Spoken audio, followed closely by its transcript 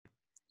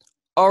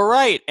All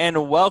right,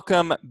 and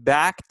welcome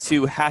back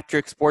to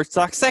Hat-Trick Sports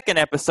Talk, second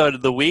episode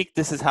of the week.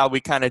 This is how we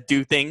kind of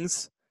do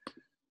things,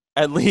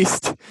 at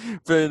least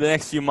for the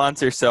next few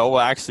months or so.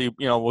 Well, actually,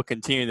 we'll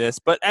continue this.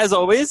 But as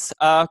always,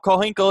 Cole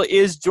Hinkel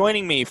is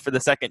joining me for the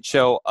second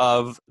show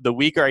of the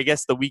week, or I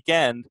guess the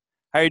weekend.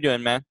 How are you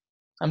doing, man?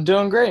 I'm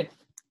doing great.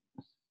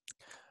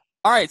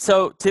 All right,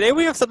 so today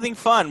we have something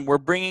fun. We're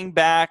bringing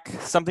back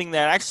something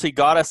that actually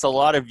got us a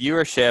lot of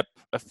viewership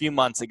a few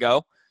months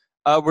ago.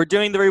 We're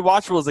doing the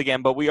Rewatchables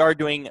again, but we are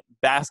doing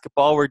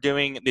basketball. We're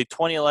doing the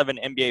 2011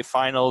 NBA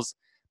Finals,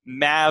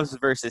 Mavs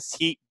versus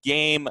Heat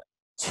Game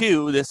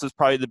 2. This was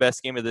probably the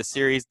best game of the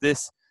series.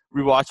 This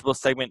Rewatchable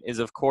segment is,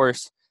 of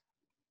course,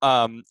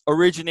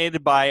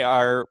 originated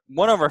by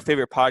one of our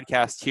favorite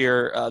podcasts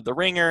here, The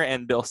Ringer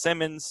and Bill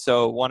Simmons.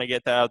 So want to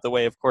get that out of the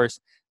way. Of course,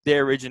 they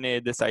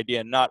originated this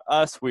idea, not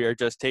us. We are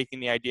just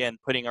taking the idea and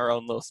putting our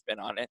own little spin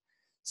on it.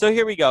 So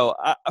here we go.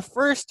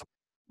 First,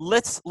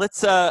 let's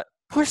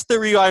push the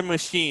rewind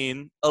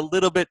machine a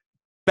little bit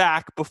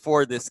back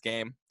before this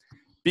game,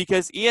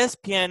 because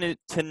ESPN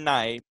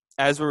tonight,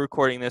 as we're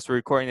recording this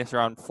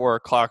around 4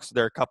 o'clock, so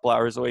they're a couple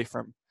hours away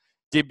from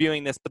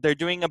debuting this, but they're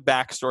doing a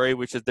backstory,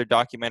 which is their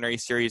documentary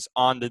series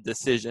on the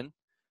decision.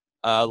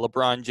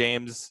 LeBron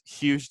James,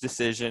 huge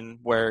decision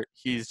where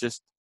he's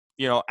just,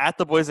 at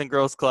the Boys and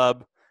Girls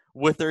Club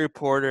with the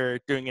reporter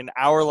doing an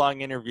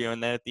hour-long interview,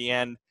 and then at the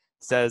end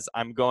says,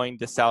 I'm going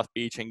to South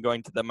Beach and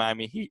going to the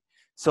Miami Heat.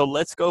 So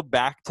let's go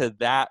back to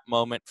that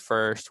moment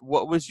first.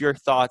 What was your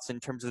thoughts in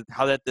terms of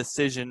how that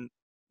decision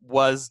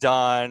was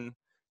done,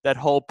 that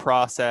whole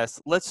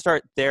process? Let's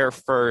start there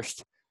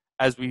first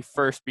as we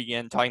first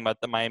begin talking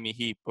about the Miami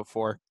Heat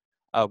before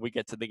we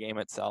get to the game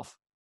itself.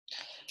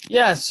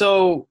 Yeah,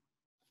 so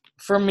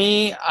for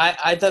me,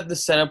 I thought the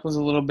setup was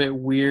a little bit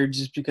weird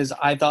just because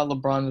I thought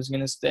LeBron was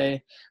going to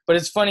stay. But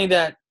it's funny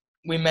that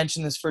we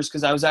mentioned this first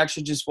because I was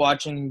actually just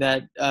watching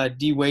that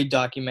D-Wade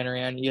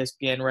documentary on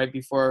ESPN right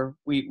before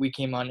we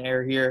came on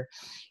air here.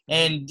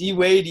 And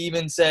D-Wade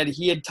even said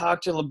he had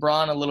talked to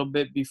LeBron a little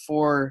bit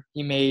before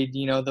he made,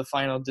 the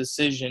final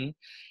decision.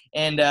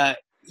 And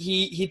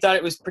he thought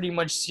it was pretty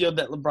much sealed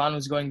that LeBron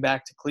was going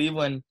back to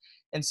Cleveland.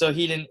 And so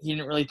he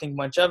didn't really think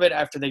much of it.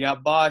 After they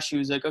got Bosch, he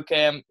was like,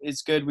 okay,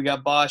 it's good. We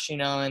got Bosch,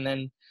 and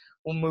then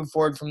we'll move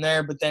forward from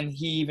there. But then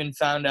he even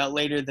found out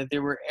later that they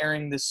were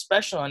airing this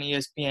special on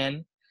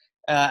ESPN,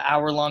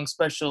 hour-long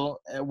special,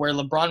 where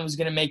LeBron was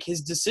going to make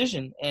his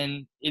decision.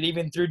 And it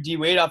even threw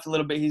D-Wade off a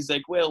little bit. He's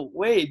like, well,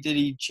 wait, did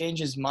he change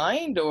his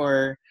mind?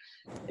 Or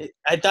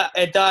I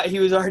thought he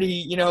was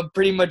already,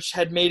 pretty much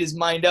had made his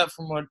mind up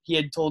from what he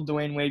had told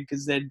Dwayne Wade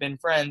because they'd been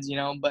friends,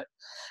 But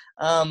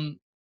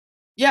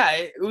yeah,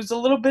 it was a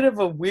little bit of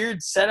a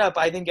weird setup.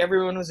 I think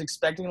everyone was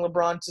expecting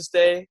LeBron to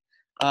stay.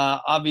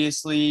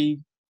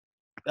 Obviously,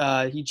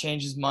 he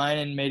changed his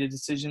mind and made a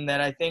decision that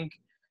I think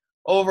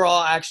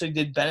overall actually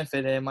did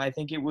benefit him. I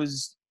think it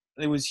was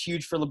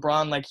huge for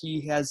LeBron, like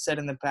he has said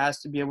in the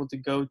past, to be able to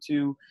go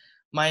to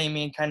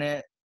Miami and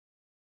kind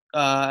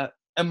of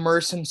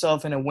immerse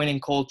himself in a winning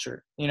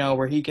culture,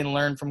 where he can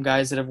learn from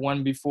guys that have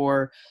won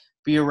before,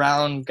 be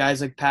around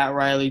guys like Pat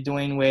Riley,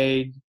 Dwayne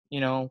Wade,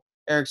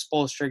 Eric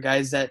Spoelstra,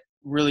 guys that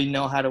really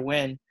know how to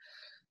win.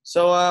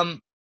 So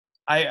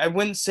I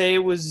wouldn't say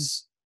it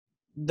was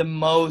the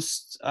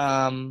most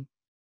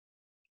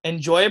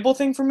enjoyable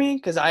thing for me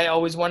because I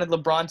always wanted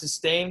LeBron to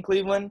stay in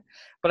Cleveland,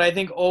 but I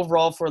think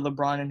overall for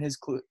LeBron and his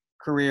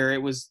career,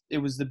 it was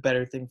the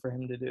better thing for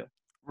him to do.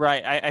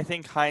 Right. I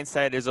think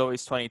hindsight is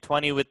always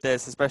 2020 with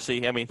this,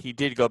 especially, he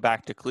did go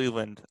back to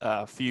Cleveland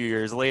a few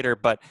years later,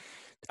 but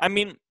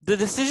the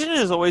decision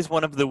is always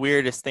one of the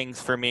weirdest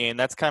things for me, and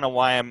that's kind of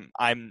why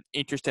I'm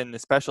interested in the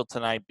special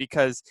tonight,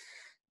 because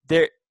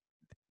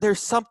there's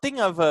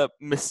something of a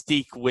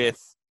mystique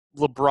with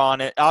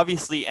LeBron.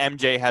 Obviously,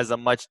 MJ has a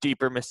much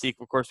deeper mystique.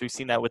 Of course, we've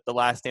seen that with The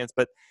Last Dance,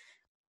 but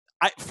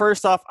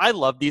first off, I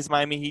love these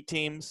Miami Heat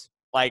teams.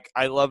 Like,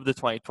 I love the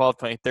 2012,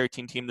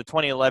 2013 team. The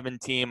 2011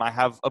 team, I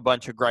have a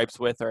bunch of gripes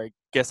with, or I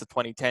guess a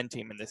 2010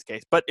 team in this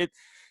case. But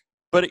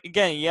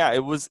again, yeah,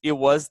 it was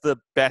the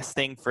best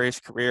thing for his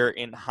career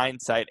in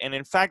hindsight. And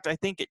in fact, I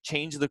think it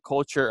changed the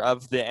culture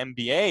of the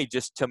NBA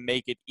just to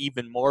make it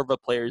even more of a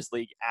players'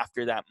 league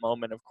after that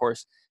moment. Of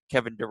course,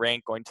 Kevin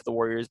Durant going to the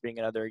Warriors being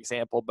another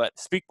example. But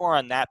speak more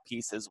on that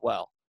piece as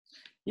well.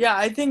 Yeah,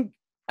 I think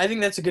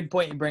that's a good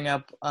point you bring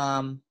up.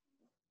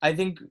 I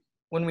think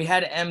when we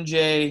had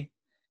MJ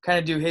kind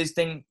of do his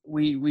thing,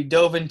 we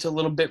dove into a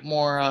little bit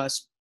more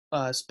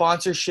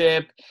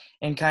sponsorship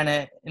and kind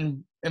of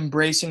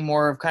embracing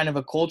more of kind of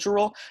a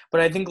cultural.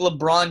 But I think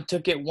LeBron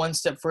took it one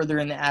step further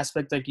in the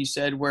aspect, like you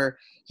said, where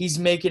he's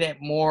making it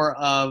more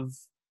of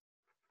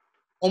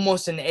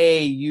almost an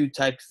AAU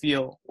type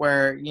feel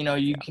where,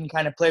 you can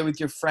kind of play with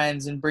your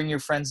friends and bring your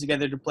friends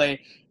together to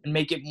play and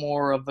make it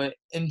more of an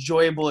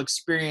enjoyable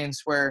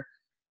experience where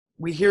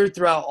we hear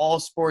throughout all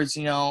sports,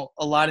 a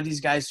lot of these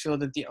guys feel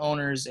that the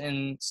owners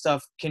and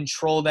stuff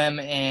control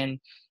them and,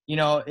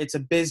 it's a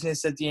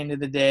business at the end of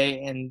the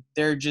day and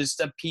they're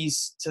just a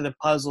piece to the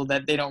puzzle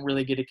that they don't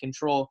really get to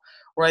control.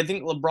 Where I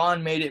think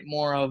LeBron made it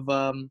more of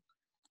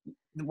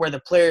where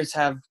the players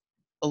have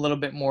a little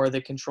bit more of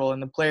the control,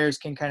 and the players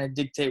can kind of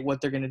dictate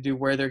what they're going to do,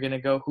 where they're going to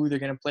go, who they're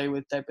going to play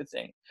with, type of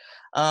thing.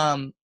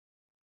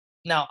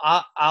 Now,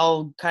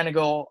 I'll kind of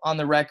go on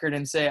the record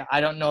and say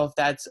I don't know if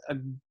that's a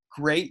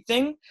great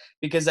thing,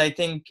 because I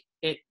think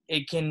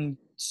it can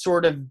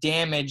sort of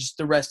damage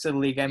the rest of the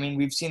league. I mean,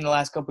 we've seen the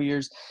last couple of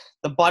years,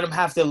 the bottom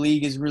half of the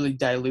league is really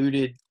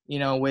diluted,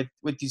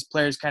 with these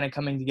players kind of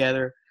coming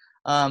together.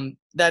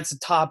 That's a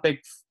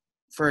topic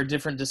for a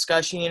different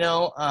discussion,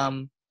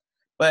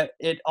 but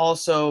it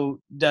also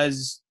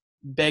does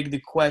beg the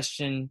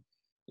question,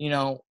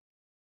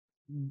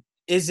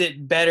 is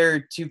it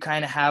better to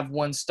kind of have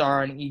one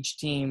star on each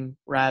team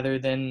rather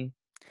than,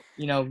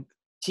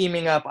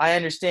 teaming up? I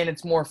understand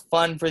it's more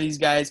fun for these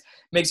guys,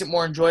 makes it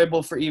more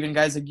enjoyable for even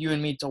guys like you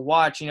and me to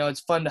watch.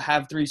 It's fun to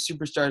have 3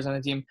 superstars on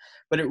a team,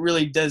 but it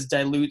really does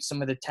dilute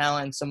some of the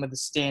talent, some of the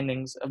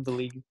standings of the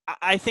league.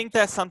 I think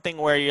that's something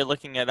where you're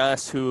looking at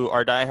us who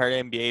are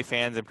diehard NBA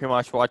fans and pretty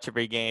much watch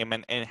every game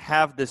and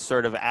have this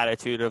sort of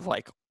attitude of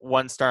like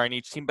one star on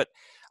each team. But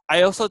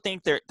I also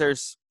think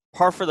there's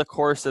par for the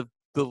course of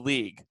the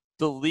league.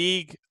 The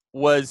league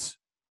was,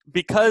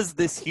 because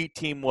this Heat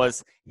team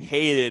was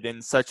hated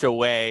in such a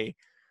way,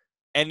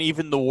 and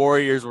even the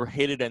Warriors were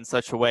hated in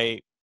such a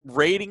way,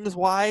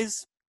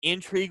 ratings-wise,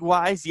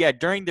 intrigue-wise, yeah,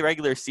 during the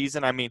regular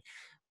season, I mean,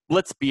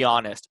 let's be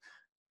honest,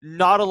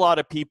 not a lot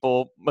of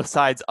people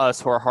besides us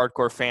who are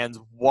hardcore fans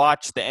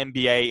watch the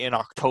NBA in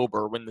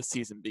October when the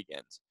season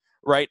begins,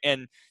 right?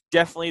 And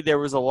definitely there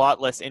was a lot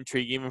less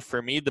intrigue, even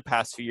for me, the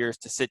past few years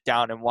to sit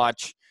down and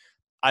watch,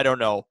 I don't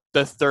know,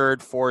 the 3rd,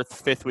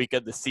 4th, 5th week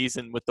of the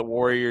season with the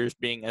Warriors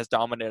being as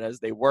dominant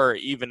as they were,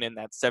 even in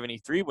that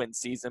 73-win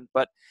season.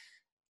 But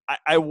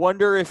I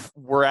wonder if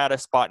we're at a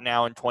spot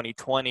now in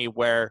 2020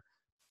 where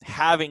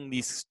having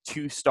these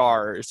 2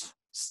 stars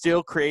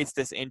still creates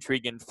this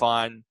intrigue and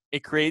fun.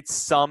 It creates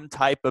some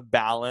type of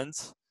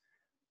balance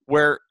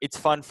where it's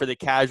fun for the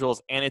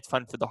casuals and it's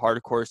fun for the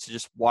hardcores to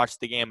just watch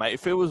the game.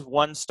 If it was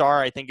 1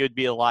 star, I think it would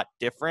be a lot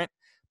different.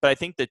 But I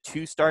think the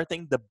 2-star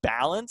thing, the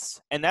balance,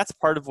 and that's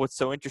part of what's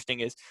so interesting,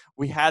 is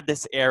we had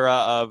this era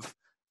of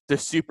the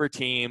super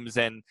teams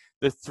and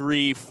the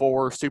 3,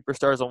 4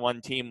 superstars on one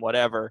team,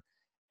 whatever.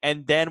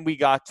 And then we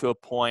got to a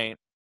point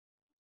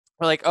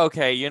where like,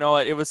 okay, you know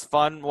what? It was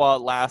fun while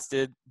it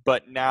lasted,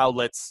 but now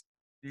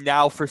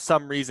for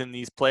some reason,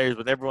 these players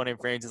with everyone in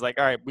range is like,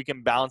 all right, we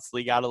can balance the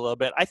league out a little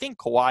bit. I think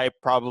Kawhi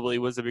probably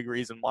was a big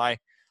reason why,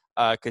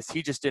 because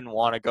he just didn't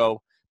want to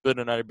go build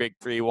another big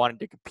 3. He wanted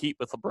to compete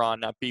with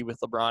LeBron, not be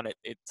with LeBron.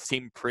 It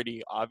seemed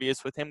pretty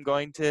obvious with him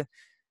going to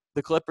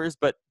the Clippers,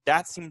 but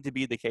that seemed to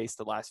be the case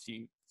the last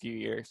few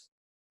years.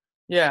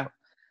 Yeah.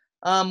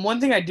 One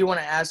thing I do want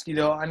to ask you,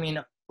 though, I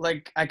mean,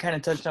 like I kind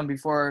of touched on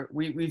before,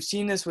 we've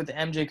seen this with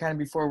MJ kind of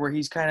before, where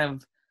he's kind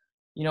of,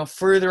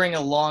 furthering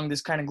along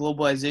this kind of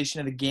globalization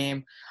of the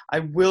game. I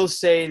will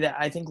say that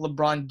I think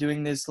LeBron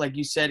doing this, like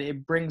you said,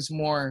 it brings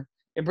more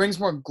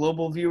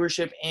global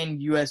viewership and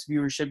U.S.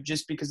 viewership,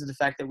 just because of the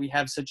fact that we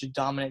have such a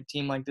dominant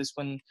team like this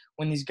when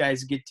these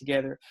guys get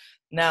together.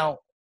 Now,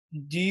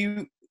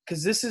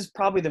 because this is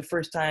probably the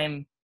first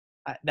time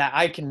that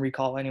I can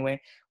recall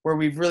anyway, where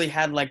we've really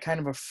had like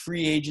kind of a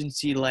free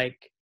agency like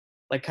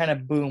kind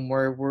of boom,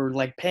 where we're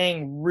like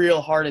paying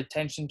real hard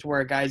attention to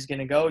where a guy's going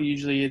to go.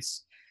 Usually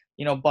it's,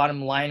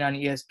 bottom line on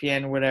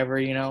ESPN or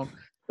whatever,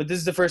 but this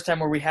is the first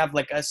time where we have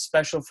like a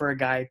special for a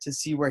guy to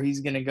see where he's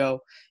going to go.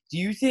 Do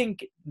you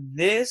think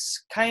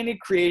this kind of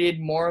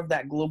created more of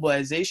that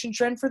globalization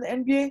trend for the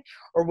NBA,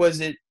 or was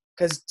it,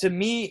 because to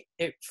me,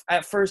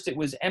 at first it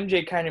was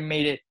MJ kind of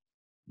made it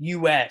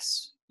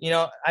US,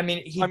 MJ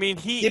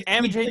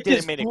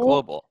didn't make it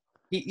global.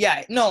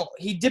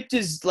 He dipped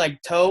his like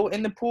toe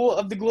in the pool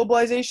of the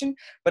globalization,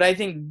 but I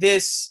think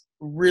this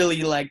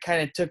really like kind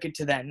of took it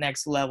to that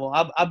next level.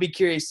 I'll be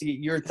curious to get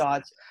your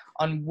thoughts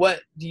on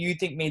what do you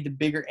think made the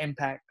bigger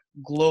impact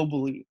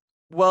globally.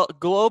 Well,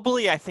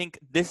 globally, I think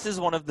this is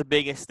one of the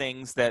biggest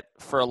things that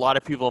for a lot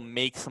of people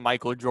makes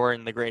Michael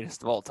Jordan the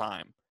greatest of all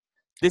time.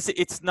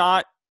 It's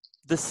not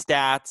the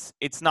stats,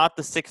 it's not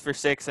the 6 for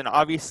 6, and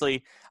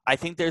obviously I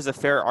think there's a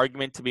fair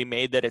argument to be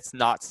made that it's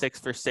not 6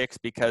 for 6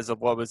 because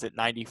of, what was it,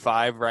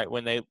 95, right,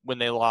 when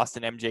they lost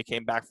and MJ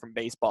came back from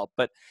baseball.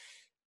 But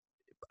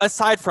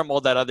aside from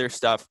all that other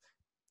stuff,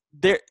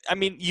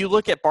 you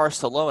look at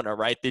Barcelona,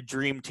 right, the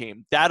dream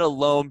team, that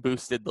alone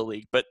boosted the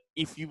league. But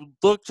if you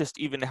look just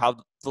even how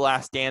The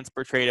Last Dance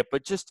portrayed it,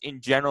 but just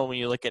in general, when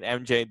you look at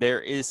MJ, there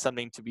is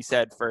something to be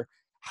said for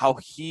how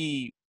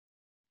he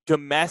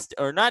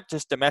not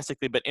just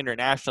domestically, but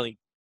internationally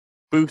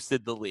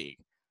boosted the league,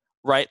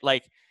 right?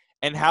 Like,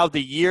 and how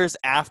the years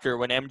after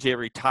when MJ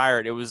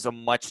retired, it was a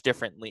much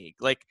different league.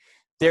 Like,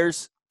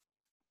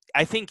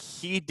 I think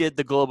he did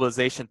the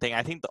globalization thing.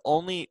 I think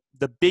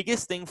the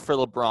biggest thing for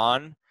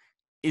LeBron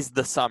is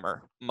the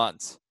summer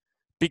months,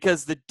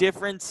 because the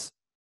difference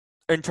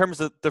in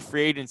terms of the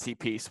free agency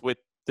piece with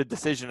the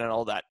decision and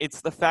all that, it's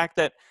the fact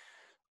that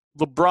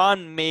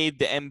LeBron made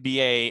the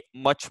NBA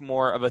much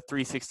more of a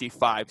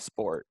 365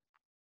 sport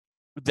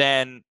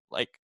than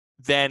like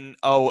then,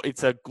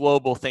 it's a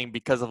global thing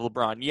because of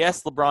LeBron.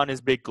 Yes, LeBron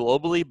is big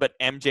globally, but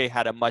MJ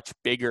had a much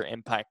bigger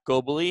impact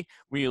globally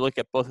when you look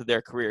at both of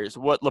their careers.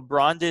 What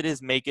LeBron did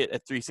is make it a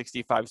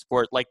 365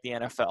 sport like the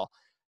NFL.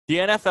 The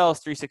NFL is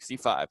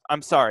 365.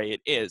 I'm sorry,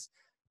 it is.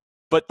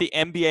 But the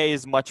NBA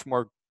is much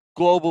more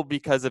global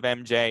because of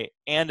MJ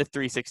and a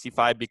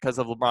 365 because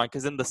of LeBron.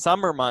 Because in the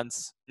summer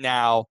months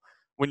now,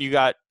 when you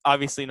got,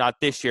 obviously not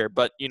this year,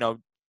 but,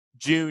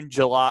 June,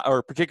 July,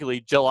 or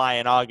particularly July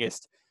and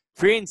August,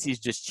 free agency is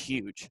just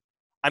huge.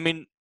 I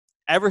mean,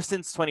 ever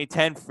since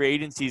 2010, free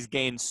agency's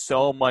gained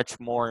so much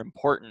more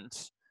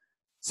importance.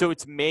 So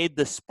it's made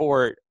the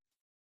sport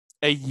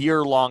a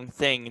year-long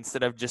thing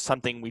instead of just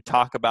something we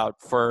talk about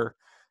for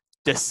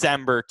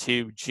December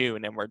to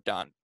June and we're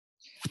done.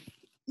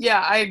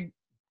 Yeah,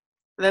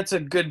 that's a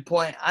good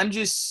point.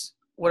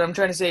 What I'm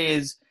trying to say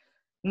is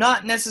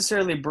not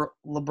necessarily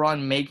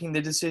LeBron making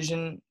the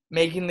decision,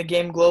 making the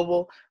game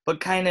global, but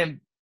kind of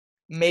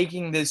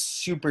making this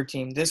super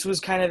team. This was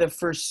kind of the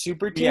first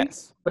super team,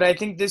 Yes. but I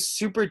think this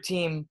super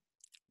team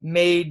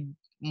made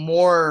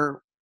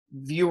more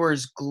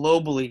viewers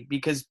globally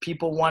because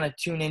people want to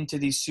tune into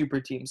these super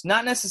teams.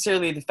 Not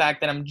necessarily the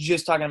fact that I'm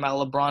just talking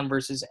about LeBron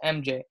versus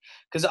MJ,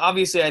 because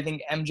obviously I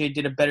think MJ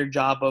did a better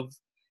job of,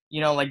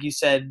 like you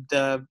said,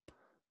 the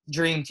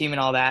dream team and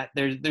all that.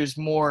 There's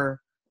more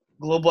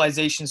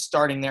globalization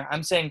starting there.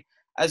 I'm saying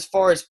as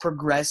far as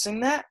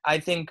progressing that, I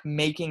think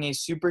making a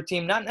super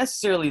team, not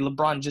necessarily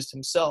LeBron just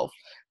himself,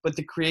 but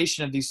the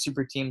creation of these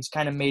super teams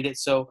kind of made it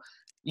so,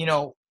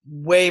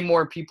 way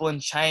more people in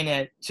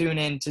China tune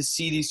in to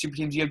see these super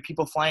teams. You have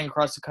people flying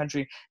across the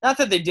country. Not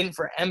that they didn't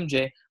for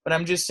MJ, but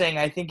I'm just saying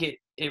I think it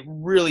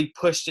really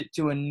pushed it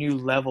to a new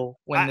level.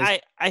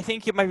 I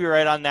think you might be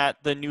right on that,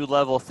 the new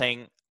level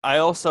thing. I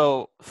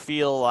also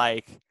feel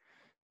like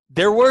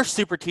there were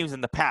super teams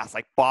in the past.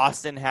 Like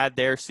Boston had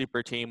their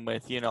super team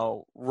with,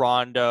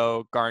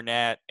 Rondo,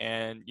 Garnett,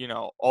 and,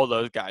 all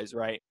those guys,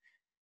 right?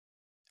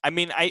 I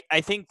mean,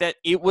 I think that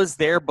it was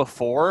there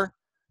before,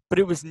 but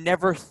it was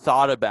never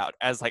thought about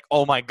as like,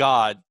 oh my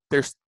God,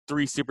 there's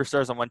 3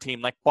 superstars on one team.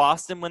 Like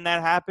Boston, when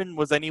that happened,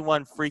 was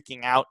anyone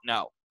freaking out?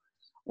 No.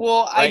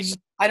 Well, Right?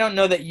 I don't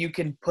know that you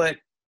can put,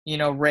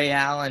 Ray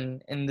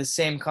Allen in the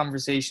same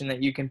conversation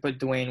that you can put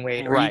Dwayne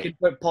Wade, or you Right. could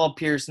put Paul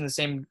Pierce in the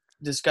same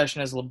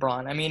discussion as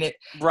LeBron. I mean,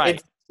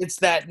 Right. it's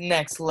that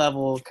next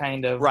level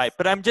kind of. Right.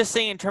 But I'm just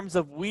saying in terms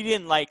of we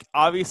didn't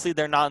obviously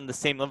they're not on the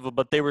same level,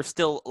 but they were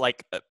still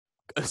like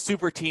a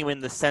super team in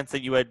the sense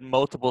that you had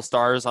multiple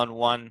stars on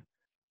one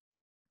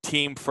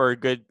team for a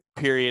good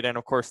period, and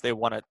of course they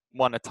won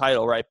a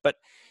title, right? But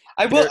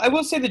I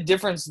will say the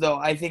difference though,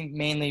 I think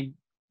mainly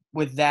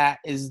with that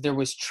is there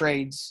was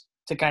trades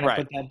to kind of right,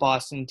 put that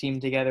Boston team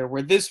together,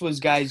 where this was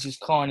guys just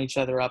calling each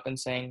other up and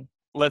saying,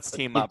 let's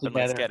team get up and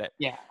let's together. get it.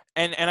 Yeah.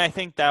 And I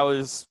think that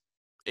was,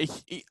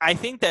 I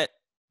think that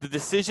the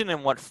decision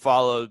and what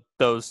followed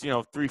those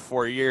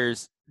 3-4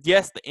 years,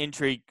 yes, the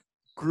intrigue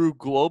grew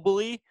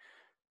globally,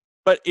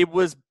 but it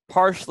was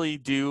partially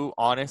due,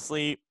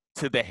 honestly,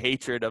 to the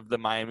hatred of the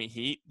Miami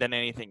Heat than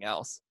anything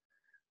else.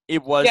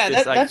 It was Yeah,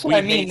 this that's what we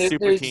I mean. hate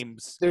super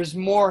teams. There's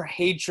more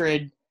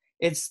hatred.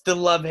 It's the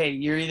love-hate.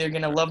 You're either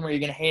going to love them or you're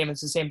going to hate them. It's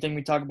the same thing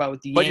we talk about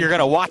with the But you're Yankees.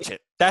 gonna watch it.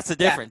 That's the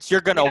Yeah, difference.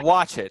 You're gonna yeah.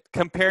 watch it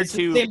compared It's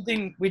the to same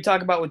thing we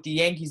talk about with the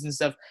Yankees and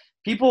stuff.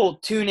 People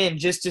tune in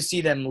just to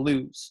see them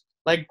lose.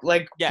 Like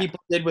yeah. people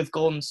did with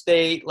Golden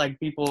State. Like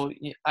people,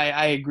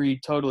 I agree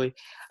totally.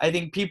 I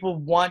think people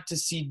want to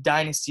see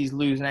dynasties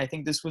lose, and I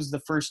think this was the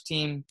first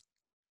team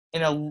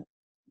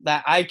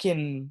that I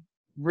can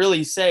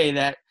really say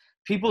that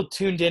people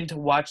tuned in to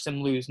watch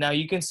them lose. Now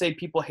you can say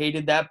people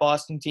hated that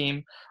Boston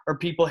team or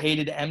people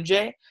hated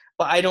MJ,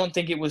 but I don't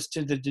think it was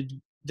to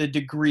the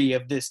degree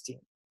of this team.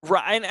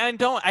 Right,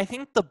 and I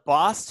think the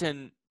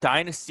Boston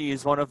dynasty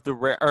is one of the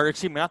rare, or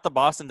excuse me, not the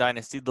Boston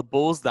dynasty, the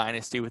Bulls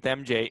dynasty with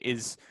MJ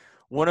is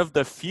one of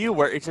the few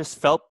where it just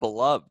felt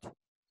beloved.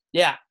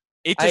 Yeah,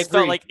 It I just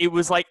felt agree. like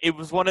it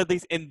was one of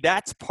these, and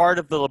that's part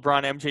of the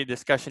LeBron MJ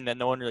discussion that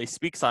no one really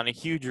speaks on. A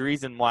huge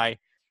reason why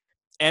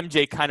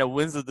MJ kind of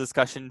wins the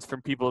discussions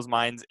from people's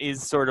minds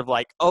is sort of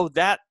like, oh,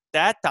 that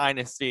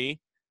dynasty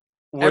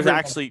was Everyone.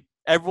 actually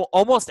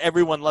almost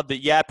everyone loved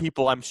it. Yeah,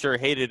 people I'm sure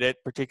hated it,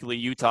 particularly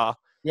Utah,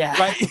 Yeah.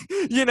 right?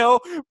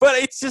 But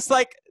it's just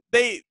like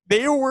they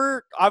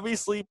were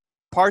obviously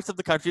parts of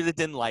the country that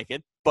didn't like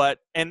it, but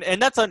and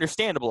that's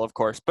understandable, of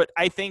course. But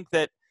I think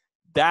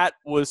that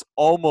was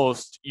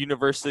almost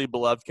universally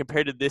beloved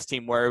compared to this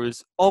team where it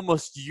was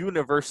almost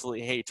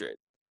universally hatred.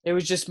 It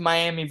was just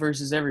Miami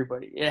versus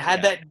everybody. It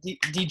had Yeah.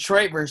 that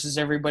Detroit versus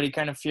everybody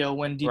kind of feel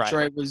when Right.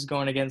 Detroit was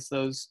going against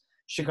those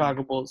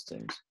Chicago Bulls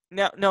teams.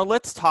 Now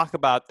let's talk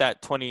about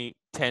that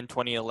 2010,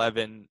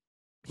 2011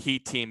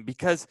 Heat team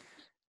because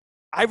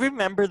I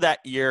remember that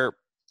year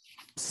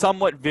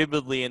somewhat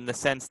vividly in the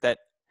sense that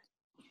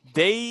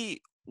they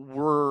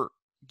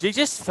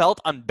just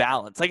felt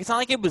unbalanced. Like it's not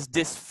like it was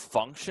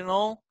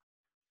dysfunctional.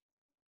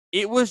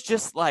 It was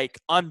just like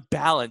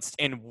unbalanced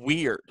and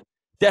weird.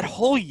 That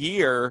whole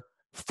year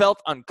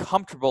felt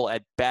uncomfortable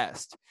at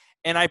best.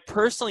 And I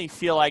personally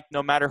feel like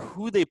no matter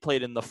who they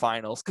played in the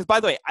finals, because by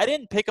the way, I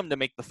didn't pick them to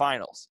make the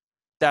finals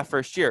that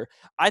first year.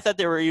 I thought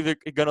they were either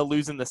going to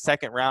lose in the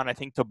second round, I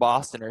think to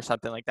Boston or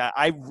something like that.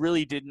 I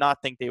really did not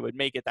think they would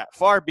make it that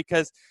far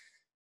because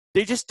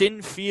they just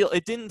didn't feel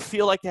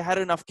like they had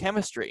enough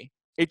chemistry.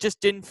 It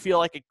just didn't feel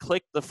like it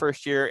clicked the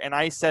first year. And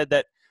I said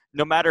that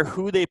no matter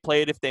who they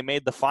played, if they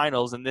made the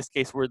finals, in this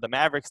case were the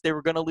Mavericks, they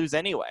were going to lose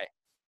anyway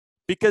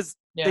because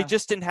they Yeah.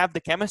 just didn't have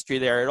the chemistry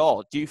there at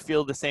all. Do you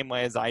feel the same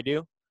way as I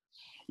do?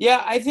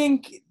 Yeah, I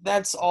think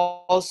that's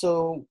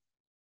also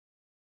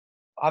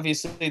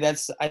obviously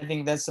I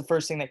think that's the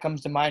first thing that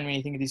comes to mind when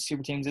you think of these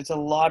super teams. It's a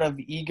lot of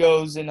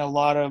egos and a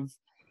lot of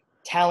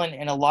talent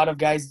and a lot of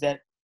guys that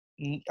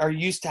are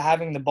used to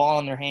having the ball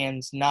in their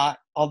hands, not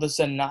all of a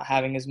sudden not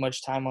having as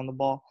much time on the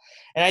ball.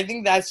 And I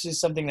think that's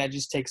just something that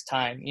just takes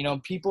time. You know,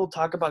 people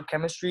talk about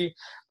chemistry,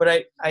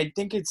 but I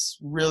think it's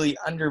really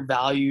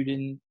undervalued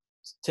in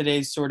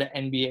today's sort of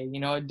NBA. You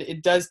know,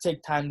 it does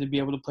take time to be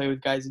able to play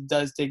with guys. It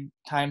does take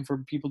time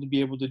for people to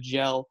be able to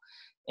gel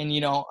and,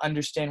 you know,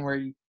 understand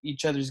where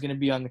each other's going to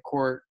be on the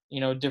court, you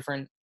know,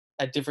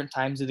 at different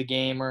times of the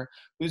game, or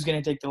who's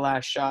going to take the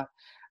last shot.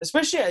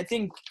 Especially, I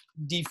think,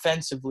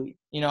 defensively.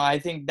 You know, I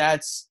think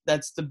that's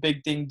the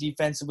big thing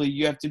defensively.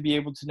 You have to be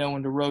able to know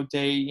when to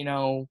rotate, you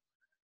know,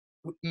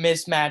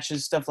 mismatches,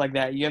 stuff like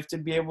that. You have to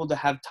be able to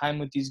have time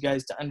with these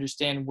guys to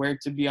understand where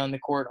to be on the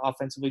court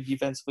offensively,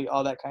 defensively,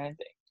 all that kind of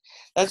thing.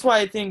 That's why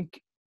I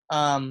think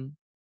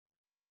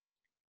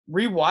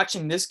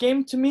rewatching this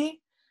game, to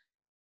me,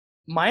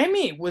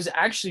 Miami was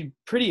actually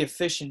pretty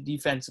efficient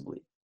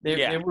defensively.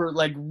 They were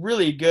like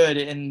really good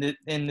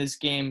in this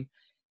game,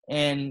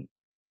 and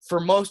for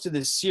most of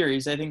this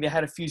series, I think they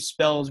had a few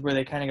spells where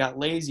they kind of got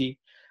lazy.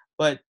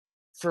 But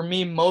for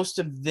me, most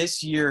of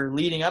this year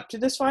leading up to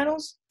this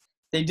finals,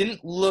 they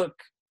didn't look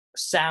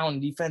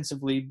sound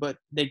defensively, but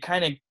they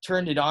kind of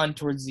turned it on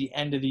towards the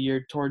end of the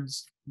year,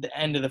 towards the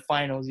end of the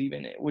finals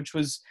even, which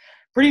was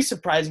pretty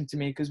surprising to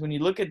me because when you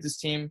look at this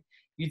team,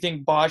 you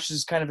think Bosch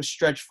is kind of a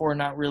stretch four,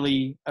 not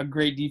really a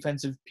great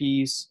defensive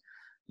piece.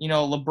 You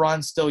know,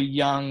 LeBron's still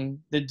young.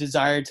 The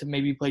desire to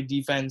maybe play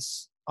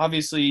defense.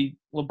 Obviously,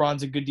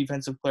 LeBron's a good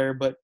defensive player,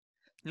 but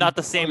Not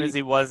the same as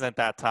he was at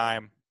that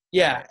time.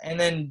 yeah, and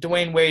then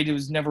Dwayne Wade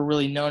was never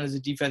really known as a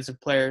defensive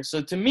player.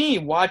 So to me,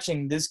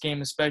 watching this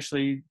game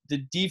especially, the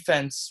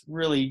defense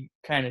really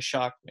kind of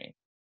shocked me.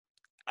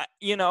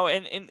 You know,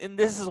 and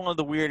this is one of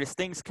the weirdest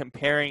things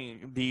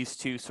comparing these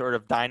two sort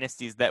of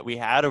dynasties that we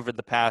had over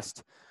the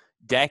past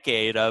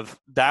decade of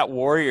that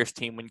Warriors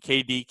team. When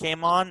KD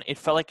came on, it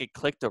felt like it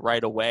clicked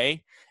right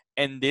away.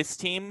 And this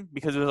team,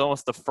 because it was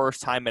almost the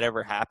first time it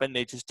ever happened,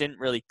 they just didn't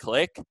really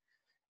click.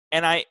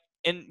 And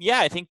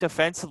yeah, I think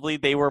defensively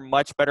they were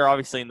much better,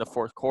 obviously, in the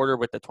fourth quarter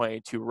with the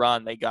 22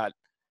 run. They got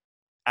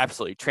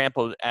absolutely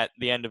trampled at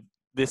the end of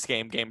this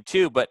game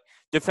two. But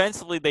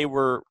defensively they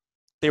were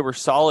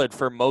solid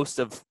for most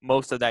of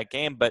that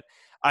game. But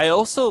I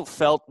also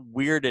felt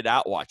weirded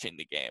out watching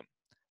the game.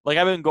 Like,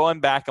 I've been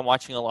going back and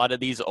watching a lot of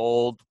these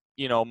old,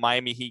 you know,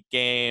 Miami Heat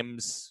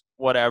games,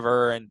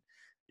 whatever, and,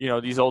 you know,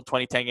 these old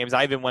 2010 games.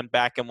 I even went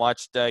back and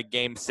watched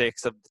Game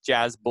 6 of the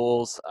Jazz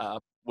Bulls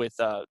with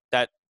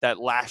that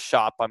last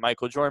shot by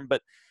Michael Jordan.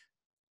 But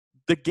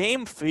the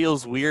game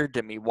feels weird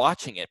to me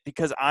watching it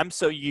because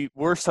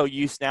we're so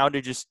used now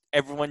to just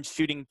everyone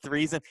shooting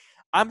threes. And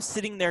I'm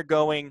sitting there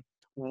going,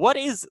 what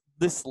is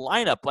this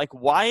lineup? Like,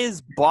 why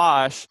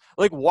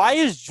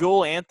is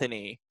Joel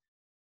Anthony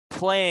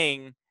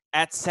playing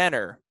at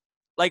center?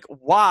 Like,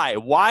 why?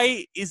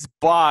 Why is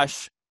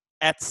Bosch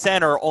at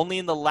center only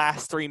in the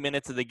last 3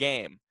 minutes of the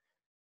game?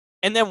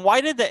 And then why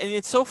did that? And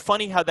it's so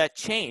funny how that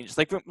changed.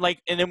 Like,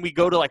 and then we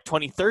go to like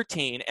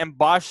 2013, and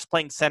Bosch is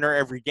playing center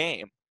every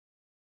game.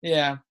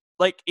 Yeah.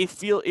 Like,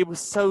 it was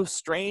so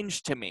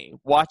strange to me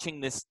watching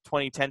this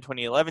 2010,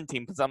 2011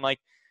 team because I'm like,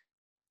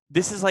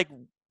 this is like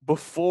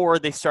before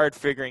they started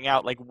figuring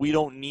out like we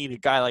don't need a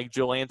guy like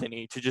Joel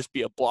Anthony to just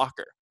be a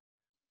blocker.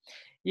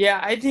 Yeah,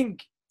 I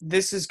think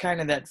this is kind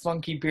of that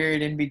funky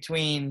period in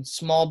between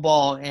small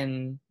ball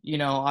and, you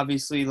know,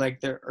 obviously like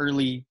the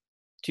early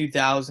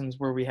 2000s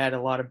where we had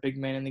a lot of big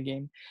men in the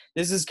game.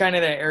 This is kind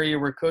of that area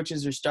where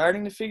coaches are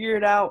starting to figure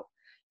it out,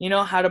 you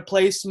know, how to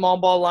play small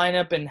ball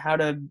lineup and how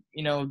to,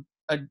 you know,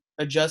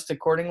 adjust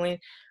accordingly.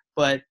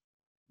 But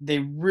they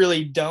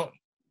really don't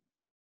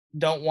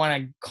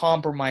want to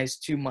compromise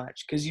too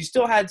much because you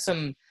still had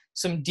some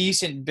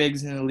decent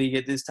bigs in the league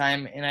at this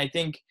time. And I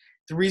think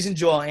the reason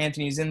Joel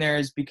Anthony's in there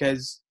is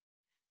because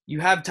you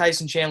have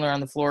Tyson Chandler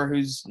on the floor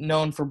who's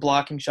known for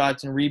blocking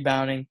shots and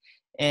rebounding.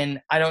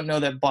 And I don't know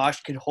that Bosch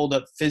could hold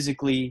up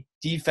physically,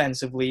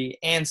 defensively,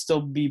 and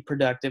still be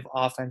productive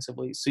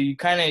offensively. So you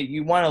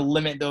want to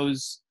limit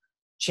those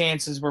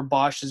chances where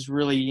Bosch is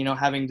really, you know,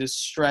 having to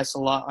stress a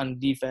lot on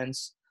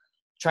defense,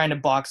 trying to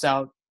box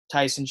out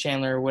Tyson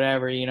Chandler or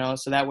whatever, you know,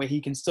 so that way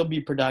he can still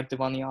be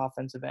productive on the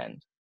offensive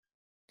end.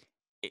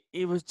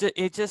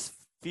 It just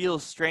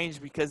feels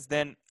strange because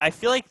then I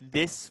feel like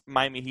this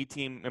Miami Heat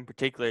team in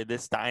particular,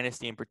 this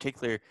dynasty in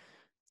particular,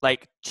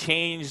 like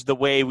changed the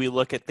way we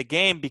look at the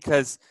game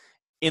because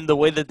in the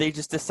way that they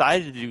just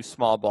decided to do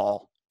small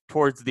ball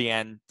towards the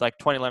end, like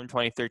 2011,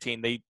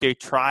 2013. They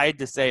tried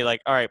to say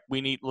like, all right,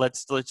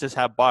 let's just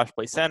have Bosch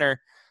play center.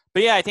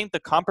 But yeah, I think the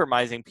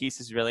compromising piece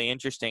is really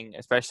interesting,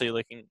 especially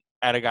looking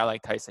at a guy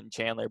like Tyson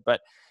Chandler.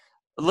 But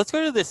let's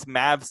go to this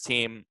Mavs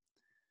team.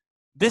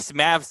 This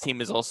Mavs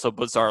team is also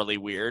bizarrely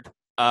weird.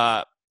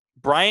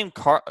 Brian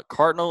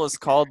Cardinal is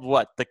called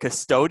what? The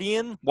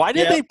custodian? Why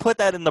did Yeah. they put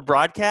that in the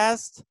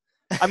broadcast?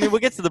 I mean, we'll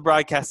get to the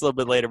broadcast a little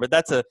bit later, but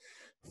that's a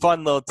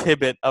fun little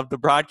tidbit of the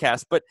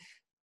broadcast. But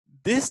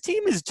this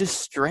team is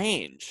just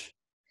strange.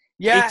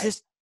 Yeah. It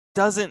just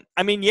doesn't.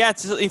 I mean, yeah,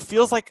 it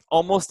feels like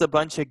almost a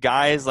bunch of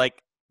guys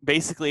like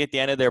basically at the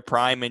end of their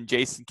prime, and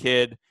Jason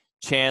Kidd,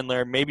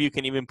 Chandler. Maybe you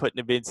can even put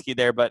Nowitzki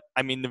there, but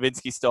I mean,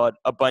 Nowitzki still had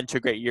a bunch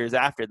of great years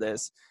after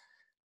this.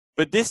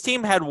 But this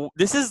team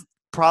this is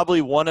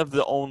probably one of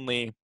the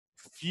only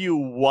few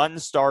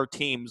one-star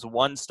teams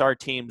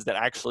that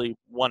actually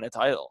won a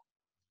title.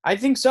 I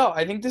think so.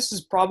 I think this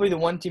is probably the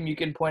one team you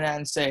can point out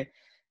and say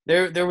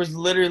there was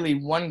literally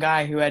one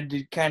guy who had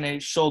to kind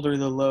of shoulder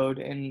the load.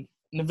 And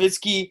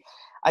Nowitzki,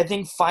 I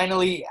think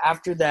finally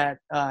after that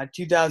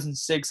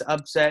 2006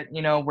 upset,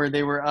 where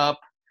they were up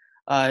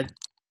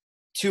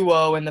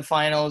 2-0 in the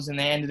finals and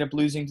they ended up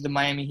losing to the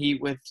Miami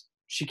Heat with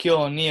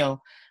Shaquille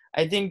O'Neal,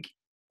 I think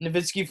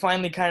Nowitzki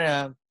finally kind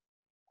of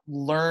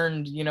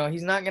learned,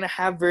 he's not going to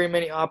have very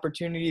many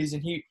opportunities.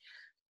 And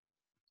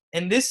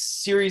in this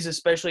series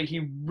especially,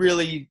 he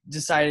really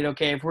decided,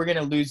 okay, if we're going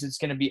to lose, it's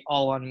going to be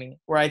all on me.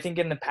 Where I think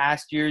in the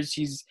past years,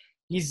 he's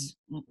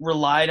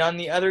relied on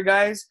the other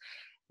guys.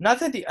 Not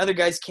that the other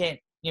guys can't,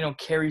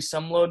 carry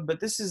some load, but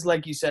this is,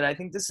 like you said, I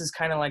think this is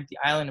kind of like the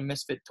island of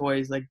misfit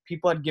toys. Like,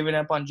 people had given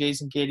up on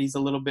Jason Kidd. He's a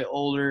little bit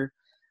older.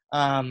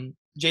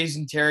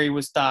 Jason Terry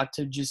was thought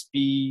to just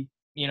be,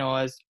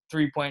 a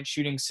three-point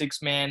shooting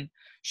six-man.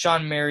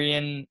 Sean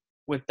Marion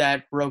with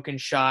that broken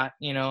shot,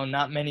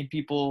 not many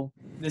people.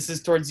 This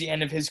is towards the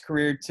end of his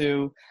career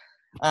too.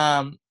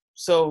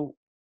 So,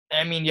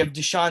 I mean, you have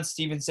Deshaun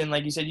Stevenson,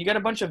 like you said, you got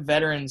a bunch of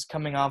veterans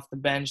coming off the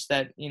bench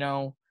that,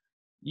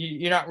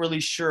 you're not really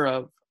sure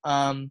of.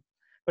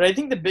 But I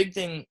think the big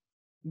thing,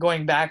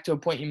 going back to a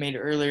point you made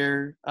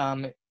earlier,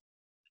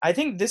 I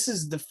think this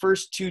is the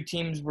first two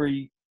teams where,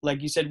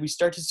 like you said, we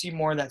start to see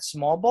more of that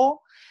small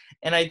ball.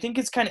 And I think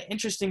it's kind of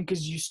interesting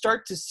because you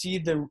start to see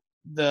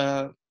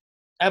the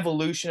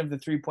evolution of the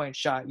three-point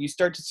shot. You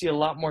start to see a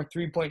lot more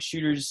three-point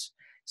shooters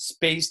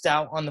spaced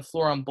out on the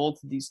floor on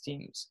both of these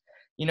teams.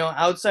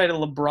 Outside of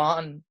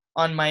LeBron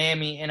on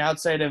Miami and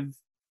outside of,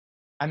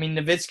 I mean,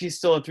 Nowitzki's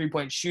still a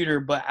three-point shooter,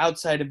 but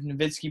outside of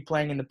Nowitzki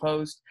playing in the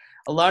post,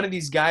 a lot of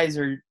these guys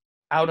are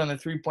out on the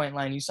three-point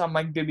line. You saw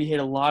Mike Bibby hit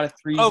a lot of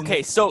threes.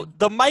 Okay, so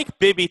the Mike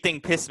Bibby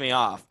thing pissed me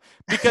off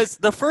because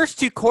the first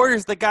two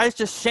quarters, the guy's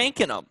just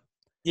shanking them.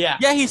 Yeah.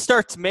 Yeah, he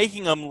starts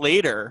making them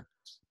later,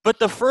 but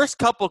the first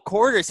couple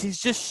quarters, he's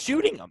just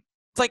shooting them.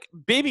 It's like,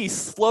 Bibby,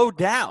 slow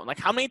down. Like,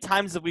 how many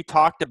times have we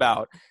talked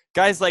about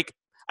guys like,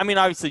 I mean,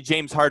 obviously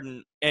James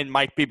Harden and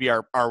Mike Bibby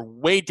are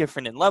way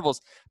different in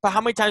levels, but how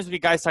many times have you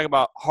guys talk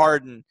about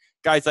Harden,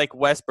 guys like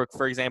Westbrook,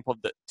 for example,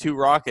 the two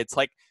Rockets,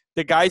 like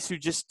the guys who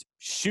just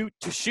shoot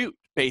to shoot,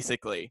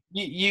 basically.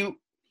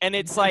 And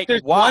it's like,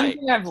 there's why? One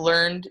thing I've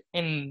learned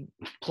in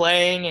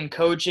playing and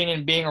coaching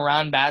and being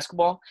around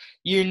basketball,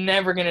 you're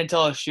never going to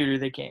tell a shooter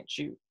they can't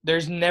shoot.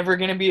 There's never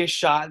going to be a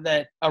shot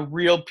that a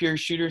real pure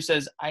shooter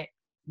says,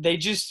 they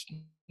just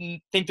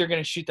think they're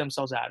going to shoot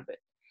themselves out of it.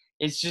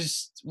 It's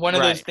just one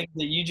of those things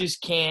that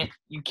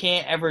you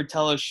can't ever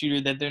tell a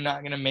shooter that they're not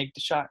going to make the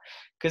shot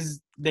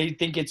because they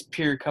think it's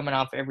pure coming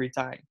off every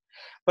time.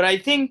 But I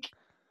think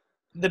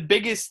the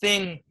biggest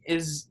thing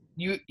is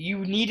you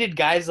needed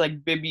guys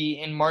like Bibby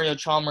and Mario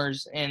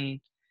Chalmers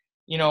and,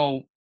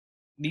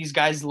 these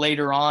guys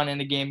later on in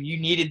the game. You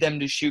needed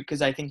them to shoot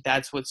because I think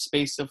that's what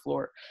spaced the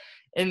floor.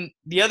 And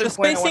the other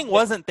point spacing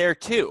wasn't there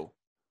too.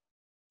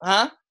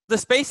 Huh? The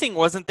spacing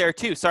wasn't there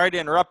too. Sorry to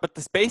interrupt, but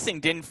the spacing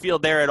didn't feel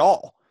there at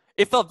all.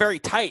 It felt very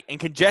tight and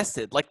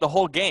congested, like the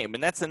whole game,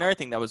 and that's another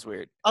thing that was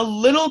weird. A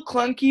little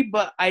clunky,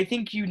 but I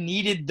think you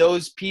needed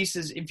those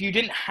pieces. If you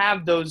didn't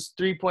have those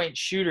three-point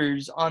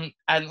shooters on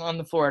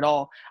the floor at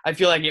all, I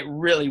feel like it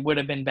really would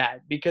have been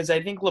bad because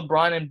I think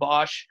LeBron and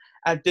Bosch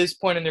at this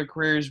point in their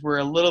careers were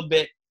a little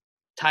bit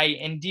tight,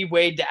 and D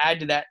Wade, to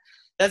add to that,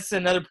 that's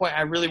another point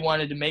I really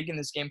wanted to make in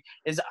this game,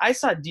 is I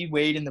saw D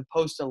Wade in the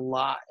post a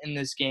lot in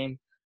this game,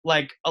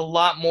 like a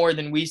lot more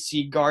than we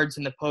see guards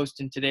in the post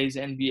in today's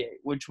NBA,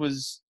 which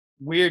was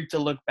weird to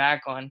look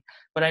back on.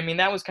 But I mean,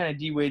 that was kind of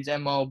D Wade's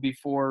MO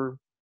before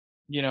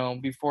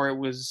it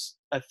was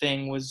a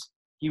thing.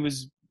 He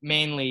was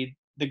mainly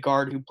the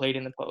guard who played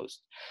in the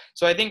post.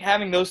 So I think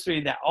having those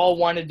three that all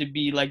wanted to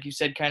be, like you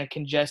said, kind of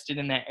congested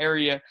in that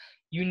area,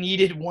 you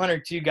needed one or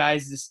two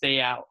guys to stay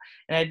out.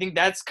 And I think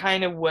that's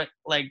kind of what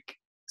like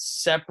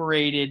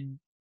separated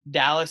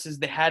Dallas, is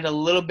they had a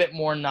little bit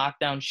more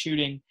knockdown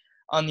shooting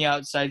on the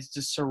outsides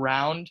to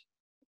surround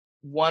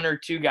one or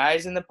two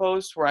guys in the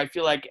post, where I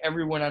feel like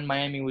everyone on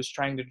Miami was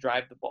trying to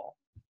drive the ball.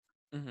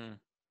 Mm-hmm.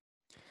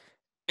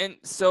 And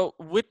so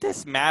with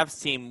this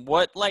Mavs team,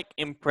 what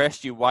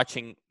impressed you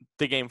watching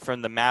the game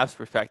from the Mavs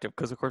perspective?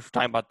 Because of course we're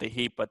talking about the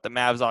Heat, but the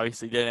Mavs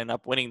obviously did end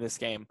up winning this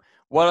game.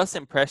 What else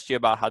impressed you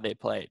about how they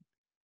played?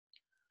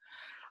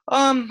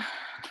 Um,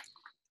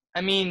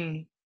 I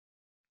mean,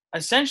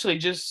 essentially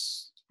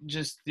just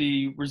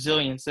the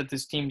resilience that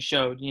this team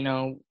showed.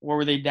 What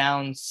were they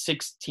down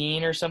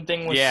 16 or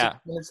something with Yeah,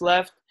 6 minutes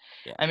left?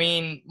 yeah. I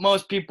mean,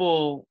 most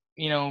people,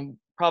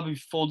 probably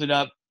fold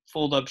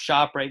up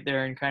shop right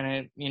there and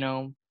kind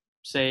of,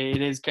 say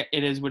it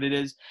is what it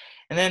is.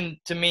 And then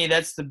to me,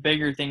 that's the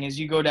bigger thing is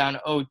you go down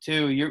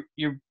 0-2,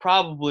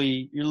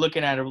 you're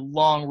looking at a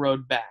long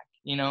road back,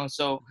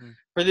 So Mhm.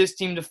 for this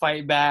team to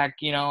fight back,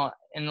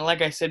 and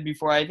like I said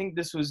before, I think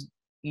this was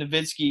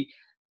Nowitzki,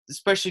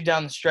 especially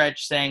down the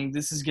stretch, saying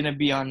this is going to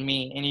be on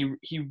me, and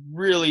he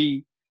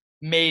really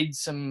made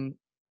some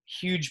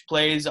huge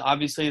plays.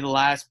 Obviously, the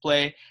last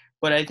play,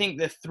 but I think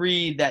the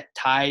three that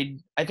tied,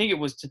 I think it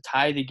was to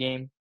tie the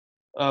game,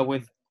 Mhm.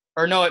 with,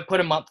 or no, it put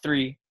him up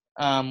three,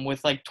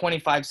 with like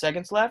 25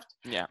 seconds left.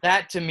 Yeah.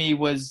 That to me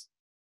was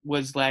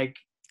like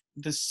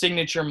the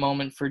signature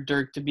moment for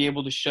Dirk to be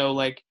able to show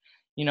like,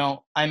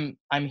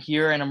 I'm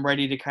here and I'm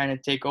ready to kind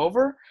of take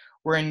over.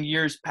 Where in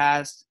years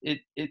past,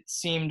 it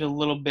seemed a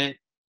little bit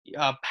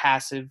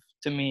passive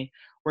to me.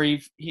 Where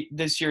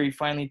this year he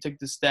finally took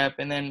the step,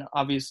 and then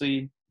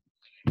obviously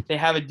they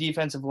have a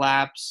defensive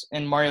lapse,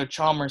 and Mario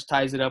Chalmers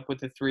ties it up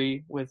with a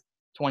three with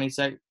 20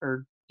 seconds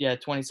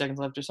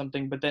left or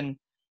something. But then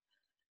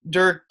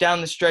Dirk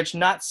down the stretch,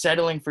 not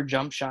settling for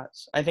jump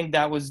shots. I think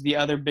that was the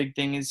other big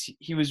thing is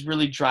he was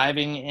really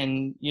driving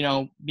and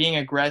being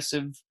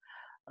aggressive.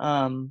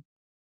 Um,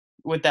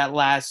 with that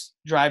last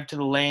drive to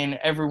the lane,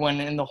 everyone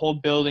in the whole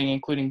building,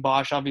 including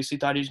Bosch, obviously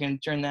thought he was going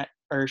to turn that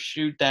or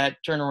shoot that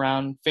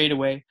turnaround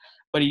fadeaway,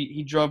 but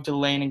he drove to the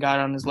lane and got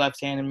on his left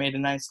hand and made a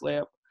nice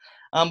layup.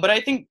 But I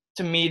think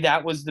to me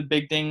that was the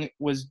big thing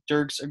was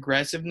Dirk's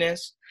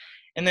aggressiveness,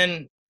 and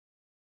then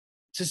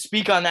to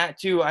speak on that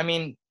too. I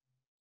mean,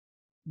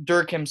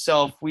 Dirk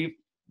himself,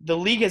 the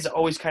league has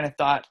always kind of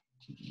thought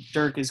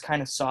Dirk is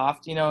kind of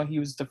soft. He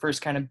was the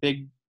first kind of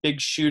big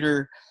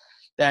shooter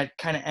that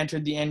kind of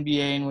entered the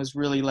NBA and was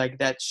really like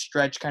that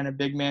stretch kind of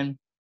big man.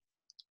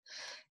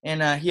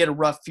 And he had a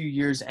rough few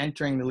years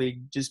entering the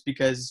league just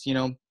because,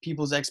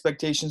 people's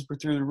expectations were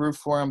through the roof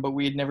for him, but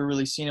we had never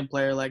really seen a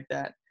player like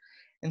that.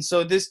 And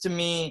so this to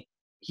me,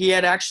 he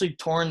had actually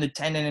torn the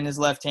tendon in his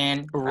left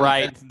hand. I mean,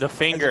 Right. The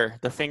finger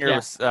yeah,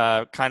 was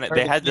kind of, or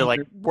they the had to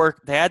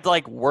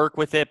finger. work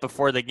with it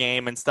before the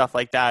game and stuff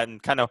like that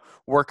and kind of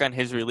work on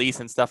hhis release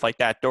and stuff like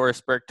that.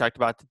 Doris Burke talked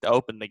about to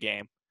open the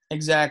game.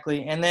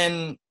 Exactly. And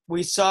then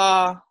we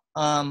saw,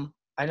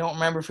 I don't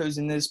remember if it was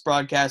in this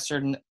broadcast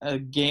or a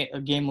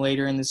game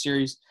later in the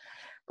series,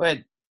 but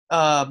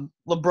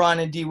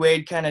LeBron and D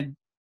Wade kind of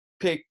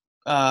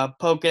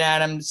poking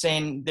at him,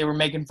 saying they were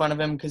making fun of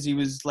him because he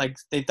was like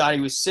they thought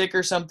he was sick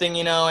or something,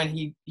 and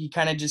he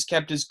kind of just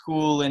kept his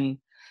cool. And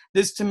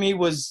this to me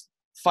was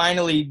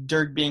finally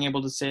Dirk being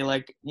able to say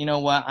like, you know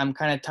what, I'm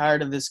kind of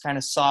tired of this kind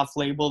of soft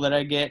label that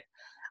I get.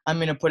 I'm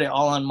going to put it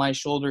all on my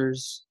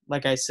shoulders.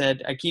 Like I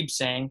said, I keep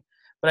saying,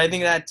 but I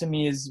think that to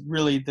me is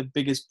really the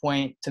biggest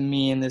point to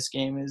me in this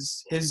game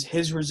is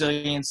his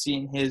resiliency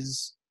and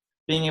his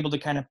being able to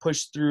kind of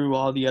push through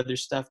all the other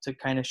stuff to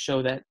kind of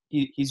show that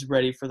he's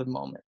ready for the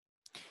moment.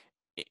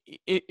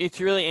 It's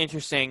really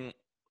interesting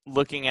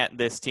looking at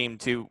this team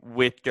too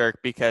with Dirk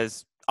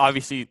because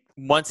obviously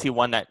once he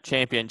won that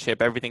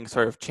championship, everything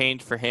sort of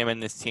changed for him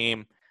and this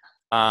team.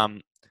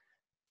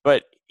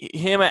 But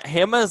him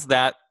as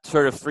that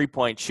sort of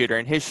 3-point shooter,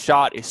 and his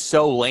shot is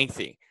so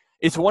lengthy.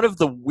 It's one of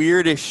the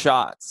weirdest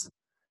shots.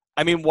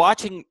 I mean,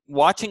 watching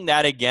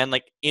that again,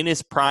 like in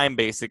his prime,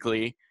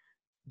 basically,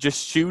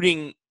 just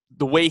shooting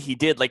the way he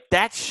did, like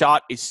that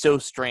shot is so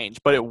strange,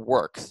 but it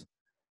works.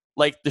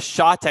 Like the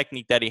shot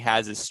technique that he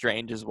has is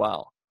strange as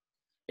well.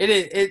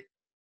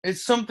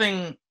 It's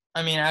something.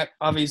 I mean,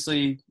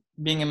 obviously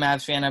being a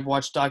Mavs fan, I've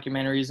watched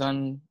documentaries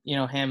on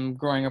him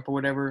growing up or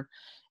whatever,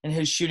 and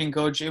his shooting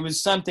coach. It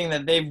was something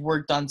that they've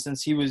worked on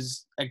since he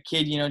was a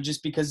kid.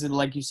 Just because of,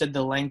 like you said,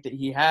 the length that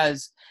he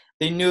has.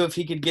 They knew if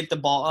he could get the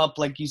ball up,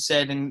 like you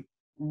said, and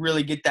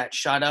really get that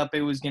shot up,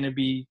 it was going to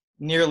be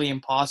nearly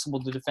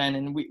impossible to defend.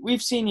 And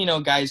we've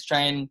seen guys try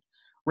and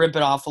rip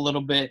it off a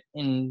little bit,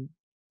 and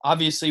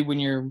obviously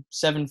when you're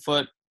 7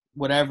 foot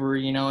whatever,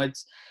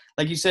 it's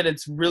like you said,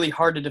 it's really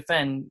hard to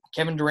defend.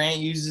 Kevin Durant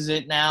uses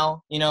it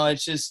now.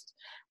 It's just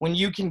when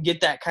you can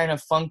get that kind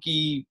of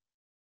funky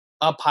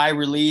up high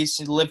release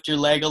and lift your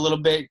leg a little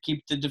bit,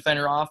 keep the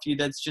defender off you.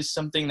 That's just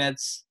something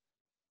that's,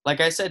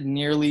 like I said,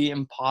 nearly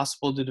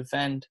impossible to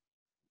defend.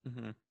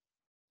 Mm-hmm.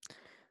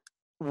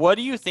 What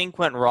do you think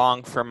went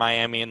wrong for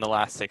Miami in the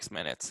last 6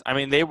 minutes? I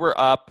mean, they were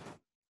up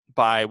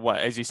by what,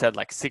 as you said,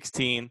 like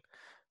 14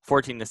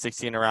 to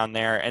 16 around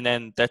there, and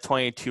then the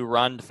 22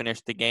 run to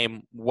finish the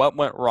game. What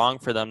went wrong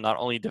for them, not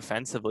only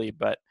defensively,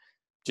 but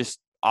just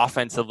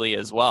offensively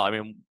as well? I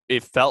mean,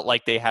 it felt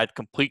like they had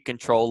complete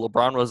control.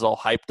 LeBron was all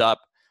hyped up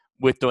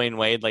with Dwayne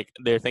Wade. Like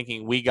they're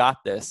thinking, we got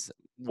this.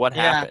 What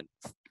Yeah. happened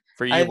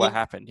For I you, what think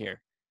happened here?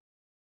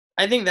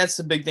 I think that's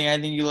the big thing. I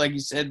think like you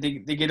said, they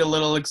get a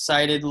little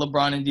excited,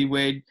 LeBron and D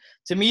Wade.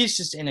 To me, it's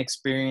just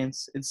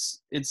inexperience. It's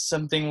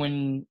something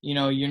when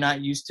you're not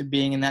used to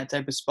being in that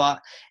type of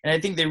spot. And I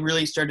think they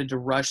really started to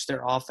rush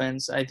their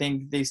offense. I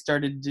think they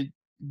started to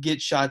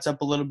get shots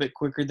up a little bit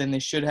quicker than they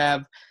should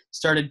have.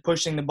 Started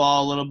pushing the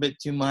ball a little bit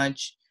too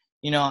much.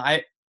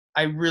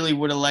 I really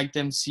would have liked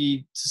them to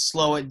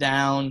slow it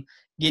down,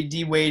 get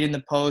D Wade in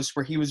the post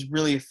where he was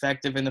really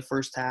effective in the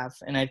first half,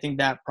 and I think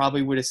that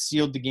probably would have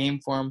sealed the game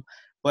for him.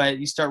 But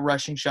you start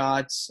rushing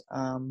shots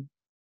and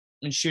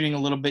shooting a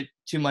little bit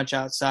too much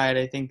outside.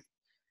 I think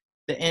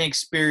the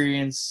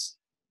inexperience,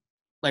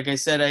 like I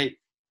said,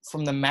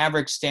 from the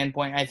Mavericks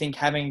standpoint, I think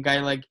having a guy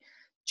like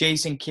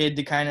Jason Kidd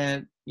to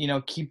kind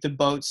of keep the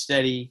boat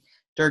steady,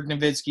 Dirk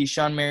Nowitzki,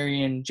 Sean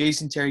Marion,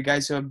 Jason Terry,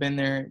 guys who have been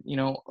there,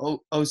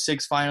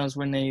 '06 finals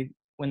when they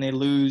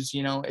lose,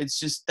 it's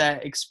just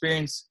that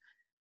experience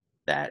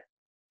that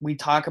we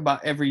talk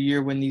about every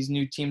year when these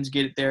new teams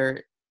get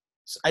there.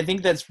 I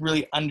think that's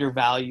really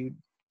undervalued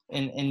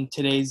in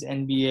today's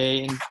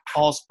NBA and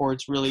all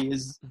sports really,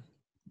 is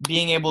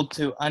being able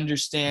to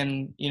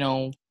understand,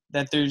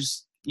 that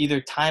there's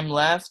either time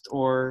left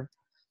or,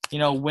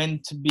 when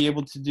to be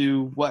able to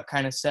do what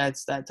kind of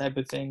sets, that type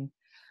of thing.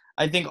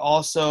 I think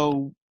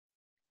also,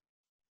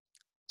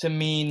 to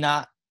me,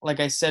 not like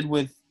I said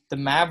with the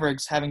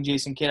Mavericks having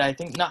Jason Kidd, I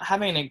think not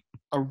having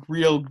a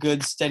real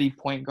good steady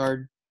point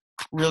guard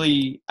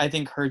really, I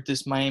think, hurt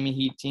this Miami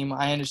Heat team.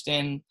 I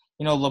understand,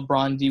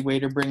 LeBron, D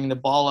Wade are bringing the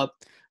ball up,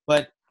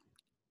 but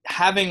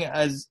having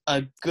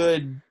a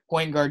good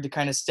point guard to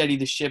kind of steady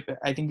the ship,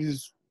 I think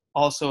is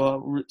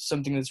also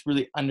something that's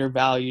really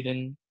undervalued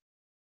in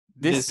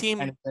This this team,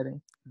 kind of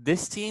setting.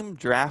 this team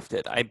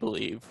drafted, I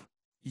believe,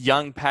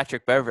 young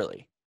Patrick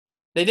Beverley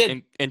They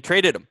did. and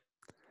traded him.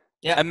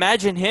 Yeah.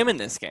 Imagine him in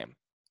this game.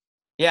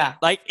 Yeah.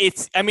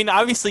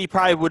 Obviously he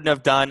probably wouldn't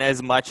have done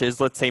as much as,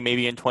 let's say,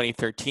 maybe in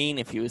 2013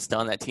 if he was still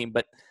on that team,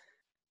 but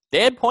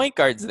they had point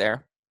guards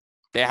there.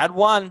 They had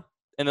one,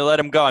 and they let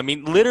him go. I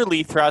mean,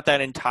 literally throughout that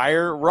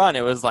entire run,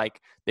 it was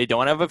like they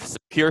don't have a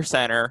pure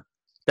center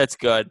that's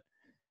good,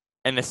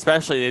 and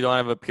especially they don't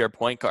have a pure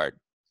point guard,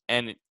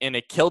 and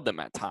it killed them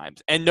at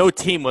times. And no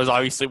team was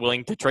obviously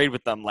willing to trade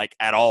with them, like,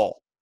 at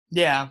all.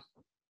 Yeah.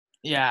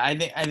 Yeah,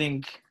 I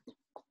think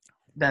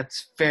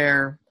that's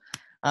fair.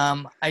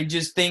 I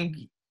just think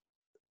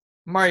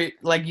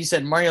like you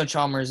said, Mario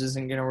Chalmers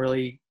isn't going to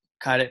really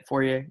cut it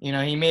for you.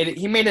 He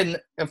made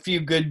a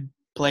few good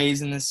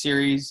plays in this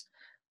series.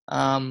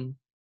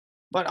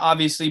 But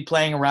obviously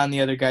playing around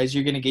the other guys,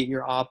 you're going to get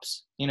your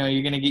ops. You're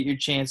going to get your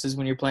chances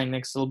when you're playing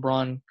next to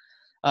LeBron,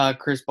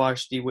 Chris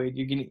Bosh, D Wade.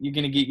 You're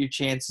going to get your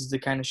chances to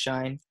kind of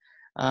shine.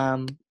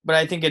 But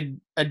I think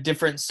a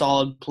different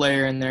solid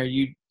player in there,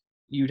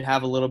 you'd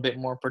have a little bit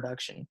more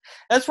production.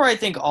 That's where I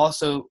think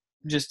also,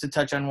 just to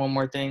touch on one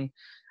more thing,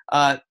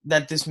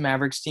 that this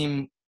Mavericks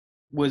team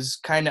was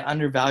kind of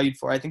undervalued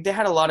for. I think they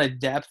had a lot of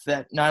depth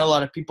that not a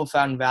lot of people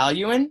found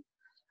value in,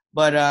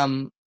 but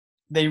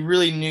they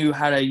really knew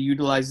how to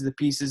utilize the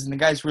pieces, and the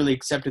guys really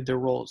accepted their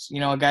roles.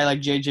 A guy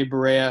like JJ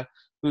Barea,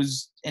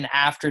 who's an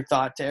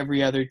afterthought to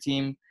every other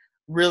team,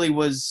 really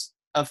was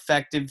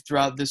effective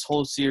throughout this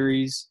whole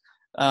series.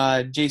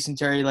 Jason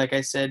Terry, like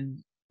I said,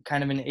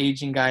 kind of an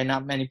aging guy,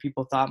 not many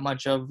people thought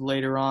much of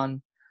later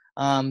on.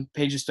 Peja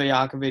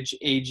Stojakovic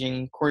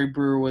aging. Corey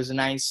Brewer was a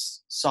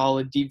nice,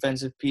 solid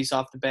defensive piece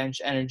off the bench,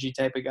 energy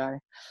type of guy.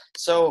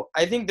 So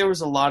I think there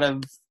was a lot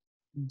of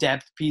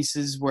depth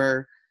pieces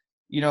where,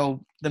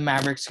 the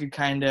Mavericks could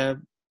kind of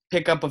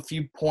pick up a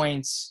few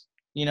points,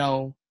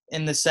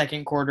 in the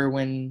second quarter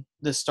when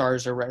the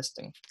stars are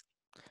resting.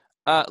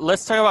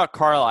 Let's talk about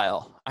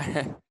Carlisle.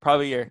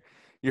 Probably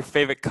your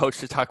favorite coach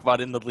to talk about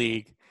in the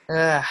league.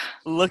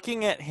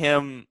 Looking at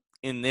him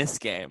in this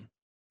game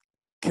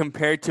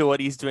compared to what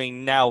he's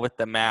doing now with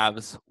the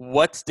Mavs,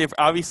 what's different?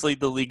 Obviously,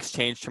 the league's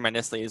changed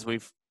tremendously, as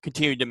we've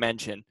continued to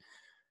mention.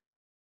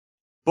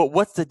 But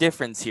what's the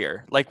difference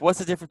here? Like, what's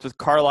the difference with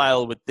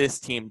Carlisle with this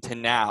team to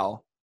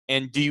now?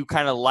 And do you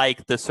kind of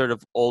like the sort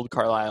of old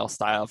Carlisle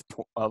style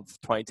of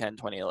 2010,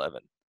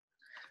 2011?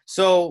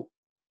 So,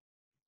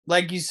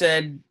 like you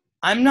said,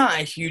 I'm not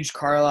a huge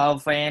Carlisle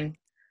fan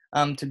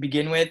to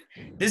begin with.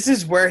 This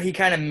is where he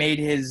kind of made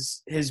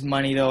his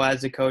money, though,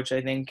 as a coach,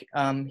 I think.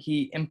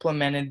 He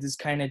implemented this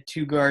kind of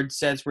two-guard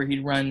sets where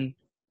he'd run,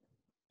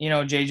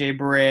 JJ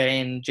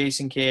Barea and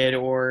Jason Kidd,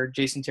 or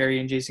Jason Terry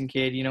and Jason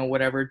Kidd,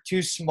 whatever.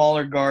 Two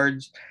smaller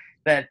guards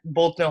that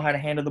both know how to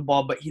handle the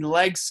ball, but he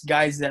likes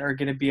guys that are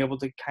going to be able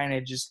to kind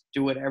of just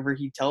do whatever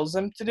he tells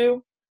them to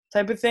do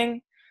type of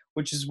thing,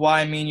 which is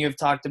why you have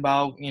talked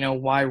about,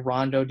 why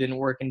Rondo didn't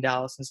work in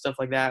Dallas and stuff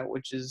like that,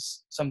 which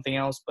is something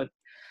else. But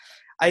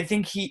I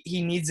think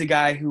he needs a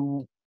guy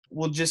who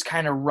will just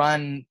kind of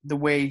run the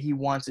way he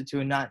wants it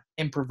to and not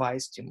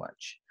improvise too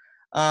much.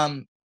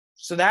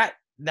 So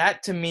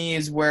that to me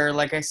is where,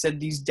 like I said,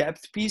 these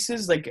depth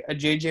pieces, like a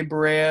JJ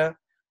Barea,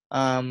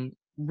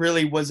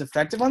 really was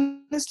effective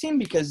on this team,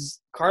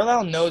 because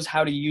Carlisle knows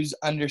how to use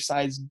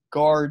undersized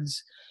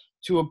guards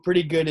to a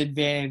pretty good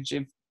advantage.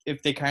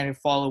 if they kind of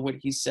follow what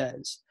he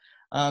says.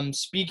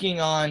 Speaking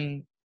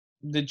on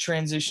the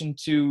transition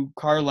to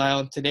Carlisle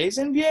in today's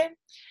NBA,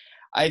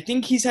 I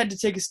think he's had to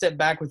take a step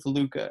back with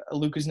Luka.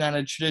 Luka's not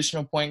a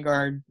traditional point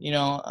guard.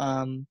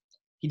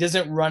 He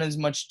doesn't run as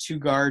much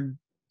two-guard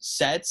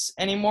sets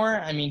anymore.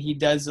 I mean, he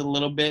does a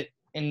little bit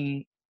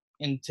in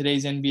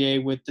today's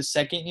NBA with the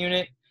second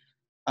unit,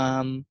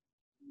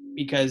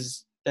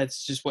 because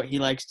that's just what he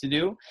likes to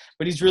do.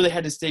 But he's really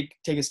had to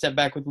take a step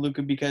back with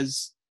Luka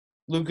because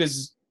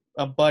Luka's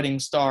a budding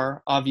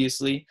star,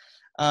 obviously.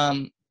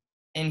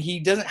 And he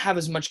doesn't have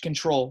as much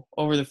control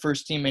over the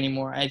first team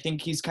anymore. I think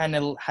he's kind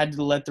of had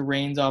to let the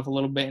reins off a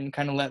little bit and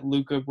kind of let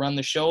Luka run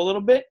the show a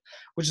little bit,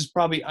 which is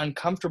probably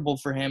uncomfortable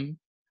for him.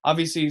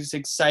 Obviously, it's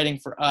exciting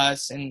for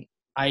us, and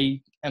I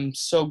am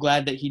so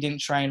glad that he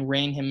didn't try and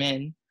rein him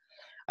in.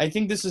 I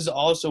think this is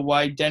also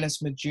why Dennis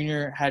Smith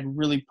Jr. had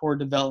really poor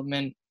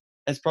development.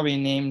 That's probably a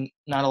name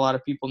not a lot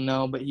of people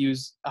know, but he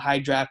was a high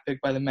draft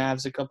pick by the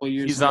Mavs a couple of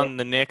years ago. He's on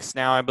the Knicks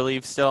now, I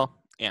believe, still.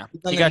 Yeah,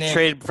 he got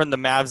traded from the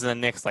Mavs and the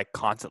Knicks like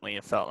constantly,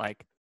 it felt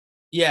like.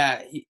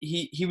 Yeah,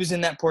 he was in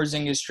that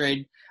Porzingis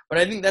trade. But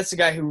I think that's the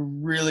guy who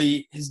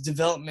really – his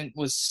development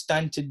was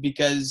stunted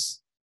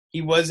because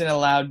he wasn't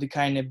allowed to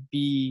kind of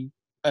be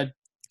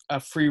a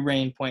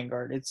free-reign point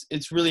guard.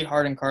 It's really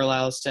hard in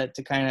Carlisle's set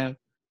to kind of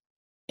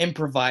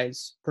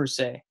improvise per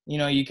se.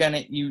 You kind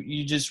of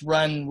you just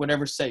run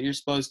whatever set you're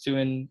supposed to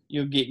and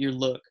you'll get your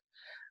look.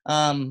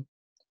 But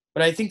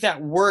I think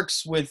that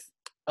works with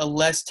a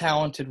less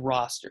talented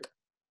roster.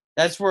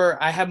 That's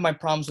where I have my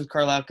problems with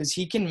Carlisle because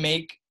he can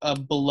make a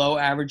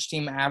below-average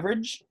team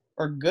average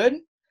or good,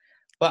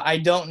 but I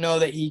don't know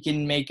that he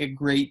can make a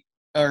great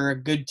or a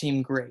good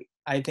team great.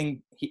 I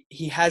think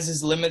he has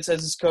his limits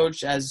as his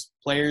coach, as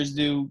players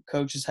do.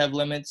 Coaches have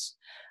limits.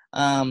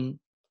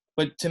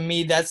 But to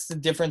me, that's the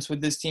difference with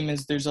this team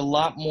is there's a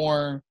lot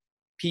more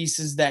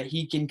pieces that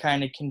he can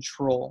kind of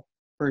control,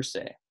 per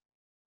se.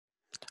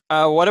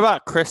 What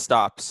about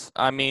Kristaps?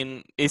 I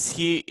mean, is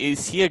he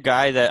a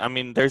guy that, I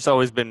mean, there's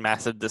always been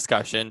massive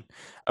discussion.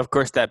 Of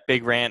course, that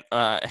big rant,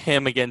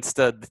 him against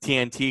the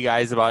TNT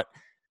guys about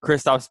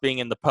Kristaps being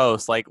in the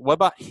post. Like, what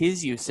about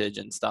his usage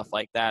and stuff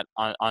like that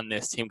on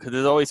this team? Because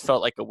it always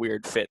felt like a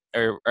weird fit,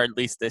 or at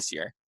least this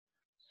year.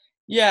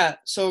 Yeah,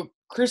 so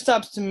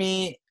Kristaps to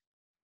me,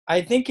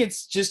 I think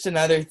it's just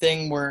another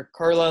thing where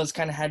Carlisle's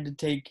kind of had to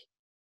take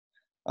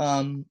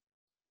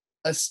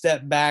a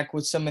step back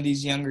with some of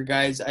these younger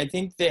guys. I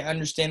think they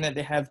understand that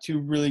they have two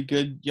really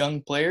good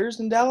young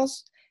players in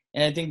Dallas,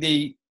 and I think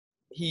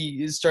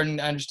he is starting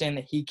to understand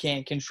that he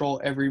can't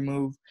control every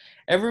move.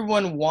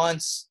 Everyone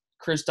wants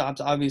Kristaps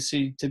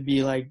obviously to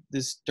be like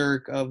this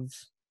Dirk of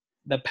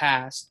the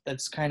past.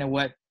 That's kind of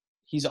what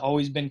he's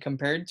always been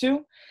compared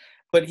to,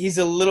 but he's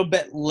a little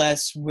bit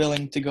less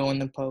willing to go in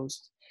the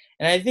post.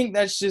 And I think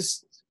that's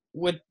just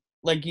what,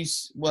 like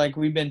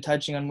we've been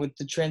touching on with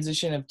the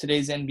transition of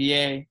today's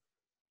NBA.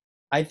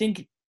 I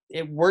think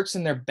it works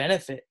in their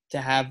benefit to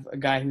have a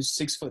guy who's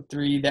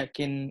 6'3" that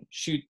can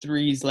shoot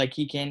threes like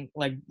he can.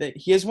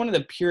 He has one of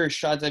the purest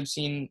shots I've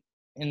seen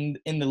in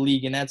the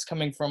league, and that's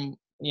coming from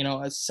a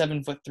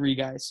 7'3"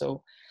 guy.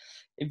 So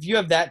if you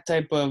have that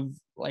type of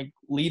like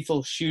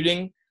lethal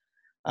shooting,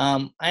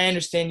 I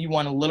understand you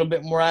want a little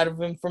bit more out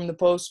of him from the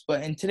post,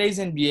 but in today's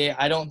NBA,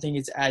 I don't think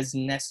it's as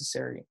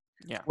necessary.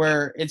 Yeah.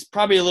 Where it's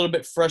probably a little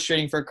bit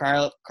frustrating for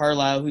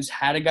Carlisle, who's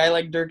had a guy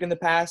like Dirk in the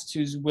past,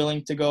 who's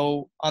willing to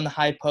go on the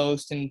high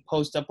post and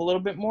post up a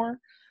little bit more.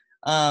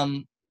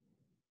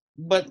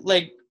 But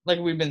like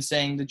we've been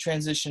saying, the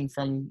transition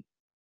from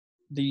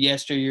the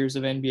yesteryears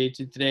of NBA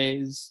to today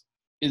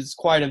is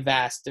quite a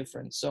vast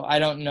difference. So I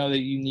don't know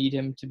that you need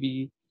him to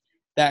be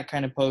that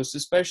kind of post,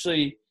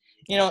 especially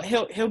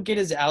he'll get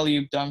his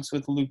alley-oop dunks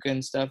with Luka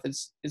and stuff.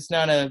 It's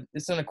not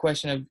a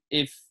question of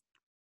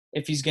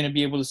if he's going to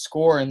be able to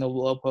score in the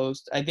low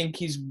post. I think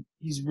he's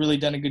really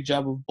done a good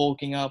job of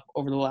bulking up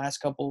over the last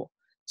couple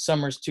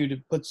summers too, to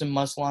put some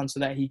muscle on so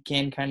that he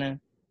can kind of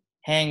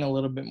hang a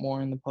little bit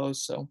more in the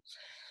post. So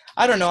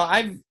I don't know.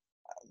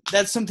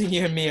 That's something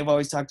you and me have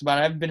always talked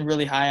about. I've been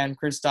really high on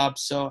Kristaps,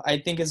 so I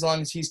think as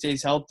long as he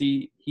stays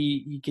healthy,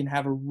 he can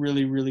have a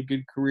really, really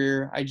good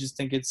career. I just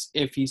think it's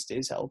if he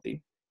stays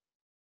healthy.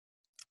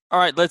 All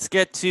right, let's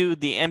get to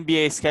the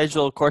NBA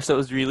schedule. Of course, it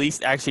was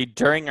released actually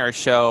during our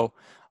show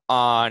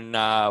on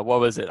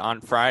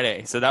on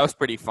Friday. So that was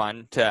pretty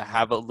fun to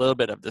have a little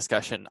bit of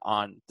discussion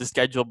on the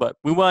schedule, but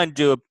we want to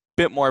do a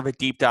bit more of a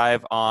deep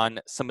dive on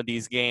some of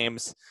these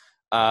games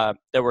that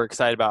we're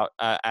excited about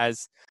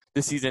as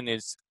the season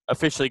is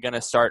officially going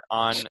to start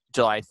on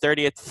July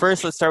 30th.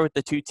 First, let's start with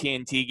the two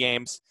TNT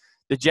games,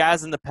 the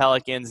Jazz and the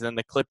Pelicans, and then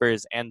the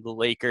Clippers and the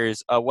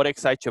Lakers. What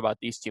excites you about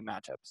these two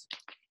matchups?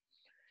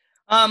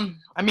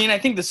 I mean, I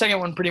think the second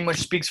one pretty much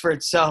speaks for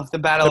itself. The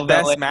best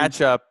LA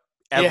matchup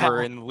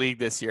ever in the league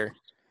this year.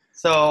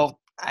 So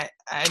I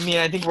mean,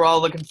 I think we're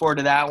all looking forward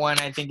to that one.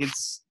 I think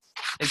it's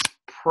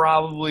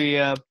probably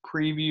a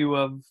preview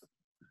of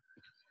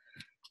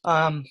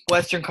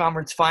Western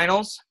Conference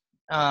Finals.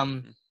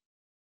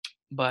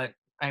 But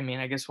I mean,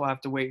 I guess we'll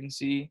have to wait and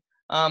see.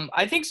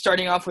 I think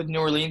starting off with New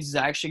Orleans is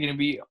actually going to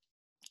be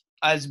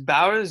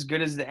about as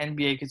good as the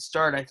NBA could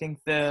start. I think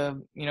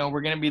we're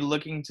going to be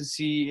looking to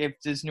see if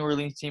this New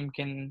Orleans team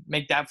can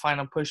make that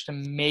final push to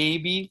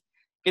maybe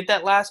get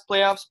that last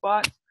playoff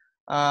spot.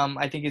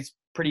 I think it's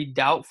pretty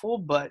doubtful,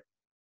 but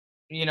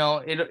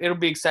it'll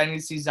be exciting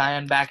to see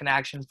Zion back in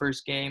action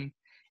first game.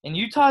 And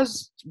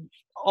Utah's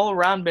all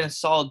around been a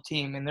solid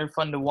team, and they're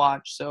fun to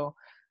watch. So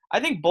I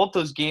think both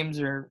those games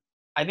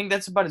I think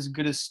that's about as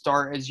good a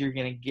start as you're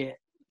going to get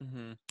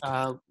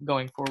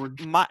going forward.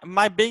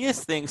 My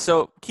biggest thing,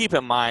 so keep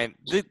in mind,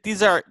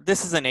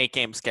 this is an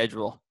 8-game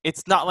schedule.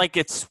 It's not like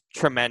it's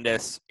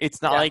tremendous.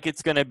 It's not like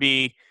it's going to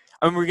be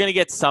 – we're going to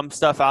get some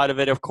stuff out of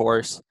it, of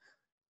course.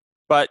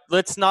 But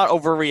let's not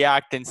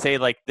overreact and say,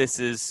 like, this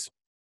is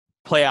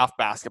playoff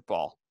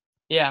basketball.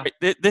 Yeah.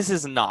 This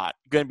is not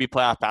going to be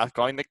playoff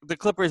basketball. I mean, the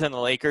Clippers and the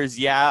Lakers,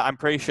 I'm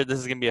pretty sure this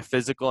is going to be a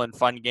physical and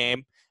fun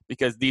game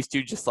because these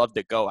two just love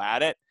to go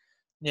at it.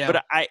 Yeah.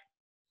 But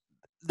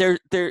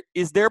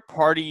is there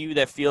part of you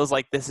that feels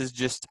like this is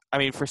just,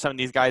 for some of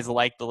these guys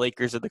like the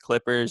Lakers or the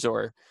Clippers,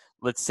 or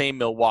let's say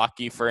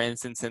Milwaukee, for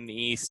instance, in the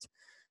East,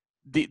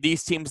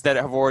 these teams that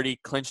have already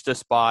clinched a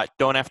spot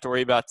don't have to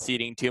worry about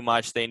seeding too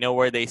much. They know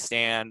where they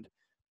stand.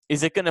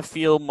 Is it going to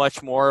feel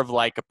much more of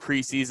like a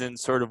preseason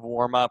sort of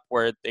warm-up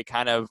where they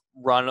kind of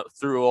run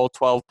through all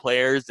 12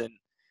 players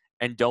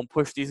and don't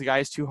push these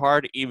guys too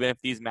hard, even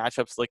if these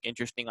matchups look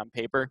interesting on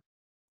paper?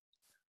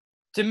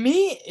 To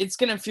me, it's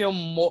going to feel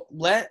more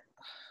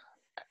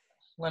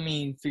let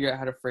me figure out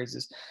how to phrase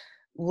this.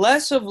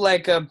 Less of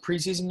like a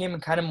preseason game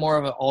and kind of more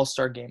of an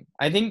all-star game.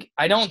 I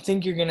don't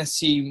think you're going to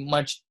see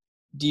much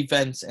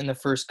defense in the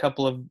first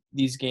couple of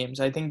these games.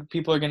 I think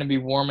people are going to be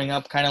warming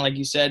up, kind of like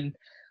you said.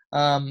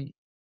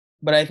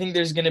 But I think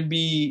there's going to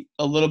be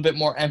a little bit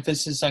more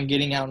emphasis on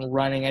getting out and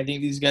running. I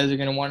think these guys are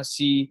going to want to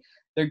see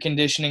their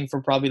conditioning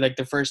for probably like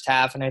the first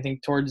half. And I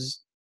think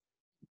towards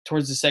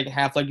the second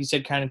half, like you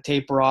said, kind of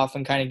taper off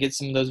and kind of get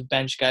some of those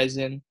bench guys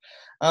in.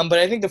 But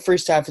I think the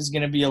first half is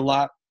going to be a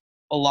lot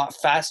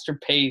faster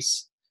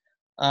pace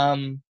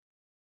than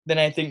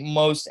I think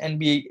most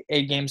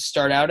NBA games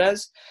start out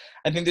as.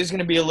 I think there's going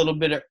to be a little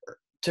bit of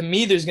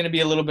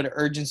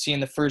urgency in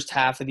the first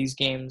half of these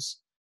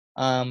games.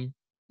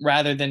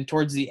 Rather than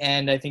towards the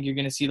end. I think you're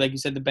going to see, like you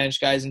said, the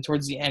bench guys, and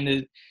towards the end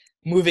of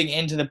moving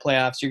into the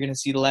playoffs, you're going to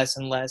see less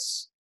and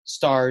less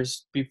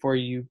stars before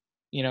you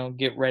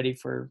get ready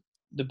for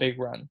the big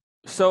run.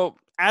 So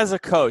as a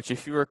coach,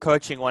 if you were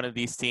coaching one of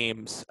these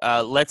teams,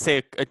 let's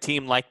say a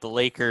team like the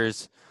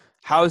Lakers,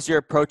 how is your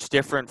approach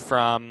different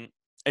from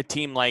a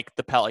team like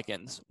the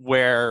Pelicans,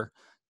 where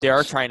they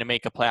are trying to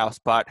make a playoff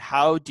spot?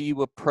 How do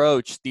you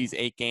approach these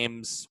 8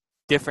 games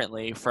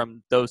differently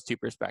from those two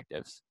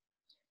perspectives?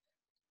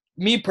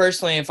 Me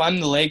personally, if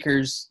I'm the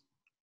Lakers,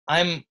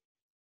 I'm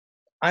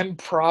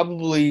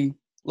probably,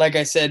 like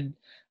I said,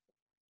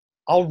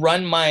 I'll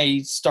run my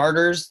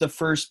starters the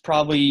first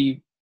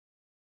probably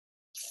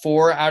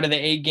 4 out of the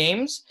 8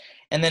 games,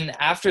 and then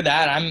after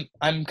that,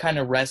 I'm kind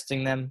of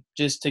resting them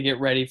just to get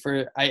ready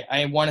for.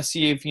 I want to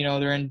see if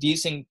they're in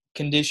decent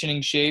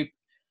conditioning shape,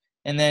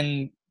 and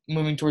then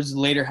moving towards the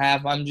later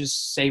half, I'm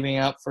just saving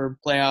up for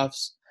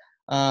playoffs,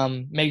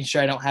 making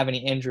sure I don't have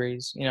any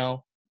injuries.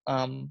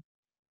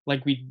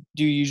 Like we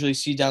do usually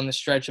see down the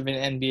stretch of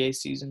an NBA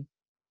season.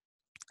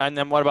 And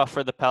then what about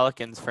for the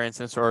Pelicans, for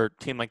instance, or a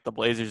team like the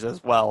Blazers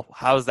as well?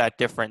 How is that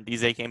different?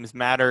 These 8 games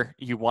matter.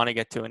 You want to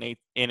get to an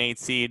 8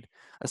 seed,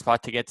 a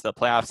spot to get to the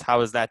playoffs.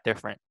 How is that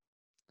different?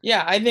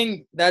 Yeah, I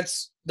think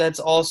that's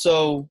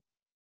also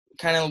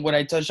kind of what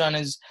I touched on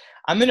is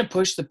I'm going to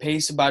push the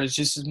pace about it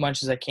just as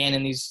much as I can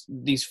in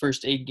these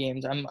first 8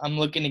 games. I'm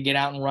looking to get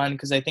out and run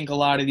because I think a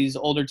lot of these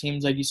older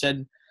teams, like you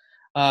said,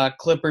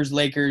 Clippers,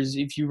 Lakers,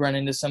 if you run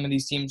into some of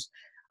these teams,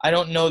 I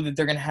don't know that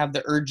they're going to have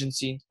the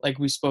urgency like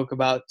we spoke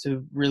about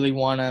to really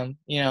want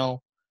to,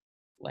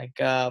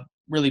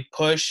 really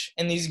push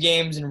in these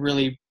games and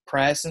really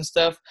press and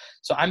stuff.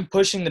 So I'm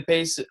pushing the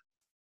pace.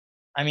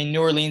 New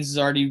Orleans is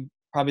already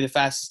probably the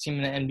fastest team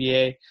in the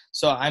NBA.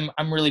 So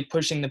I'm really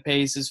pushing the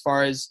pace as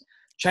far as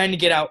trying to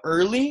get out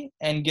early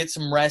and get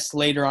some rest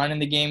later on in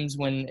the games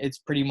when it's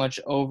pretty much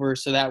over.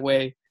 So that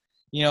way,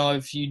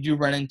 if you do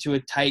run into a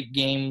tight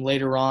game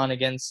later on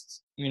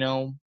against,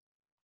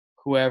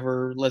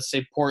 whoever, let's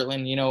say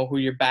Portland, who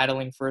you're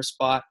battling for a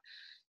spot,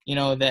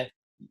 that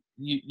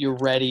you're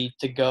ready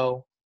to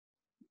go.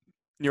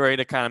 You're ready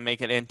to kind of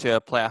make it into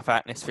a playoff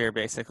atmosphere,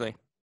 basically.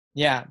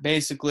 Yeah,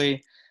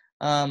 basically.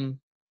 But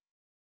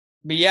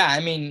yeah,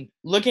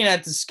 looking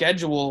at the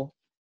schedule,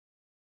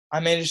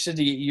 I'm interested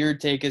to get your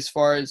take as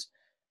far as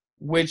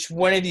which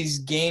one of these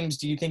games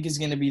do you think is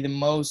going to be the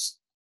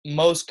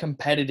most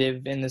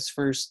competitive in this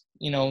first,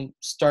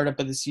 startup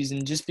of the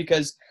season, just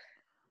because,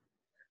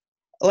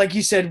 like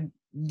you said,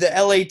 the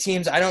LA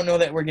teams, I don't know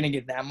that we're going to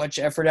get that much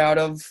effort out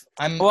of.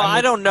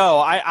 I don't know.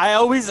 I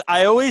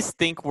always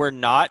think we're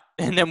not,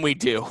 and then we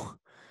do.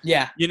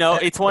 Yeah.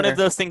 It's one of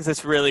those things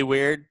that's really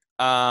weird.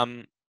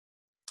 I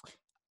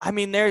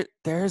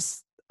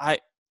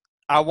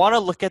want to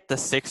look at the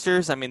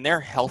Sixers. They're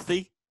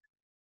healthy.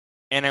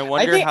 And I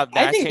I wonder think how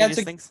I that think that's changes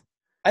a things.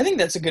 I think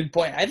that's a good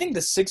point. I think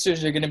the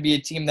Sixers are going to be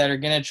a team that are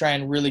going to try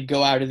and really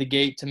go out of the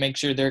gate to make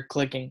sure they're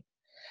clicking.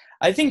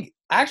 I think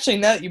actually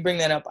now that you bring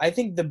that up, I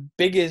think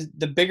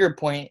the bigger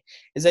point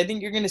is I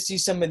think you're going to see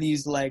some of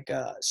these like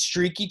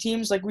streaky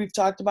teams like we've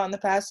talked about in the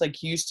past, like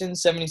Houston,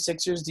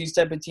 76ers, these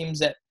type of teams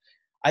that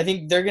I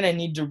think they're going to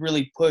need to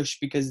really push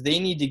because they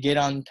need to get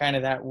on kind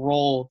of that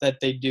roll that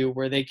they do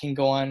where they can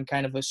go on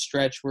kind of a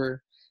stretch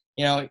where,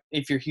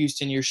 if you're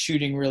Houston, you're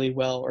shooting really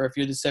well, or if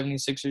you're the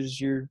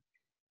 76ers,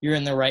 you're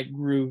in the right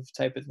groove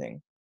type of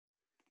thing.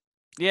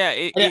 Yeah,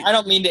 I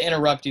don't mean to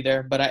interrupt you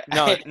there, but I,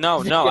 no, I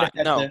no, think no, you're gonna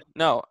have no, to.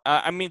 no.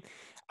 I mean,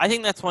 I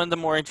think that's one of the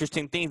more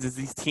interesting things is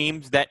these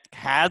teams that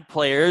had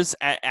players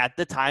at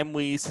the time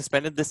we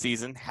suspended the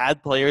season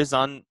had players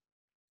on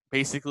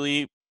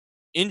basically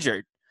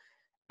injured,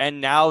 and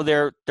now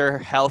they're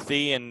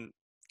healthy. And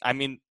I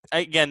mean,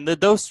 again,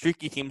 those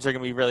streaky teams are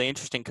going to be really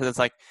interesting because it's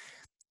like,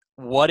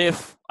 what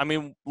if? I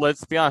mean,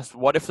 let's be honest.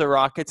 What if the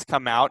Rockets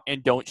come out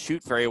and don't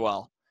shoot very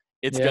well?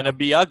 It's going to Yeah,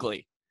 be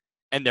ugly,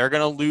 and they're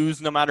going to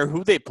lose no matter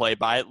who they play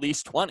by at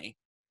least 20.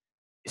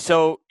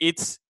 So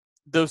it's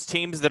those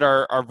teams that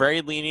are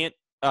very lenient,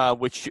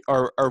 which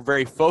are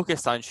very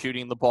focused on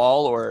shooting the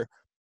ball or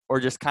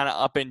just kind of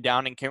up and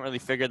down and can't really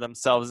figure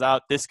themselves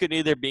out. This could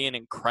either be an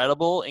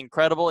incredible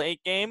 8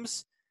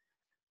 games,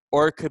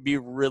 or it could be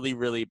really,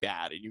 really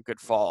bad, and you could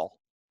fall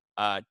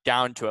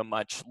down to a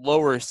much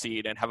lower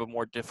seed and have a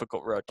more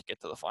difficult road to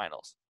get to the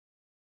finals.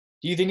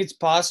 do you think it's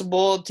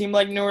possible a team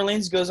like New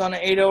Orleans goes on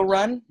an 8-0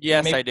 run and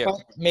Yes, I do.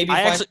 maybe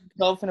I finds actually,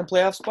 himself in a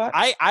playoff spot?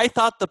 I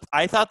thought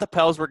the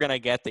Pels were gonna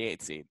get the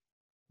 8 seed.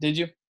 Did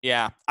you?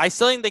 Yeah, I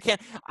still think they can.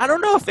 I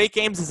don't know if 8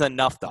 games is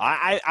enough though.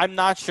 I'm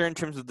not sure in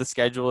terms of the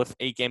schedule if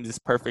 8 games is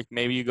perfect.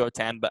 Maybe you go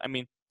 10, but I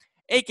mean,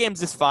 8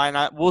 games is fine.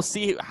 We'll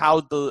see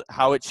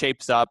how it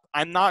shapes up.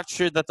 I'm not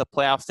sure that the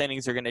playoff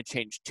standings are going to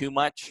change too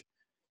much.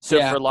 So for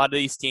Yeah, a lot of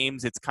these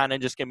teams, it's kind of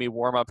just going to be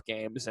warm up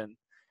games, and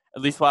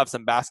at least we'll have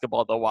some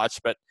basketball to watch.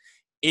 But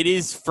it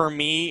is for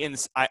me, and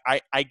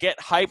I get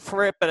hyped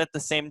for it, but at the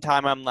same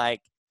time, I'm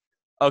like,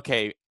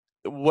 okay,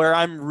 where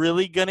I'm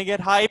really gonna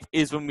get hype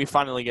is when we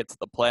finally get to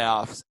the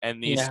playoffs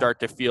and these yeah, start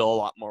to feel a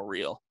lot more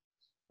real.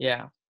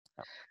 yeah.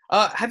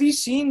 Have you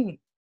seen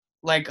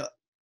like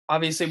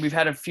obviously we've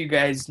had a few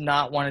guys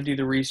not want to do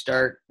the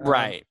restart.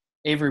 Right.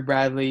 Avery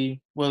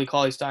Bradley, Willie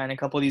Cauley-Stein, a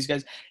couple of these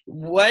guys.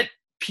 What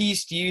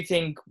piece do you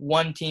think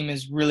one team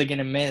is really going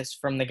to miss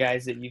from the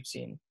guys that you've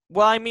seen?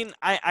 Well, I mean,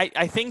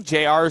 I think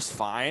JR's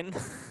fine.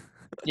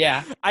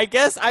 Yeah, I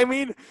guess, I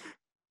mean,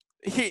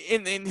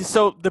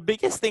 so the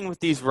biggest thing with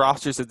these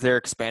rosters is they're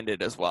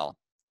expanded as well.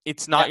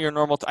 It's yeah, not your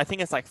normal. I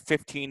think it's like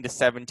 15 to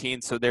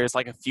 17. So there's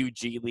like a few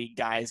G League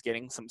guys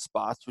getting some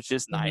spots, which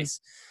is hmm nice.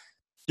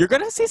 You're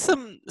gonna see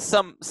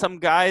some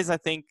guys. I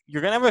think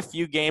you're gonna have a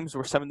few games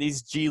where some of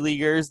these G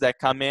Leaguers that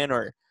come in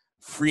or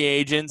free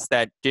agents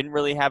that didn't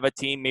really have a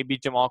team, maybe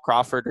Jamal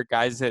Crawford or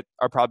guys that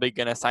are probably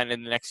gonna sign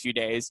in the next few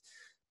days,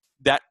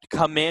 that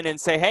come in and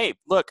say, hey,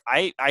 look,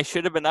 I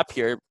should have been up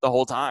here the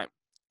whole time.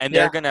 And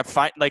they're yeah, going to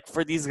find, like,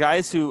 for these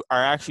guys who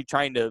are actually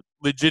trying to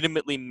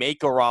legitimately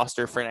make a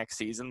roster for next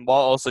season while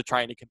also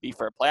trying to compete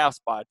for a playoff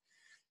spot,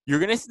 you're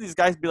going to see these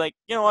guys be like,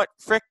 you know what,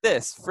 frick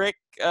this, frick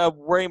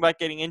worrying about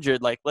getting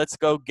injured. Like, let's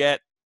go get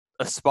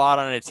a spot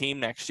on a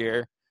team next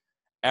year,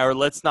 or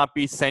let's not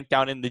be sent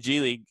down in the G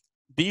League.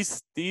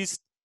 These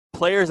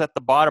players at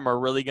the bottom are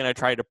really going to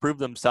try to prove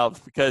themselves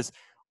because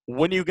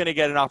when are you going to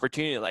get an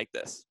opportunity like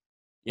this?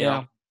 You know?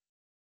 yeah.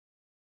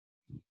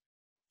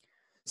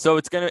 So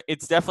it's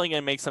definitely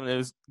gonna make some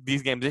of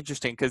these games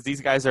interesting because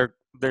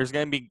there's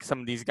gonna be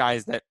some of these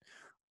guys that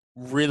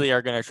really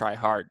are gonna try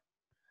hard.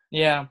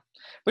 Yeah.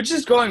 But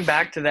just going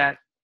back to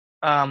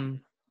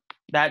um,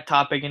 that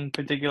topic in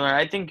particular,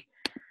 I think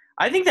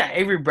that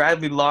Avery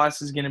Bradley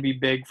loss is going to be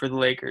big for the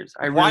Lakers.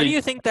 I Why do really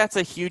you think that's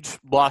a huge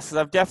loss? Because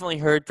I've definitely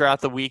heard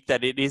throughout the week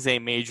that it is a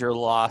major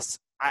loss.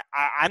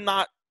 I'm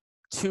not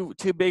too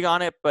big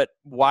on it, but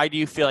why do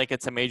you feel like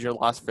it's a major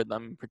loss for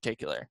them in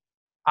particular?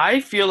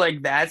 I feel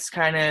like that's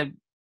kind of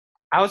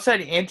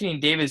outside Anthony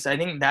Davis. I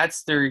think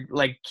that's their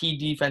like key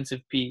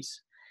defensive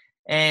piece.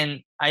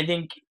 And I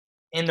think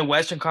in the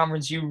Western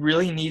Conference, you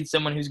really need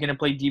someone who's going to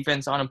play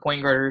defense on a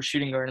point guard or a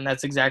shooting guard, and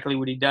that's exactly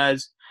what he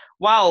does,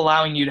 while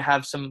allowing you to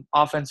have some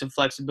offensive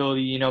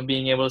flexibility.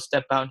 Being able to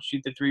step out and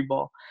shoot the three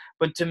ball.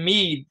 But to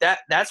me,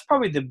 that's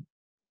probably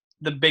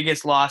the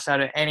biggest loss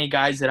out of any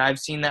guys that I've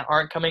seen that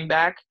aren't coming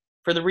back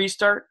for the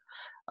restart.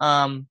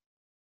 Um,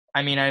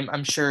 I mean,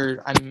 I'm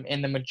sure I'm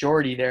in the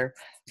majority there,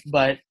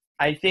 but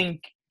I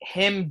think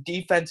him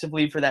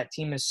defensively for that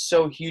team is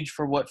so huge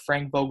for what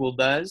Frank Vogel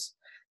does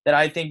that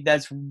I think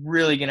that's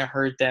really going to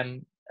hurt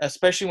them,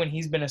 especially when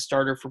he's been a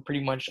starter for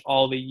pretty much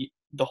all the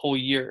whole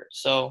year.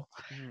 So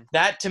Mhm.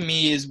 that to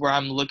me is where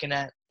I'm looking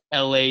at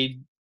LA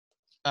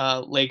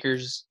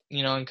Lakers,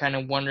 and kind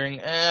of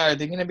wondering, are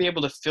they going to be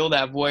able to fill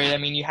that void? I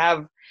mean, you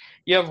have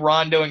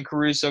Rondo and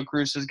Caruso.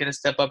 Caruso's going to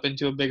step up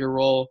into a bigger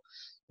role,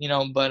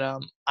 but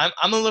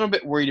I'm a little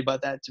bit worried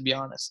about that, to be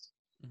honest.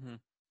 Mhm.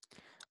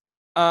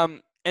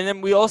 And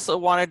then we also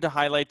wanted to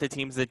highlight the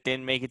teams that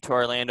didn't make it to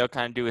Orlando,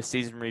 kind of do a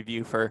season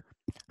review for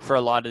a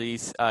lot of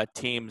these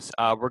teams.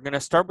 We're going to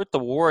start with the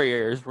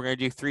Warriors. We're going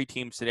to do 3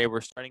 teams today.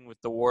 We're starting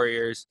with the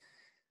Warriors.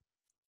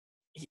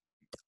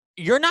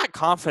 You're not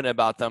confident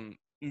about them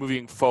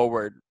moving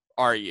forward,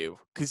 are you?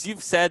 Because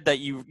you've said that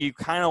you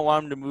kind of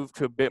want them to move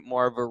to a bit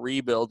more of a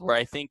rebuild, where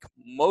I think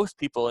most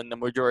people in the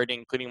majority,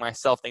 including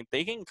myself, think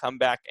they can come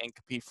back and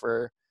compete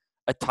for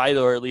a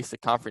title or at least a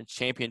conference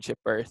championship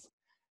berth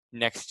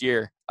next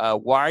year.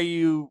 Why do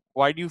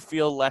you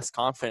feel less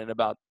confident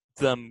about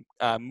them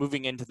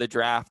moving into the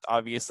draft?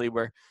 Obviously,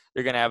 where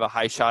they're going to have a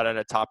high shot at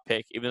a top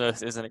pick, even though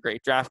this isn't a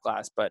great draft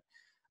class, but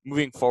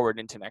moving forward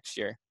into next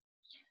year.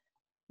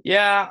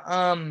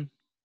 Yeah,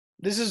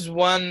 this is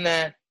one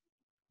that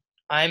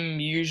I'm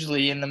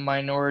usually in the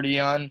minority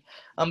on.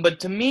 But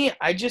to me,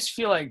 I just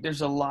feel like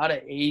there's a lot of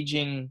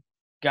aging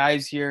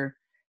guys here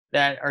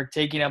that are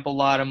taking up a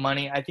lot of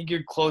money. I think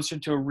you're closer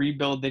to a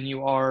rebuild than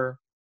you are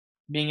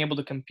being able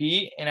to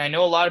compete. And I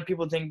know a lot of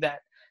people think that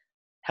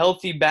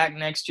healthy back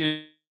next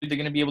year, they're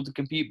going to be able to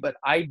compete, but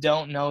I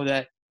don't know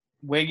that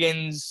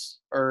Wiggins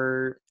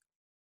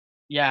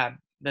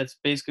that's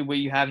basically what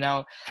you have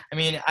now. I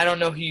mean, I don't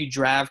know who you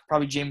draft,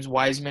 probably James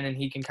Wiseman, and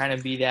he can kind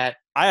of be that.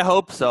 I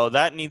hope so.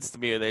 That needs to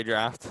be who they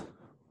draft.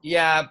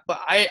 Yeah, but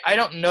I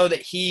don't know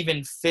that he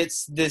even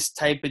fits this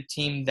type of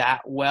team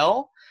that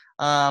well.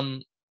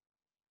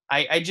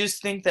 I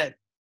just think that,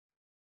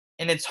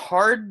 and it's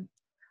hard.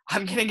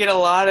 I'm gonna get a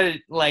lot of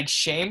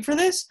shame for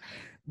this,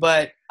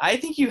 but I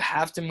think you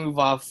have to move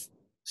off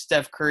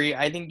Steph Curry.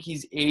 I think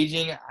he's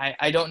aging.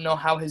 I don't know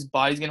how his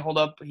body's gonna hold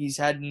up. He's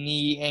had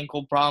knee,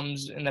 ankle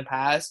problems in the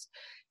past.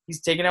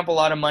 He's taken up a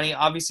lot of money.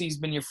 Obviously, he's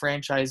been your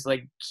franchise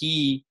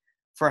key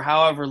for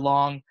however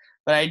long.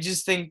 But I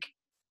just think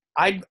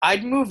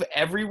I'd move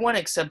everyone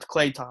except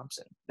Klay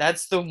Thompson.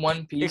 That's the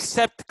one piece.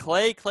 Except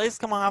Klay. Klay's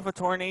coming off a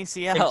torn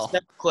ACL.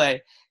 Except Klay.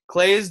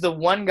 Klay is the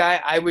one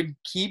guy I would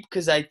keep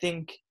because I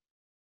think,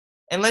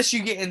 unless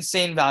you get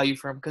insane value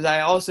for him, because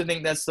I also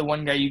think that's the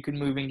one guy you can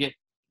move and get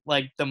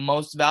the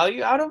most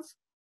value out of.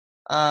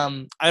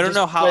 I don't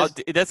know how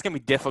that's gonna be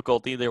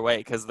difficult either way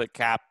because the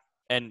cap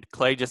and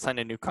Klay just signed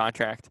a new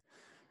contract.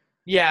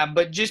 Yeah,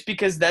 but just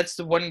because that's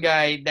the one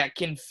guy that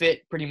can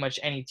fit pretty much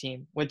any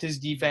team with his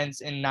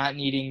defense and not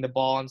needing the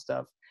ball and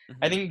stuff.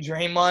 Mm-hmm. I think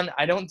Draymond,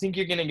 I don't think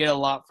you're going to get a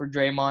lot for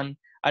Draymond.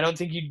 I don't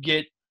think you'd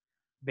get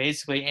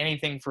basically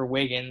anything for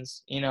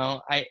Wiggins.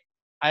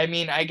 I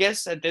mean, I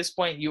guess at this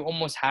point you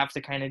almost have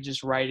to kind of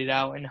just write it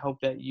out and hope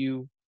that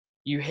you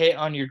hit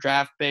on your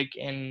draft pick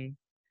and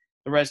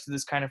the rest of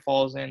this kind of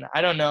falls in.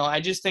 I don't know. I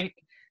just think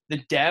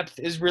the depth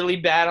is really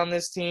bad on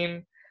this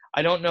team.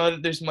 I don't know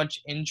that there's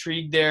much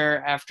intrigue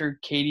there after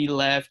Katie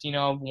left,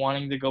 of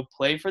wanting to go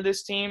play for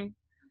this team.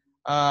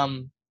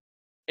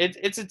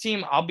 It's a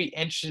team I'll be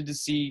interested to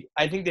see.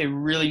 I think they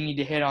really need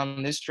to hit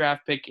on this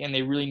draft pick, and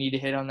they really need to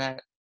hit on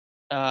that.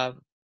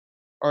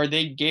 Or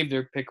they gave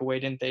their pick away,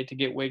 didn't they, to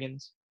get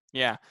Wiggins?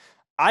 Yeah.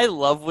 I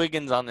love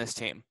Wiggins on this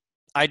team.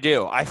 I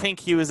do. I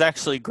think he was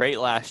actually great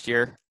last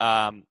year.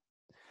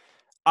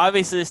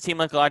 Obviously, this team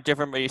looked a lot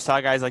different, but you saw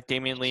guys like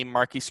Damian Lee,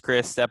 Marquise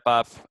Chris step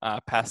up,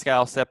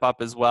 Pascal step up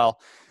as well.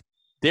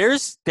 There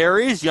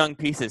is young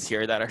pieces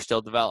here that are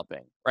still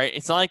developing, right?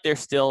 It's not like they're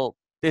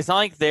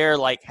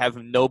have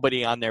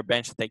nobody on their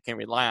bench that they can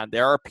rely on.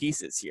 There are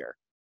pieces here.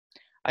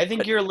 I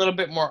think you're a little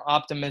bit more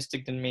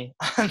optimistic than me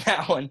on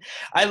that one.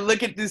 I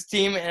look at this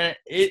team and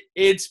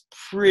it's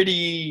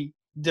pretty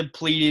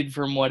depleted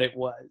from what it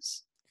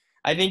was.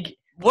 I think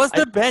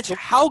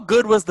how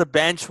good was the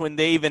bench when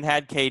they even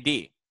had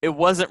KD? It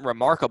wasn't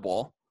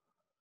remarkable.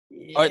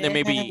 Or there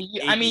may be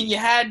Iggy. I mean, you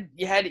had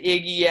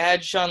Iggy, you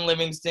had Sean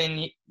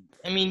Livingston.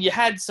 I mean, you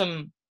had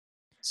some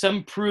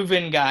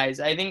proven guys.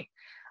 I think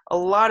a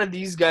lot of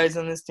these guys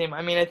on this team.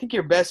 I mean, I think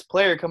your best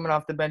player coming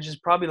off the bench is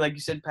probably, like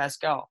you said,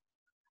 Pascal.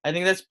 I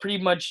think that's pretty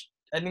much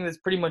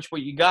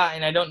what you got,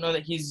 and I don't know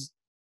that he's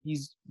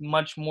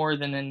much more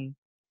than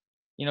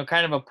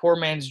kind of a poor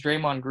man's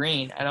Draymond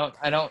Green.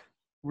 I don't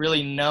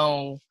really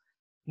know.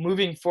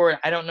 Moving forward,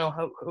 I don't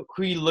know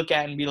who you look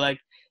at and be like,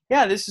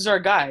 yeah, this is our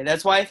guy.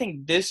 That's why I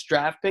think this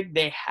draft pick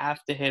they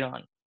have to hit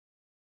on.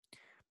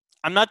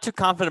 I'm not too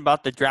confident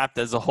about the draft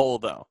as a whole,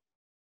 though.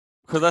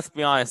 Because let's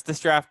be honest,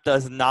 this draft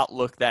does not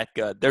look that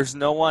good. There's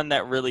no one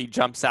that really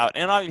jumps out.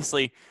 And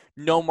obviously,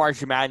 no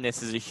March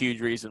Madness is a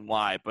huge reason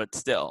why, but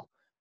still.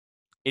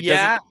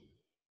 I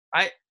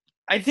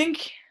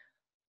think,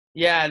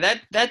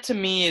 that to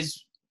me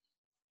is,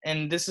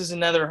 and this is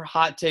another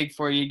hot take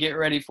for you, get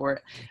ready for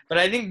it. But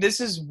I think this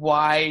is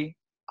why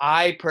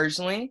I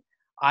personally,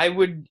 I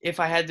would, if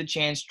I had the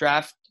chance,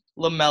 draft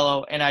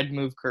LaMelo and I'd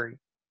move Curry.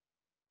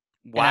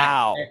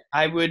 Wow.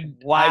 I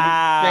would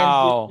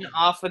transition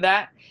off of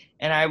that,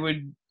 and I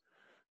would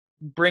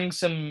bring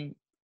some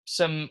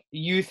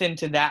youth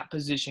into that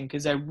position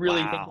because I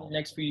really think in the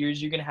next few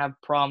years you're going to have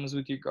problems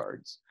with your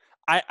guards.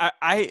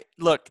 I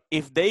look,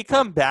 if they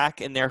come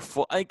back and they're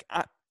full,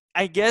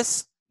 I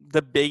guess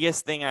the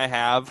biggest thing I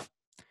have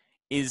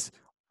is,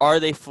 are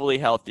they fully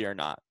healthy or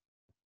not?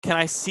 can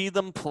I see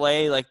them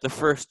play like the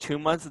first 2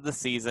 months of the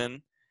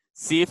season,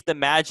 see if the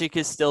magic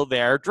is still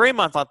there.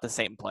 Draymond's not the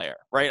same player,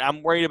 right?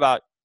 I'm worried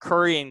about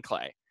Curry and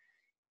Clay.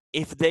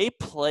 If they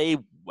play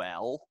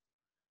well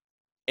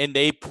and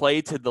they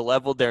play to the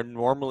level they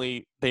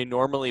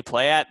normally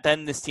play at,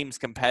 then this team's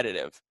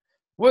competitive.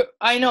 What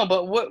I know,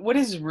 but what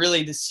is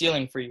really the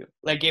ceiling for you?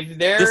 Like if The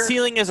they're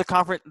ceiling is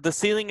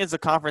a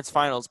conference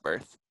finals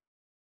berth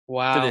for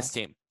wow. this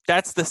team.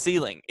 That's the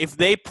ceiling. If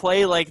they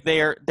play like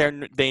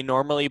they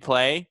normally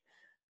play,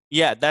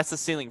 yeah, that's the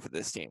ceiling for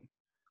this team.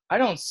 I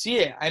don't see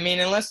it. I mean,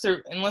 unless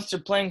they're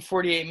playing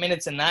 48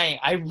 minutes a night,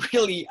 I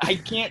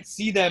can't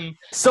see them.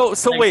 So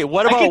Like, wait,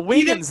 what I could about see them.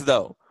 Wiggins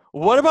though?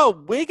 What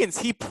about Wiggins?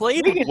 He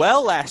played Wiggins.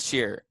 well last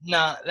year.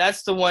 Nah,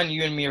 that's the one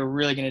you and me are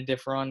really gonna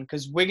differ on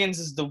because Wiggins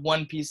is the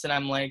one piece that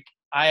I'm like,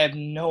 I have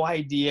no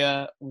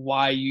idea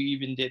why you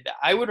even did that.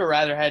 I would have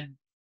rather had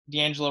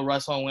D'Angelo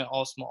Russell and went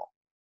all small.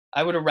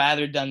 I would have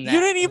rather done that.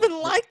 You didn't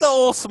even like the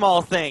whole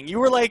small thing. You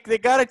were like, they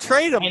got to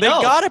trade him. They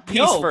got a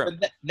piece for him.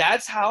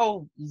 That's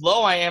how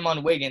low I am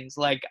on Wiggins.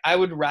 Like, I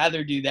would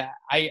rather do that.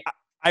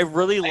 I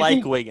really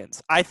like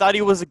Wiggins. I thought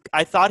he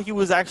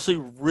was actually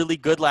really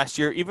good last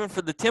year, even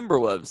for the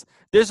Timberwolves.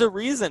 There's a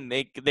reason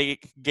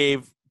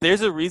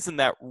there's a reason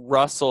that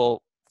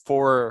Russell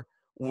for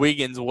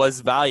Wiggins was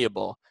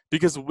valuable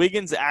because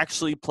Wiggins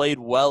actually played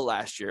well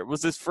last year. It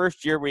was his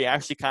first year where he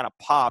actually kind of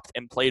popped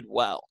and played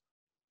well.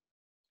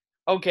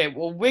 Okay,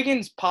 well,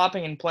 Wiggins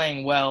popping and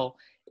playing well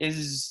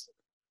is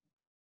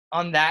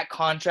on that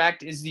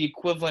contract is the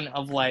equivalent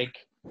of like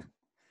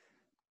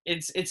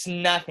it's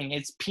nothing.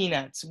 It's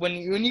peanuts. When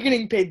you're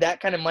getting paid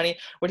that kind of money,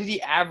 what did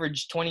he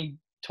average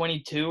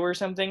 22 or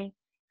something?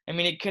 I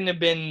mean, it couldn't have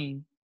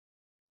been.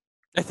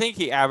 I think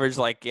he averaged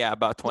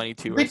about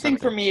 22 or something. The big thing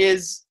for me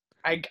is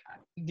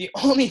the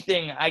only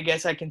thing I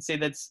guess I can say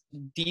that's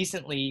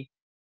decently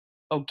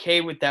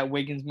okay with that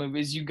Wiggins move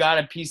is you got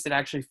a piece that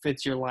actually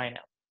fits your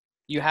lineup.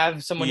 You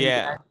have someone who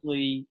can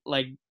actually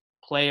like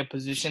play a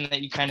position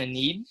that you kind of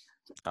need.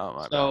 Oh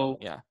my God.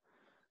 Yeah.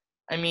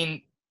 I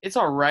mean, it's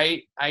all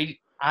right.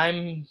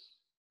 I'm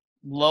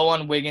low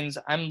on Wiggins.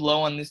 I'm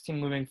low on this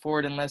team moving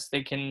forward unless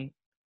they can.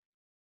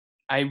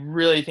 I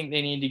really think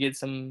they need to get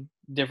some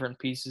different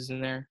pieces in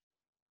there.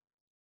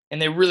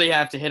 And they really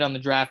have to hit on the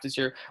draft this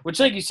year, which,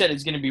 like you said,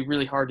 is going to be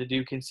really hard to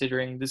do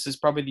considering this is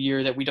probably the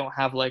year that we don't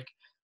have like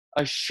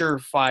a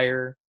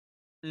surefire.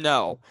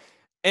 No.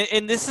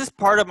 And this is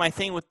part of my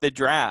thing with the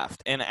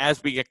draft. And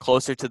as we get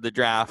closer to the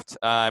draft,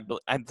 I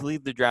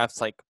believe the draft's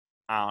like,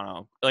 I don't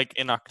know, like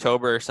in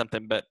October or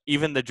something. But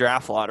even the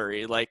draft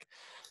lottery, like,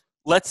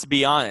 let's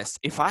be honest.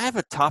 If I have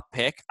a top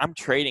pick, I'm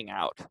trading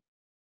out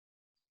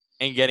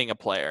and getting a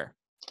player.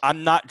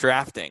 I'm not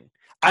drafting.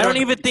 I don't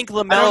even think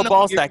LaMelo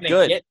Ball's that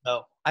good.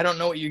 I don't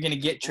know what you're going to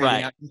get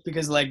trading out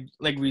because, like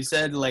we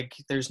said, like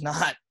there's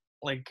not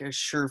like a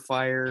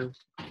surefire.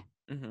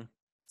 Mm-hmm.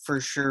 For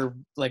sure,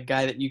 like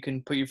guy that you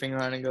can put your finger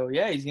on and go,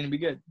 yeah, he's going to be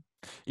good.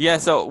 Yeah,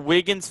 so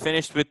Wiggins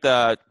finished with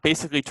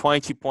basically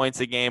 22 points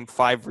a game,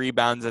 5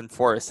 rebounds, and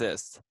 4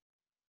 assists.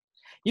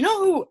 You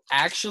know who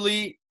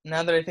actually,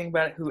 now that I think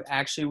about it, who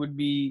actually would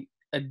be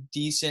a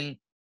decent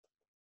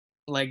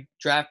like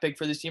draft pick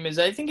for this team is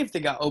I think if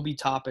they got Obi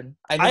Toppin.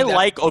 I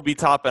like Obi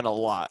Toppin a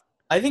lot.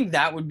 I think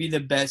that would be the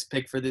best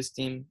pick for this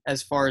team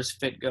as far as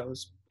fit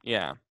goes.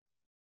 Yeah.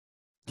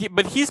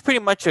 But he's pretty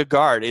much a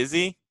guard, is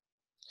he?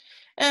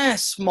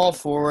 Small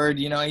forward,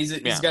 you know,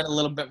 he's got a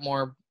little bit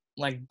more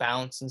like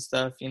bounce and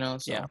stuff, you know.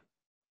 So. Yeah.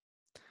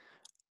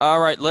 All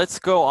right, let's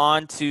go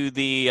on to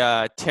the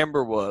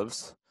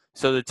Timberwolves.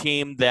 So the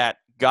team that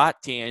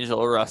got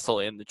D'Angelo Russell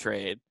in the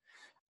trade.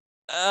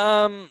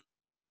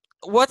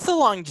 What's the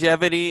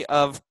longevity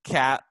of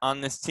Cat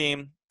on this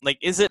team? Like,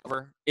 is it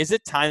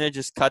time to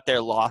just cut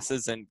their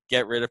losses and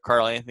get rid of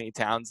Karl Anthony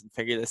Towns and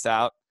figure this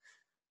out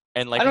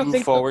and like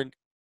move forward? So.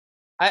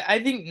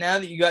 I think now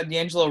that you got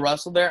D'Angelo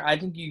Russell there, I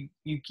think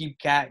you keep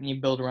Cat and you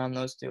build around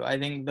those two. I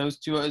think those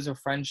two as a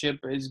friendship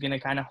is going to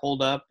kind of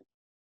hold up,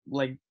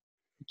 like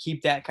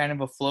keep that kind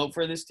of afloat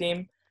for this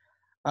team.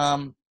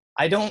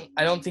 I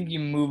don't think you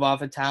move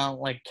off a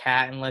talent like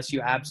Cat unless you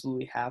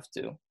absolutely have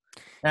to.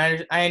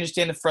 And I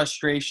understand the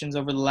frustrations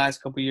over the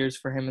last couple of years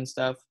for him and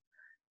stuff.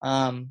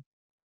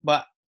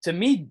 But to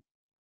me,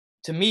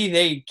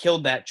 they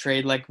killed that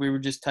trade like we were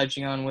just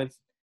touching on with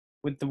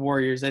the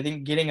Warriors. I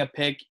think getting a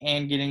pick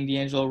and getting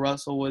D'Angelo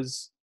Russell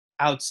was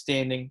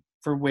outstanding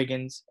for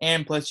Wiggins.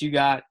 And plus you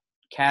got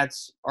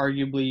Cat's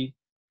arguably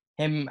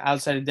him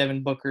outside of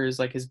Devin Booker is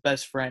like his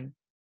best friend.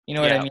 You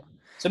know what I mean?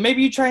 So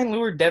maybe you try and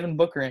lure Devin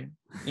Booker in.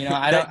 You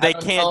know, they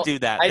can't do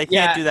that. They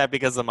can't do that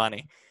because of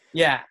money.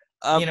 Yeah.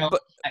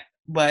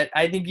 But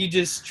I think you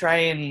just try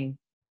and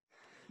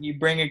you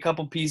bring a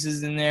couple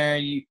pieces in there.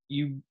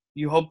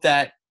 You hope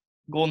that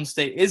Golden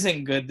State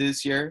isn't good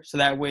this year, so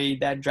that way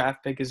that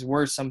draft pick is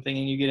worth something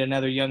and you get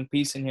another young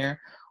piece in here,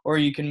 or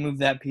you can move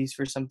that piece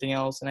for something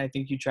else, and I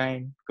think you try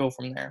and go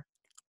from there.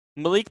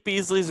 Malik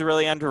Beasley's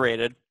really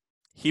underrated.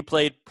 He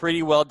played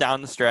pretty well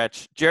down the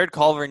stretch. Jared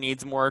Culver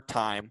needs more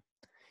time.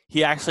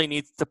 He actually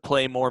needs to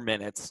play more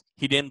minutes.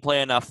 He didn't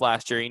play enough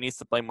last year. He needs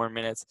to play more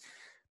minutes.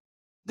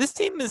 This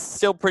team is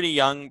still pretty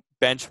young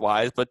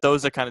bench-wise, but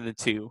those are kind of the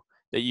two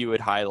that you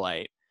would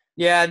highlight.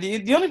 Yeah,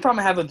 the only problem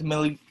I have with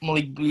Malik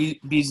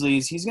Beasley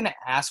is he's going to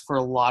ask for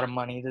a lot of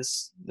money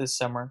this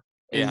summer.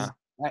 Yeah.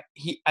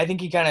 I think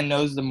he kind of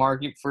knows the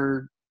market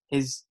for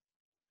his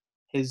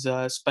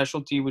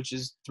specialty, which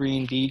is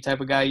 3-and-D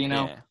type of guy,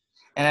 Yeah.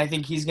 And I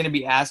think he's going to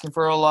be asking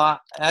for a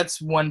lot.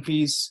 That's one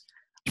piece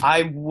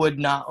I would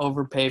not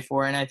overpay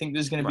for, and I think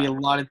there's going to be a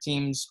lot of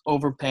teams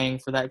overpaying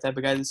for that type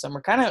of guy this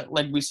summer, kind of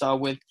like we saw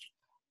with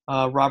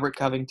Robert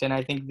Covington.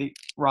 I think the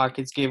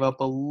Rockets gave up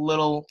a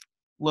little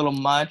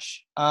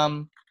much,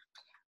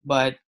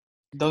 but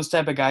those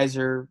type of guys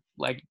are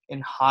like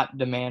in hot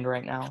demand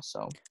right now.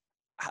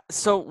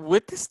 So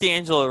with this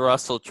D'Angelo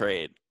Russell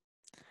trade,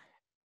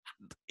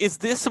 is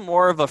this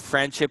more of a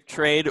friendship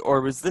trade,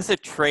 or was this a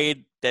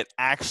trade that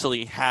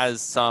actually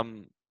has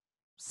some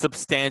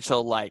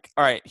substantial, like,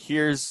 all right,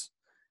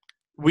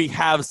 we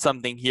have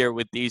something here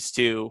with these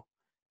two,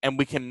 and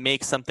we can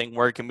make something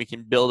work and we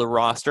can build a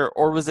roster?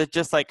 Or was it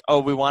just like, oh,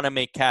 we want to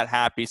make Cat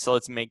happy, so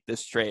let's make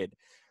this trade?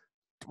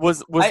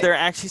 Was there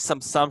actually some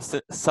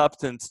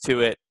substance to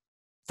it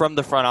from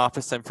the front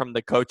office and from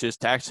the coaches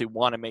to actually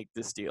want to make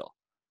this deal?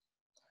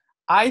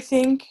 I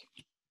think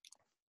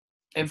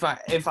if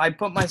I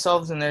put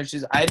myself in their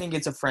shoes, I think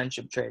it's a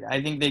friendship trade. I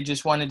think they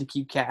just wanted to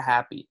keep Cat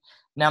happy.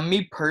 Now,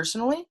 me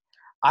personally,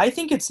 I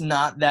think it's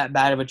not that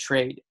bad of a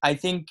trade. I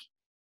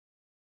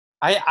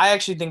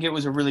actually think it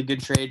was a really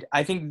good trade.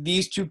 I think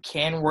these two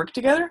can work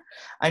together.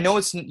 I know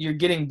you're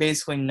getting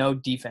basically no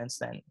defense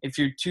then. If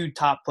you're two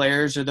top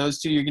players or those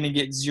two, you're going to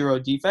get zero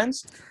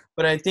defense.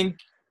 But I think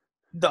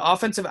the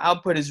offensive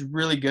output is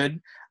really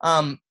good.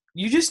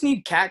 You just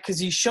need Cat because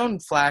he's shown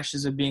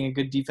flashes of being a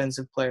good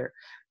defensive player.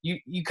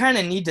 You kind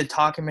of need to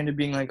talk him into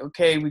being like,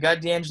 okay, we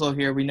got D'Angelo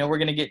here. We know we're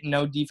going to get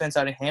no defense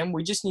out of him.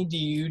 We just need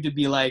you to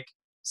be like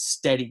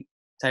steady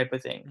type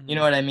of thing. You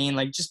know what I mean?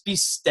 Like just be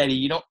steady.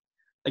 You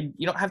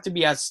don't have to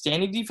be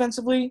outstanding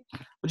defensively,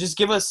 but just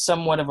give us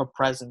somewhat of a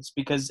presence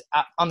because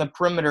on the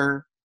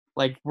perimeter,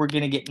 like we're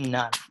going to get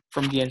none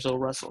from D'Angelo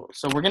Russell.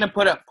 So we're going to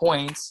put up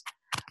points,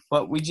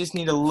 but we just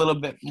need a little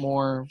bit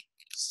more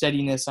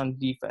steadiness on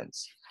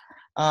defense.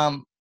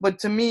 But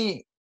to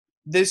me,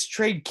 this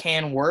trade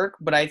can work,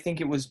 but I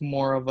think it was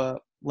more of a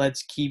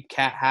let's keep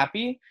Cat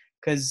happy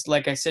because,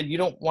 like I said, you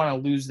don't want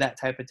to lose that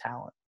type of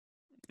talent.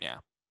 Yeah.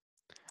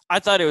 I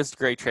thought it was a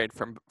great trade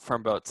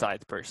from both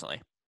sides,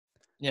 personally.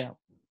 Yeah.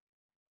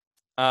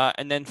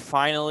 And then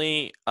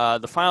finally,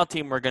 the final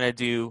team we're going to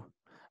do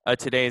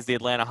today is the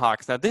Atlanta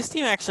Hawks. Now, this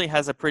team actually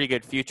has a pretty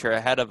good future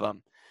ahead of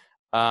them.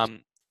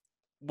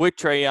 With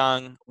Trae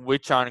Young,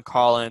 with John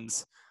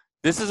Collins,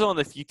 this is one of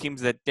the few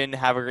teams that didn't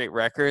have a great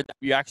record that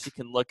you actually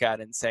can look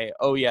at and say,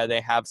 oh, yeah, they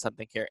have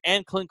something here.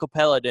 And Clint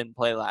Capella didn't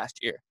play last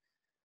year.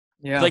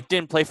 Yeah. He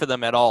didn't play for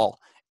them at all.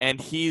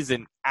 And he's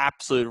an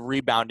absolute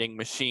rebounding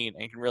machine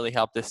and can really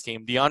help this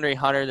team. DeAndre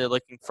Hunter, they're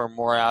looking for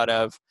more out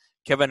of.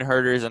 Kevin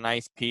Huerter is a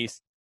nice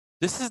piece.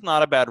 This is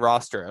not a bad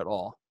roster at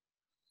all.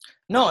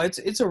 No,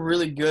 it's a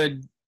really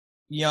good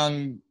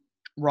young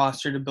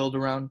roster to build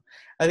around.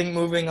 I think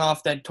moving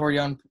off that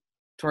Torian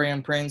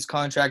Prince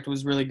contract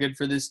was really good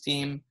for this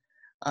team.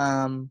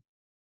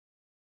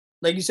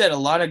 Like you said, a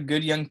lot of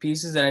good young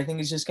pieces that I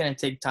think is just going to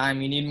take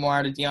time. You need more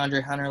out of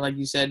DeAndre Hunter, like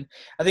you said.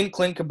 I think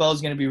Clint Capella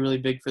is going to be really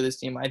big for this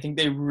team. I think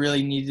they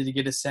really needed to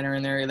get a center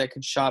in there that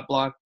could shot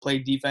block, play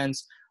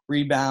defense,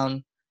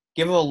 rebound,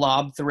 give a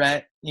lob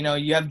threat.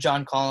 You have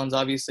John Collins,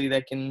 obviously,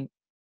 that can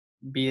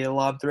be a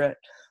lob threat.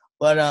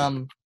 But,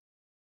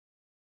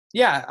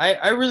 yeah,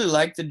 I really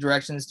like the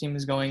direction this team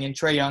is going, and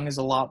Trae Young is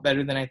a lot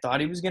better than I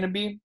thought he was going to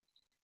be.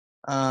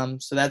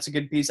 So that's a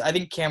good piece. I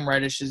think Cam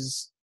Reddish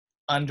is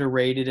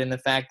underrated in the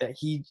fact that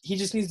he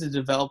just needs to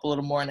develop a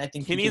little more, and I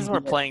think he needs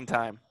more playing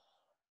time.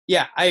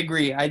 Yeah, I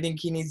agree. I think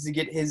he needs to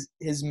get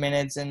his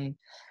minutes, and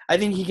I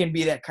think he can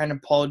be that kind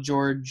of Paul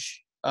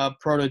George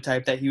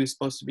prototype that he was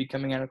supposed to be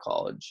coming out of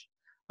college.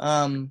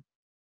 Yeah,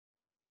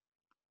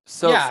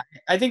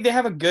 I think they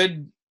have a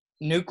good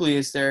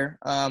nucleus there.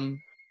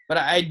 But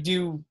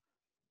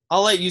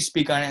I'll let you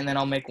speak on it, and then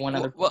I'll make one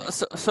other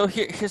point. Well,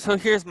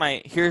 here's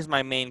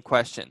my main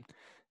question.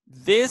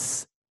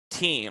 This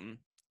team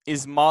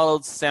is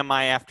modeled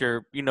semi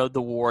after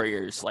the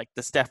Warriors, like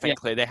the Steph and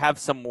Clay. They have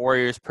some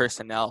Warriors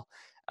personnel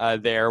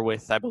there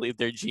with, I believe,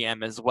 their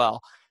GM as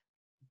well.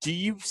 Do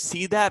you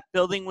see that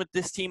building with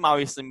this team?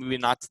 Obviously, maybe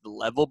not to the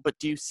level, but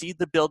do you see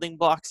the building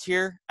blocks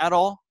here at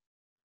all?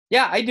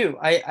 Yeah, I do.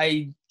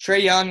 I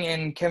Trae Young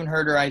and Kevin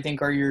Huerter, I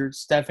think, are your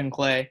Steph and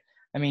Clay.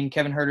 I mean,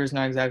 Kevin Huerter is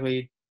not exactly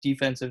a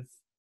defensive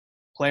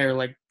player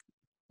like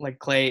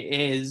Clay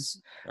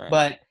is, right.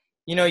 But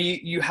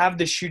you have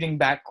the shooting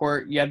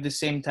backcourt. You have the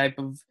same type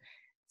of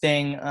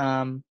thing.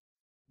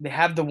 They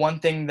have the one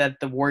thing that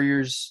the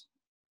Warriors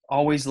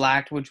always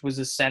lacked, which was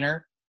a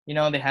center.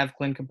 They have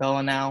Clint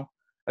Capella now,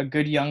 a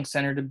good young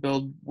center to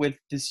build with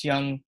this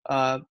young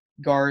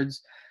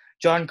guards.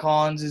 John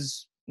Collins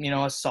is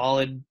a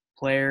solid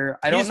player.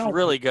 I don't He's know.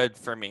 really good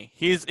for me.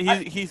 He's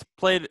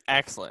played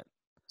excellent.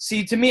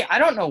 See, to me, I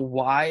don't know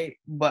why,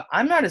 but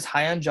I'm not as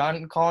high on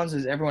John Collins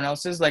as everyone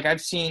else is. Like,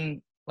 I've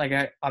seen, like,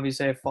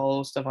 obviously I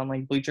follow stuff on,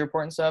 like, Bleacher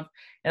Report and stuff,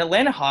 and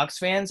Atlanta Hawks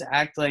fans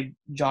act like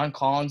John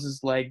Collins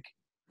is, like,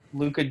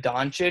 Luka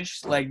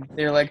Doncic. Like,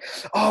 they're like,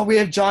 oh, we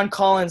have John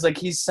Collins. Like,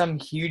 he's some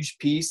huge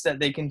piece that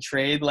they can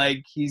trade.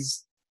 Like,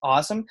 he's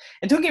awesome.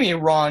 And don't get me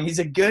wrong, he's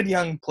a good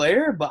young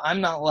player, but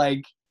I'm not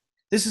like,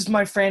 this is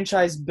my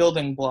franchise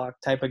building block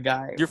type of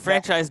guy. Your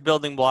franchise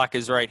building block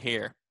is right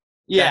here.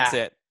 Yeah. That's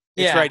it.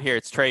 It's Yeah. right here.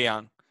 It's Trae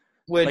Young.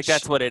 Like,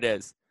 that's what it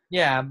is.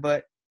 Yeah,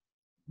 but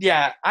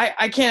yeah,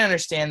 I can't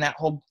understand that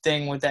whole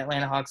thing with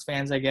Atlanta Hawks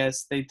fans, I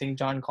guess. They think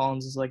John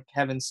Collins is like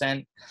heaven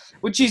sent,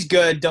 which he's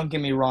good, don't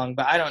get me wrong,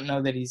 but I don't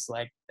know that he's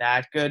like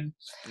that good.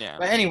 Yeah.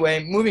 But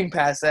anyway, moving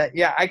past that,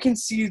 yeah, I can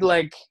see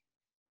like,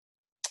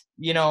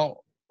 you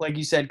know, like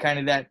you said, kind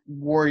of that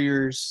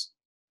Warriors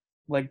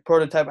like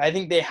prototype. I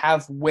think they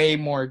have way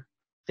more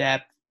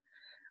depth.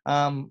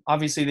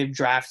 Obviously they've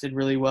drafted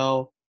really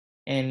well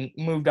and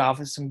moved off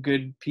of some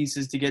good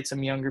pieces to get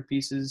some younger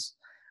pieces.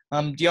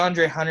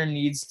 DeAndre Hunter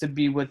needs to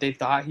be what they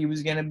thought he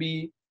was going to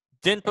be.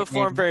 Didn't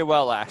perform very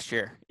well last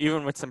year,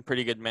 even with some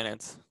pretty good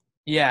minutes.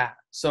 Yeah,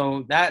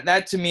 so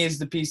that to me is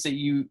the piece that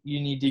you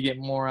need to get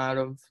more out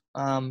of.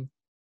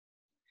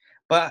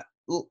 But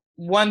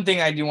one thing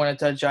I do want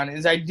to touch on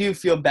is I do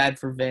feel bad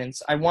for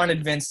Vince. I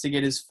wanted Vince to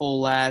get his full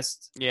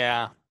last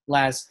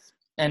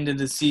end of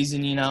the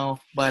season, you know.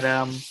 But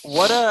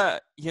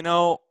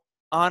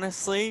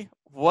honestly,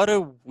 what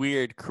a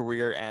weird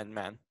career end,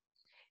 man.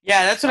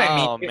 Yeah, that's what I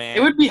mean. Man.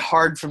 It would be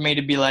hard for me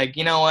to be like,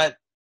 you know what?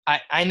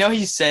 I know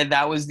he said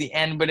that was the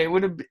end, but it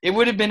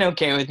would have been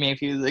okay with me if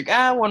he was like,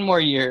 one more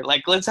year.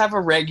 Like, let's have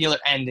a regular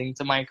ending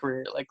to my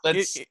career. Like,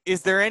 let's.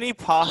 Is there any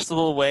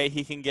possible way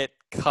he can get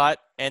cut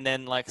and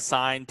then like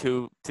signed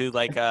to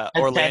like a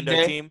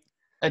Orlando team?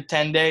 A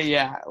 10-day,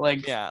 yeah.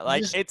 Like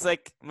it's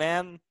like,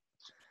 man.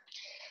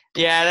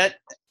 Yeah,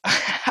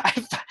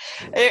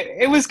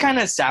 it was kind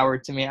of sour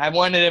to me. I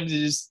wanted him to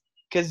just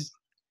because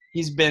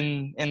he's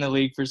been in the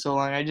league for so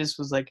long. I just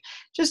was like,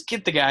 just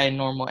get the guy a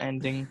normal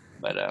ending.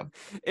 But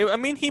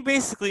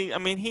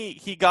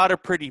he got a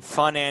pretty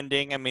fun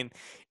ending. I mean,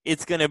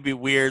 it's gonna be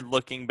weird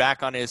looking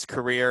back on his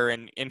career,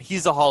 and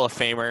he's a Hall of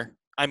Famer.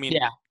 I mean,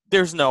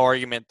 there's no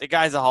argument. The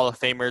guy's a Hall of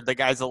Famer. The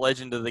guy's a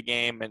legend of the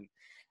game, and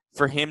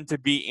for him to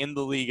be in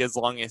the league as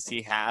long as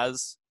he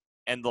has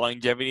and the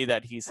longevity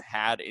that he's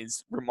had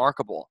is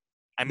remarkable.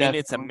 I mean, Definitely.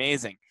 It's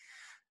amazing.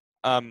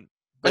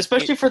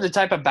 Especially for the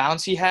type of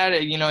bounce he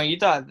had, you know, you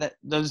thought that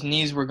those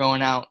knees were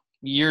going out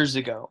years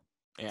ago.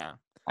 Yeah.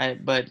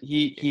 But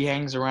he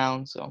hangs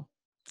around, so.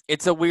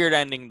 It's a weird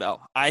ending,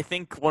 though. I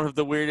think one of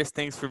the weirdest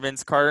things for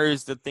Vince Carter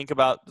is to think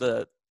about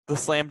the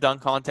slam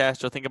dunk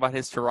contest. You'll think about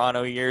his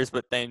Toronto years,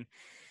 but then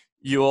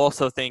you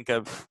also think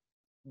of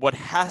what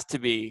has to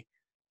be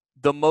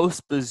the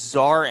most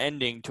bizarre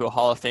ending to a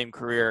Hall of Fame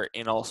career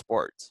in all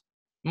sports.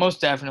 Most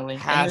definitely.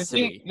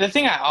 The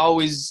thing I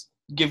always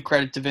give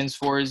credit to Vince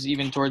for is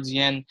even towards the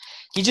end,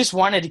 he just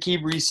wanted to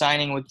keep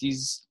re-signing with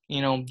these,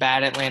 you know,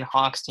 bad Atlanta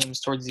Hawks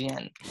teams towards the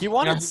end. He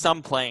wanted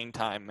some playing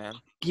time, man.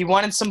 He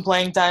wanted some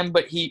playing time,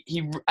 but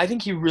I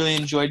think he really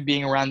enjoyed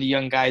being around the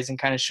young guys and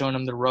kind of showing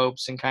them the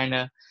ropes and kind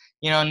of,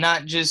 you know,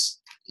 not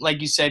just,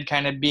 like you said,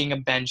 kind of being a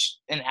bench,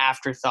 an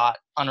afterthought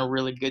on a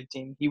really good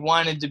team. He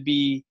wanted to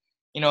be,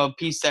 you know, a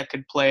piece that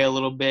could play a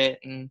little bit.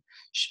 And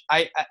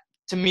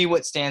to me,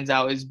 what stands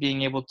out is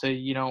being able to,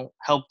 you know,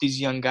 help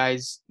these young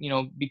guys, you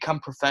know,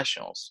 become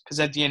professionals. Because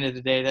at the end of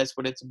the day, that's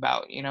what it's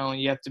about. You know,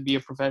 you have to be a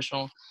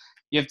professional.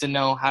 You have to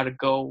know how to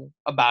go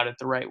about it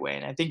the right way.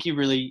 And I think he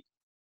really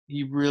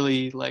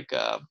like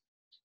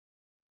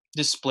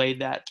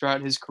displayed that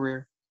throughout his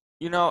career.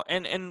 You know,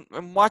 and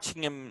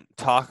watching him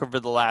talk over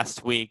the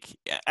last week,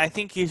 I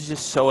think he's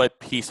just so at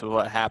peace with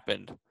what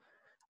happened.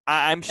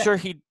 I'm sure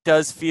he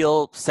does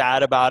feel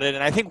sad about it,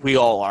 and I think we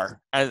all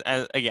are. As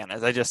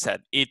I just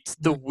said, it's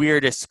the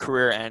weirdest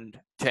career end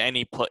to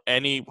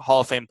any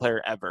Hall of Fame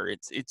player ever.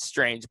 It's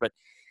strange, but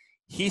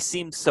he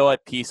seems so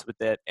at peace with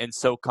it and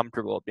so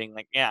comfortable being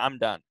like, yeah, I'm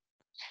done.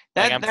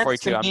 I'm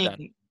 42, I'm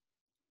done.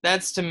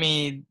 That's to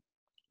me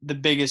the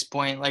biggest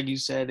point, like you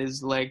said,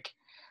 is like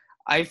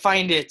I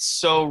find it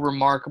so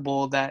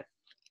remarkable that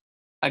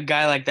a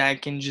guy like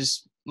that can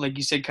just, like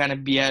you said, kind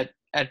of be at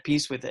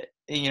peace with it.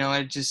 You know,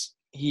 it just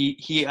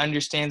he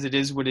understands it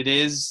is what it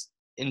is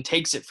and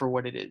takes it for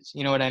what it is.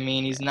 You know what I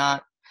mean? He's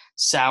not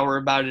sour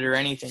about it or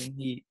anything.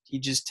 He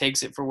just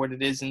takes it for what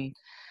it is. And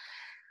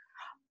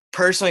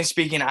personally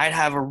speaking, I'd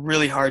have a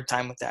really hard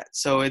time with that.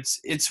 So it's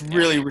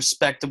really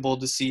respectable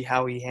to see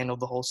how he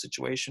handled the whole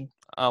situation.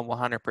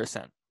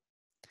 100%.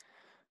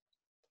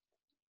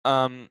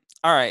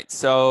 All right,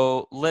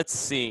 so let's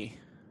see.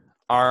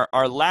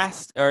 Our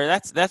last, or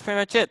that's pretty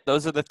much it.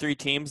 Those are the three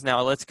teams.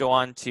 Now let's go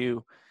on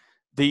to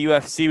the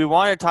UFC. We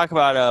wanted to talk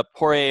about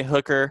Poirier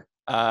Hooker,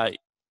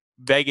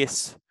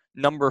 Vegas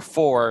number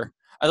 4.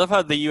 I love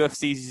how the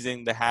UFC is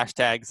using the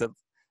hashtags of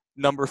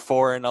number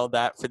 4 and all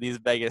that for these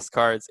Vegas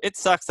cards. It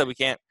sucks that we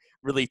can't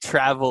really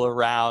travel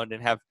around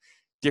and have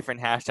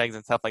different hashtags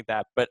and stuff like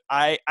that. But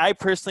I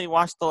personally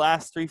watched the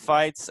last 3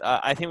 fights.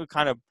 I think we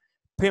kind of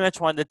pretty much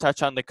wanted to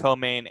touch on the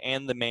co-main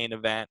and the main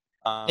event.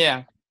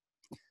 Yeah.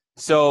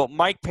 So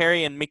Mike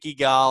Perry and Mickey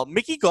Gall.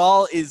 Mickey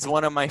Gall is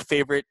one of my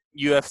favorite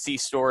UFC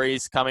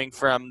stories coming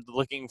from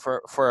looking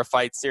for a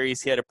fight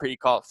series. He had a pretty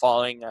cult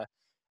following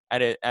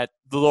at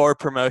the lower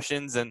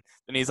promotions, and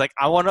then he's like,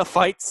 I want to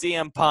fight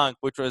CM Punk,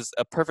 which was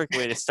a perfect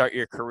way to start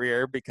your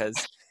career because,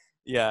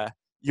 yeah,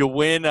 you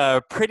win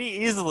pretty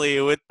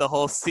easily with the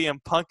whole CM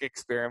Punk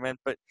experiment.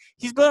 But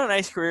he's built a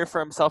nice career for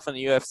himself in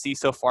the UFC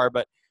so far.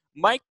 But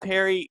Mike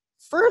Perry,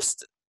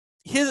 first,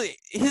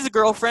 his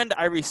girlfriend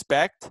I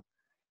respect,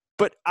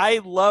 but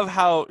I love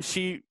how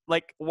she,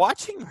 like,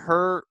 watching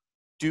her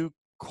do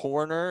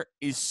corner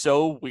is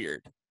so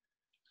weird.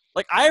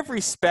 Like, I have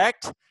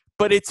respect,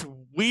 but it's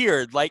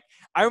weird. Like,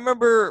 I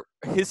remember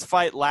his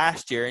fight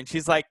last year, and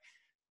she's like,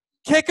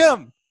 kick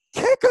him.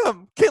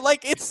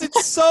 Like, it's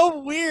so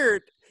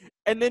weird.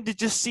 And then to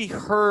just see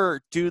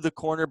her do the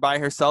corner by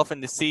herself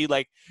and to see,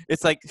 like,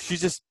 it's like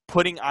she's just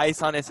putting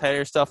ice on his head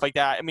or stuff like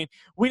that. I mean,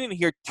 we didn't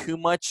hear too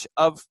much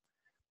of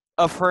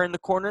her in the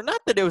corner. Not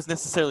that it was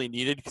necessarily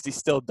needed because he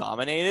still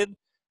dominated.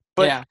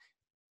 But Yeah.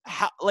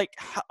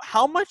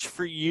 how much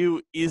for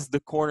you is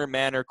the corner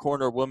man or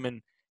corner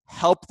woman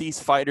help these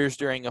fighters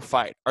during a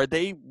fight? Are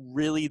they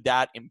really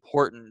that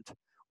important?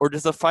 Or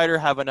does a fighter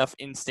have enough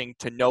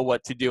instinct to know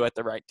what to do at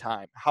the right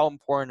time? How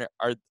important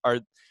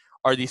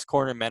are these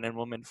corner men and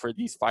women for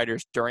these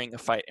fighters during a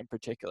fight in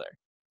particular?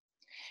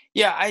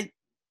 Yeah,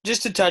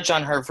 just to touch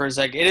on her for a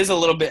sec, it is a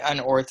little bit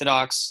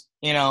unorthodox,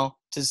 to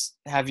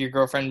have your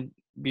girlfriend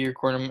be your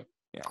corner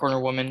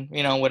woman,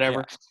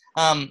 whatever.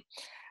 Yeah.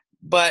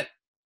 But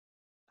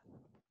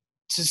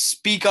to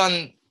speak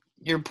on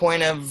your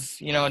point of,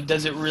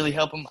 does it really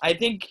help him? I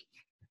think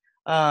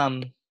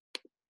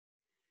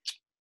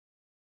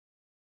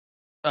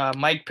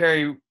Mike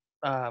Perry,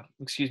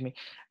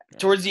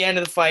 towards the end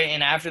of the fight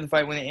and after the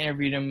fight when they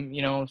interviewed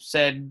him,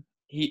 said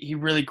he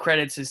really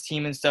credits his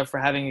team and stuff for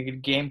having a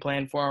good game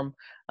plan for him.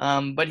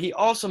 But he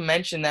also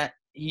mentioned that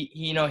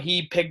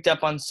he picked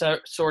up on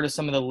sort of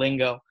some of the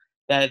lingo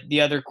that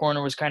the other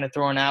corner was kind of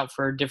throwing out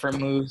for different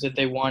moves that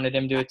they wanted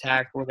him to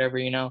attack or whatever,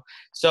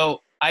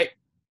 So I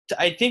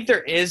think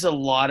there is a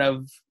lot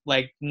of,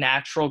 like,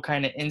 natural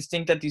kind of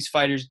instinct that these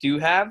fighters do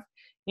have,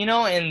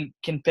 and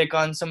can pick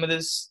on some of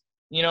this,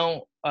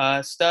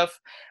 stuff.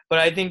 But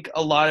I think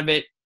a lot of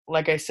it,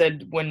 like I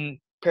said, when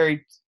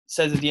Perry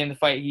says at the end of the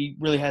fight, he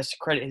really has to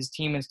credit his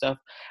team and stuff.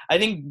 I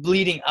think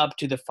leading up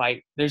to the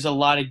fight, there's a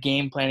lot of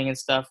game planning and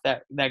stuff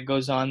that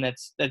goes on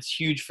that's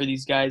huge for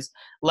these guys.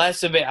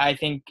 Less of it, I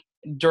think,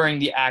 during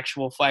the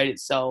actual fight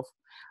itself.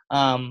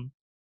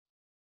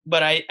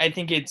 But I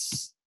think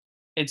it's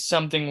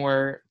something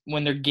where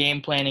when they're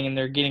game planning and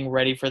they're getting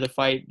ready for the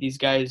fight, these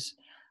guys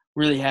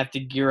really have to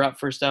gear up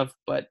for stuff.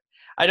 But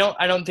I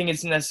don't think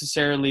it's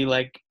necessarily,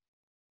 like,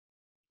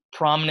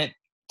 prominent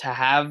to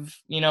have,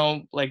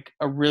 like,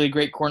 a really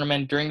great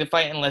cornerman during the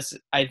fight, unless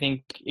I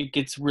think it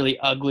gets really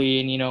ugly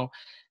and,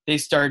 they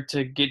start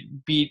to get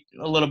beat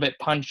a little bit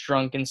punch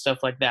drunk and stuff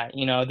like that.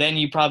 Then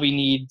you probably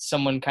need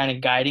someone kind of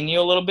guiding you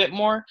a little bit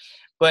more.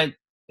 But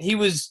he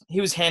was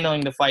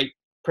handling the fight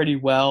pretty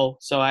well,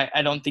 so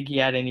I don't think he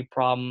had any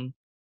problem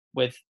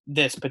with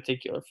this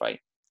particular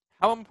fight.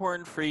 How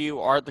important for you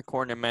are the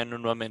corner men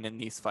and women in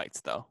these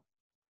fights, though?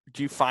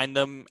 Do you find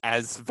them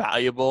as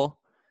valuable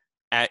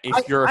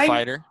if you're a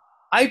fighter?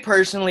 I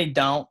personally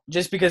don't,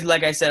 just because,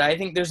 like I said, I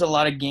think there's a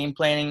lot of game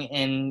planning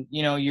and,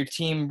 your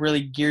team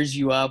really gears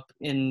you up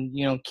in,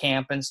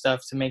 camp and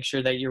stuff to make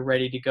sure that you're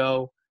ready to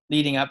go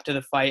leading up to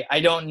the fight. I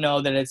don't know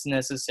that it's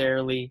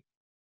necessarily,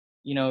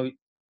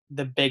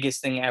 the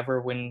biggest thing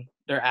ever when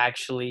they're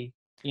actually,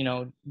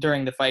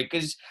 during the fight.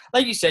 Because,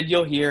 like you said,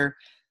 you'll hear,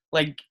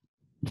 like,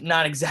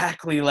 not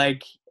exactly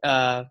like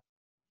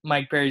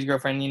Mike Perry's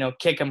girlfriend,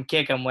 kick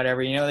him,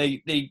 whatever.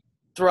 They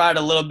throw out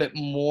a little bit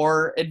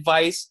more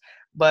advice.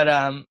 But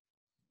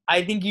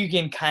I think you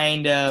can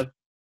kind of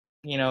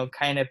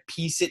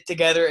piece it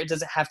together. It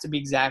doesn't have to be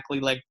exactly,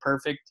 like,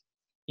 perfect,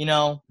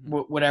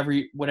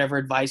 whatever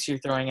advice you're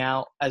throwing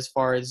out as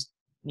far as,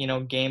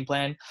 game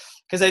plan.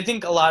 Because I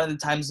think a lot of the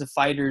times the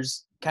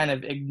fighters kind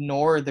of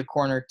ignore the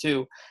corner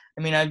too.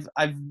 I mean,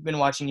 I've been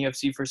watching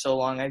UFC for so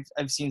long.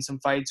 I've seen some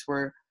fights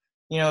where,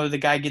 the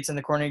guy gets in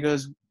the corner and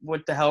goes,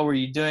 "What the hell were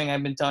you doing?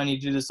 I've been telling you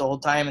to do this the whole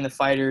time," and the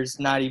fighter's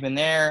not even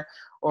there.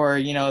 Or,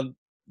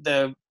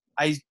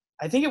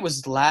 I think it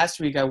was last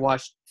week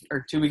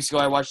or 2 weeks ago,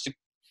 I watched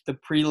the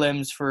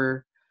prelims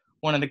for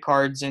one of the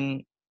cards,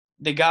 and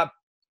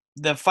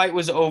the fight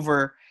was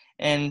over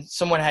and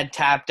someone had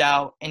tapped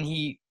out, and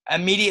he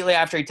immediately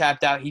after he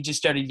tapped out, he just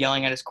started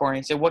yelling at his corner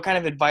and said, "What kind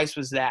of advice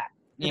was that?"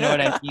 You know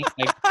what I mean?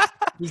 Like,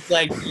 he's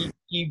like,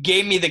 you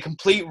gave me the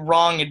complete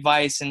wrong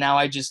advice and now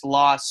I just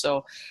lost.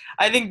 So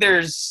I think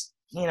there's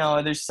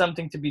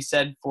something to be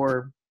said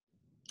for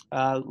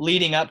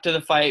leading up to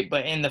the fight,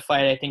 but in the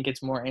fight, I think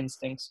it's more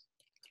instincts.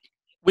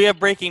 We have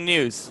breaking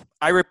news.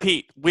 I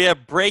repeat, we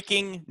have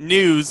breaking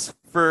news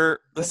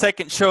for the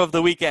second show of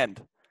the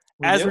weekend.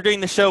 as we're doing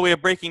the show, we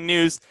have breaking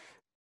news.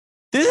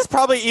 This is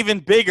probably even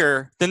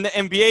bigger than the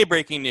NBA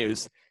breaking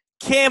news.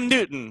 Cam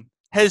Newton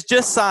has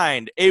just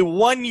signed a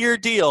 1-year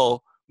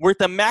deal worth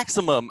a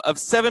maximum of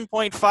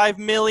 $7.5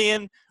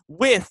 million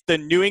with the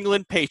New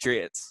England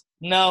Patriots.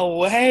 No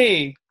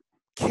way.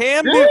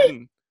 Cam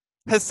Newton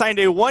has signed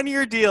a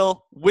 1-year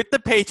deal with the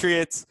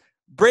Patriots.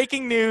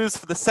 Breaking news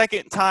for the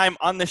second time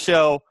on the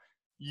show.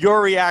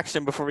 Your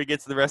reaction before we get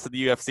to the rest of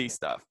the UFC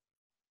stuff.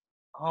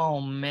 Oh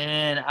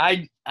man,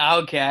 I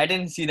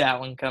didn't see that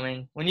one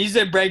coming. When you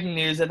said breaking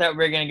news, I thought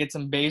we were gonna get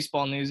some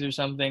baseball news or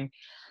something.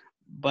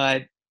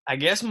 But I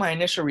guess my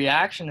initial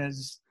reaction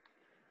is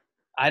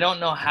I don't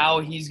know how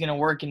he's gonna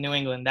work in New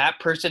England. That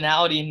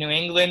personality in New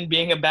England,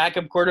 being a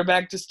backup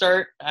quarterback to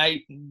start,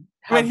 I mean,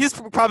 he's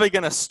probably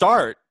gonna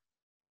start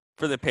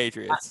for the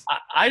Patriots.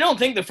 I don't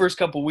think the first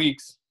couple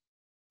weeks.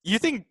 You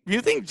think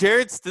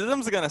Jared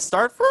Stidham's gonna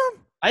start for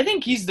him? I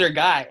think he's their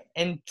guy.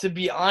 And to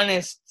be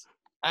honest,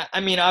 I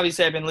mean,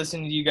 obviously, I've been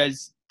listening to you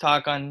guys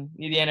talk on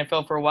the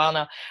NFL for a while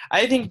now.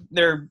 I think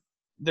they're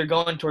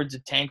going towards a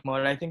tank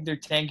mode. I think they're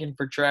tanking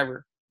for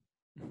Trevor.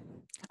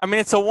 I mean,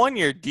 it's a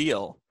 1-year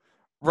deal,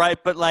 right?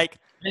 But, like,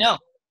 I know.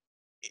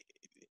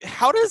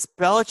 How does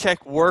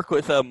Belichick work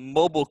with a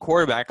mobile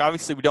quarterback?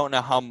 Obviously, we don't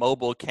know how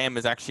mobile Cam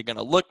is actually going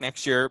to look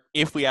next year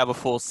if we have a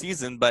full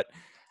season. But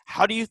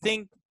how do you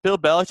think Bill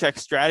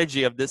Belichick's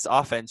strategy of this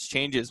offense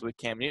changes with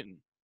Cam Newton?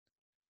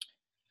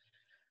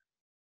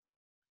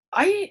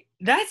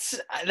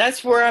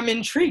 That's where I'm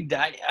intrigued.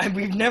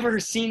 We've never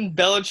seen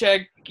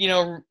Belichick,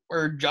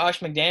 or Josh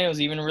McDaniels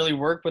even really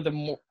work with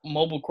a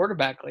mobile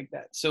quarterback like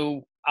that.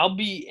 So I'll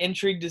be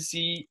intrigued to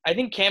see. I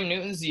think Cam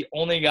Newton's the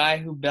only guy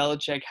who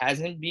Belichick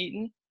hasn't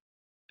beaten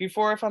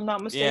before, if I'm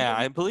not mistaken. Yeah,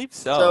 I believe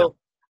so. So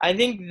I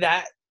think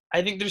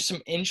there's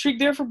some intrigue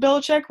there for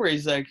Belichick where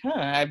he's like,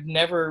 I've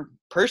never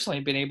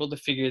personally been able to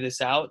figure this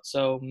out.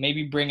 So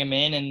maybe bring him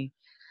in, and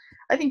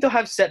I think they'll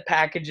have set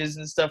packages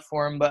and stuff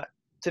for him. But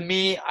to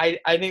me, I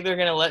think they're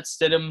going to let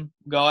Stidham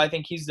go. I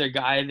think he's their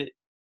guy,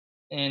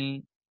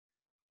 and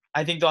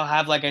I think they'll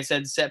have, like I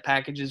said, set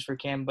packages for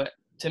Cam. But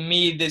to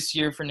me, this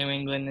year for New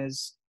England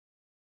is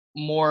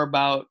more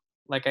about,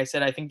 like I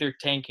said, I think they're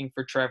tanking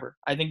for Trevor.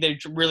 I think they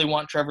really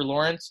want Trevor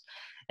Lawrence,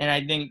 and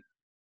I think,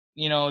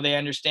 they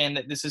understand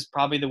that this is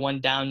probably the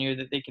one down year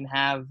that they can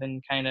have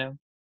and kind of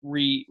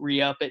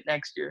re-up it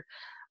next year.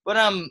 But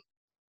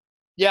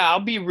yeah, I'll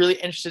be really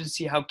interested to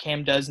see how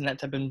Cam does in that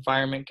type of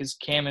environment because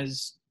Cam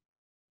has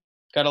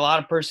got a lot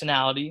of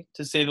personality,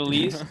 to say the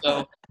least.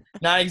 So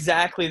not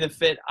exactly the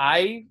fit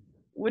I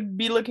would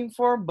be looking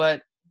for,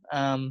 but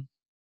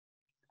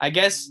I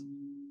guess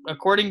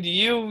according to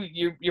you,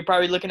 you're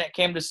probably looking at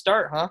Cam to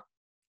start, huh?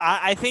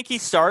 I think he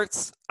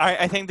starts.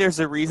 I think there's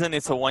a reason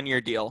it's a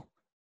 1-year deal.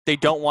 They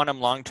don't want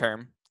him long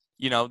term.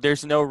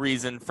 There's no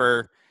reason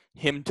for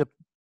him to,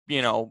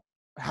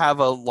 have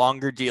a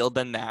longer deal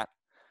than that.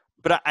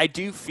 But I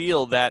do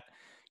feel that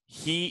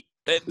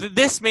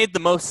this made the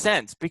most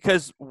sense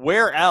because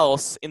where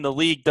else in the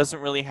league doesn't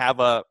really have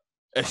a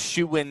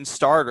shoe-in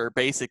starter,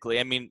 basically?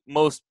 I mean,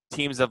 most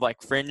teams have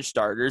like fringe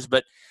starters,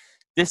 but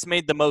this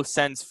made the most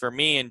sense for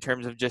me in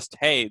terms of just,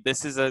 hey,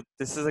 this is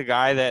a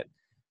guy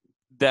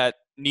that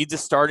needs a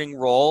starting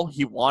role.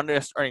 He wanted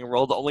a starting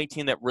role. The only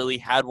team that really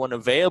had one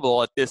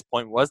available at this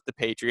point was the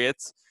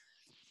Patriots.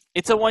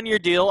 It's a 1-year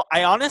deal.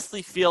 I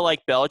honestly feel like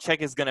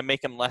Belichick is going to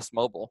make him less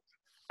mobile.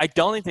 I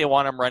don't think they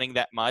want him running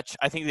that much.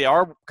 I think they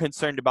are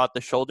concerned about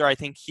the shoulder. I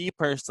think he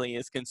personally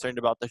is concerned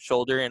about the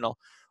shoulder and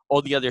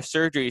all the other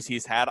surgeries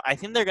he's had. I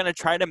think they're going to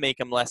try to make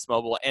him less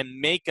mobile and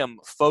make him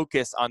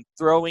focus on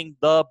throwing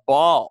the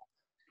ball.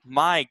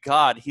 My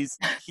God,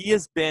 he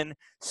has been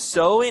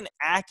so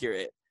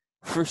inaccurate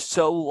for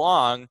so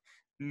long.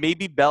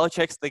 Maybe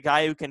Belichick's the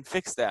guy who can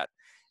fix that.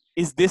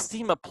 Is this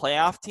team a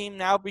playoff team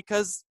now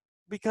because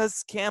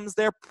Cam's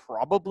there?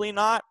 Probably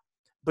not.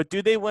 But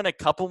do they win a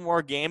couple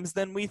more games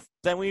than we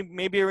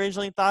maybe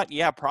originally thought?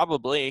 Yeah,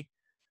 probably.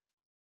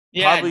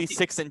 Yeah, probably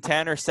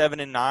 6-10 or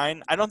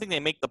 7-9. I don't think they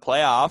make the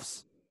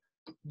playoffs.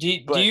 Do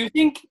you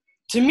think?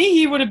 To me,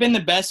 he would have been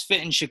the best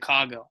fit in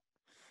Chicago.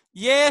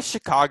 Yeah,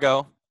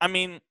 Chicago. I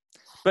mean,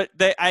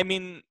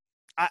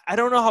 I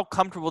don't know how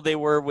comfortable they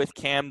were with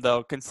Cam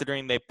though,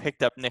 considering they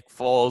picked up Nick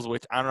Foles,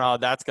 which I don't know how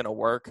that's going to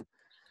work.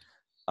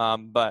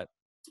 But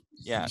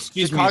yeah,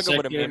 Chicago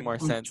would have made more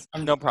sense.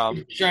 No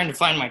problem. I'm trying to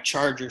find my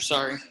charger.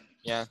 Sorry.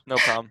 Yeah, no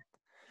problem.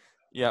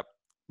 Yep.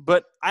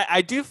 But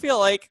I do feel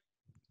like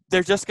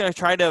they're just going to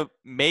try to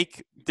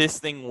make this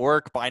thing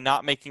work by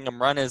not making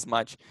him run as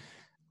much.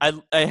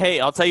 Hey,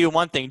 I'll tell you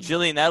one thing.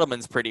 Julian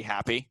Edelman's pretty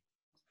happy.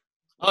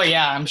 Oh,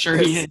 yeah, I'm sure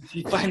he is.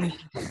 He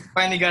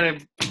finally got a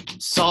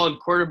solid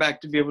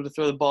quarterback to be able to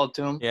throw the ball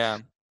to him. Yeah.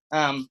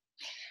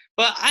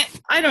 But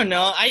I don't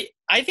know.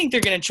 I think they're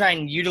going to try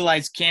and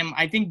utilize Cam.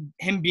 I think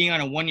him being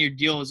on a 1-year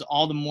deal is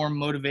all the more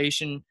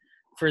motivation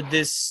for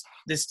this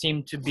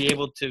team to be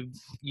able to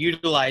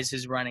utilize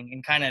his running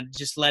and kind of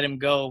just let him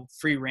go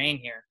free reign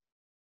here.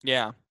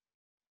 Yeah.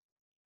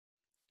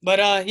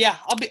 But yeah,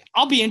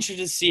 I'll be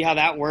interested to see how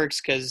that works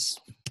because,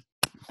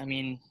 I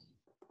mean,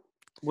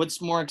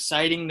 what's more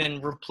exciting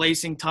than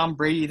replacing Tom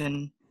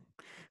Brady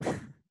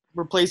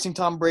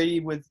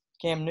with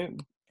Cam Newton?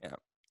 Yeah.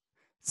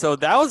 So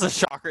that was a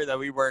shocker that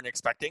we weren't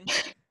expecting.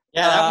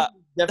 Yeah, that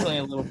was definitely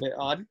a little bit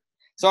odd.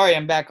 Sorry,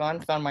 I'm back on.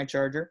 Found my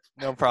charger.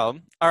 No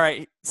problem. All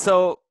right,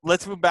 so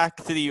let's move back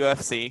to the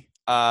UFC.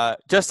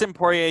 Justin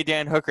Poirier,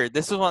 Dan Hooker.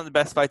 This was one of the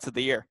best fights of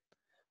the year.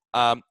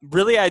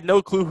 Really, I had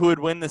no clue who would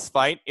win this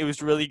fight. It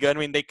was really good. I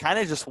mean, they kind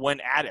of just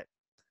went at it.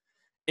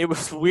 It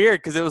was weird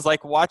because it was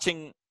like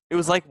watching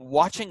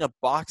a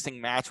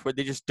boxing match where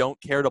they just don't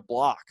care to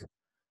block.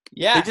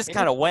 Yeah, they just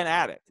kind of went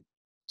at it.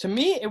 To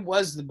me, it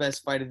was the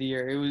best fight of the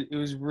year. It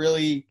was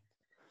really,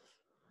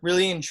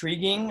 really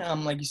intriguing.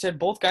 Like you said,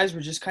 both guys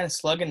were just kind of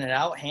slugging it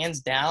out, hands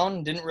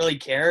down. Didn't really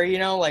care,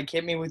 like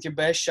hit me with your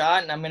best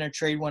shot, and I'm gonna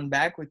trade one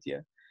back with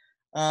you.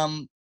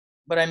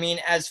 But I mean,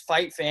 as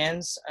fight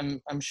fans,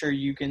 I'm sure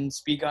you can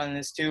speak on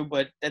this too.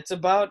 But that's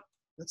about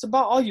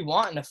all you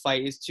want in a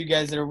fight is two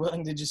guys that are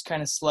willing to just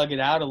kind of slug it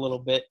out a little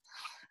bit.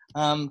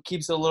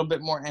 Keeps it a little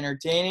bit more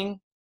entertaining.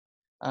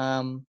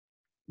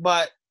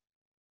 But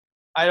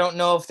I don't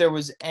know if there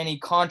was any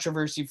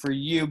controversy for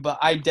you, but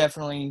I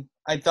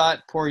thought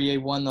Poirier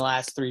won the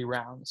last 3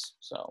 rounds.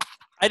 So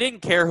I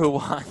didn't care who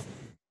won.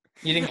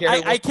 You didn't care.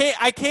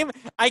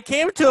 I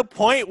came to a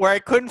point where I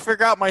couldn't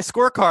figure out my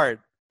scorecard.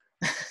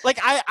 Like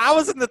I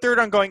was in the third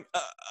round going,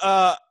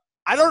 I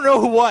don't know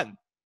who won.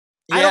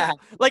 Yeah,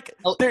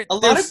 a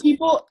lot of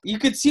people. You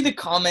could see the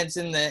comments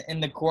in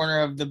the corner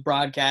of the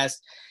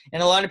broadcast,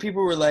 and a lot of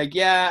people were like,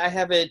 "Yeah, I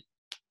have it,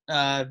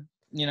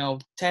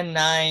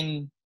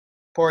 10-9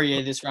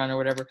 Poirier this round or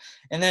whatever."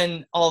 And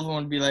then all of them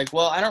would be like,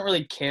 "Well, I don't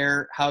really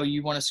care how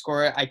you want to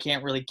score it. I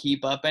can't really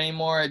keep up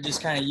anymore. It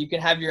just kind of you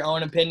can have your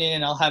own opinion,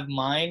 and I'll have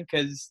mine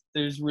because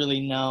there's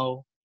really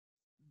no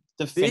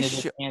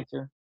definitive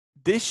answer."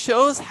 This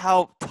shows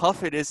how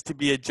tough it is to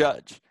be a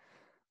judge.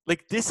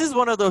 Like this is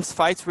one of those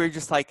fights where you're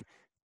just like,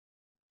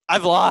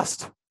 I've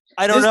lost.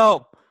 I don't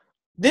know.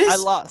 I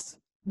lost.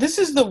 This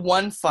is the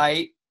one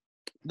fight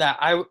that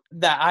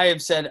I have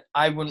said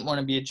I wouldn't want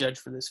to be a judge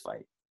for this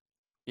fight.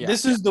 Yeah,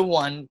 this is the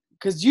one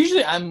because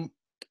usually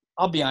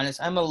I'll be honest,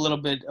 I'm a little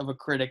bit of a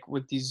critic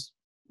with these.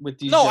 No,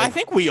 judges. I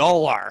think we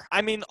all are.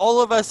 I mean,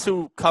 all of us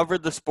who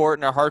covered the sport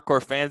and are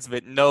hardcore fans of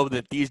it know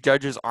that these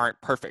judges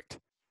aren't perfect.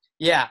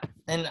 Yeah,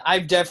 and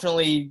I've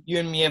definitely, you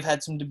and me have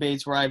had some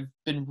debates where I've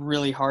been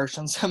really harsh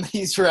on some of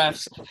these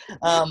refs.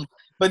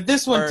 But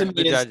this one to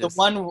me is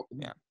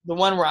the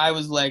one where I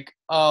was like,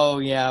 oh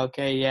yeah,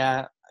 okay,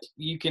 yeah,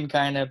 you can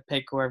kind of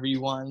pick whoever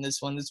you want in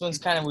this one. This one's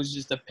kind of was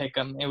just a pick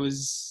 'em. It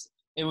was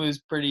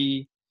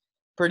pretty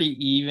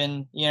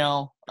even,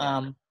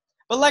 But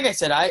like I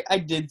said, I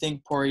did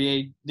think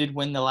Poirier did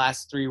win the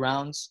last 3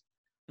 rounds.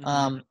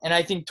 Mm-hmm. And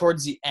I think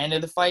towards the end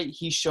of the fight,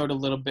 he showed a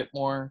little bit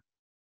more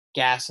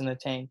gas in the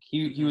tank.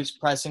 He was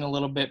pressing a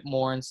little bit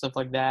more and stuff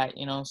like that,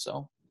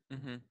 so.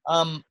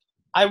 Mm-hmm.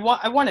 I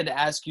wanted to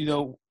ask you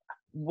though,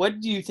 what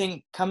do you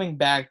think coming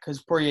back,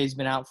 because Poirier's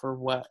been out for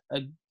what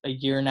a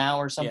year now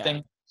or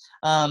something.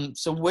 Yeah.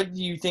 So what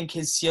do you think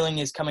his ceiling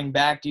is coming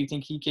back? Do you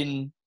think he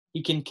can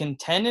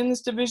contend in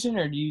this division,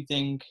 or do you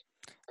think,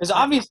 because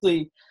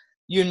obviously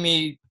you and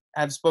me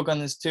have spoke on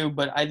this too,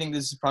 but I think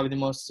this is probably the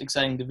most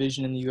exciting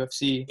division in the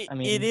UFC.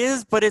 It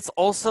is, but it's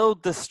also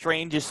the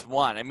strangest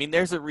one. I mean,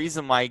 there's a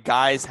reason why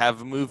guys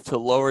have moved to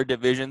lower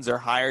divisions or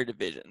higher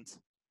divisions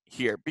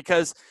here,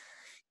 because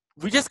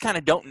we just kind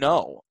of don't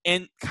know.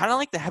 And kind of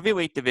like the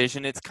heavyweight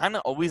division, it's kind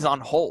of always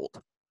on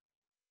hold.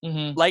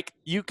 Mm-hmm. Like,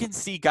 you can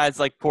see guys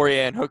like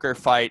Poirier and Hooker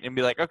fight and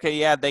be like, okay,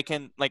 yeah, they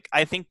can. Like,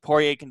 I think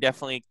Poirier can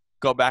definitely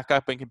go back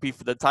up and compete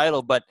for the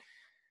title, but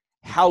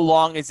how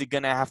long is he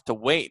going to have to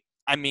wait?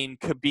 I mean,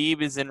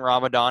 Khabib is in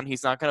Ramadan.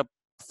 He's not going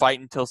to fight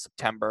until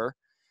September.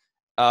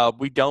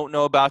 We don't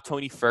know about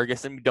Tony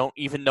Ferguson. We don't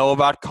even know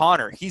about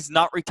Conor. He's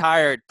not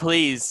retired,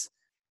 please.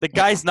 The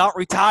guy's not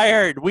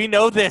retired. We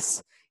know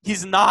this.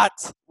 He's not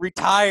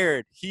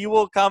retired. He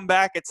will come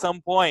back at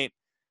some point.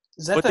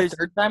 Is that the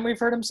third time we've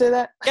heard him say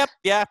that? Yep,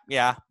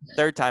 yeah.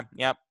 Third time,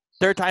 yep.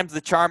 Third time's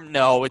the charm?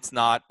 No, it's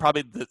not.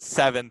 Probably the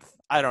 7th.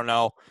 I don't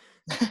know.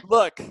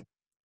 Look,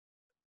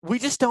 we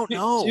just don't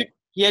know.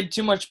 He had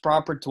too much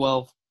proper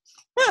 12.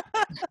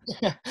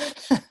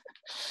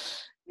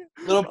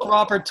 Little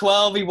proper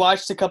 12. He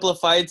watched a couple of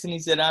fights and he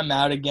said, I'm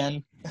out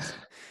again.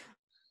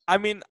 I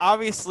mean,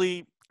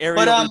 obviously,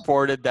 Ariel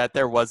reported that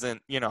there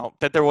wasn't,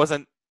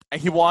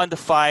 he wanted to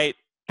fight.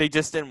 They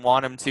just didn't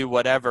want him to,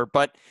 whatever.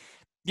 But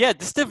yeah,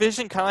 this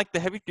division, kind of like the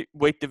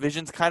heavyweight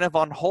division's kind of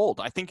on hold.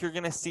 I think you're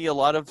going to see a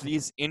lot of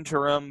these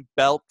interim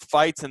belt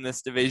fights in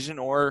this division,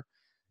 or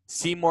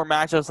see more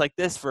matchups like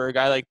this for a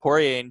guy like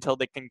Poirier until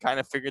they can kind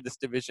of figure this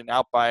division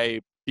out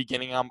by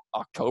beginning of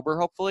October,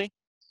 hopefully.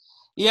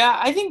 Yeah,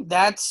 I think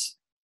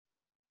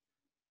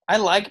I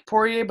like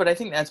Poirier, but I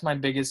think that's my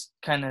biggest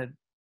kind of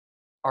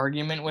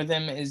argument with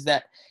him is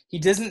that he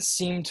doesn't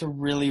seem to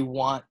really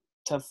want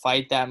to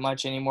fight that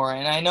much anymore.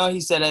 And I know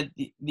he said at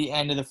the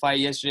end of the fight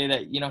yesterday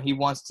that, you know, he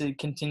wants to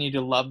continue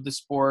to love the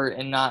sport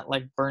and not,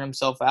 like, burn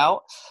himself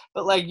out.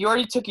 But, like, you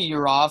already took a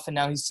year off, and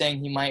now he's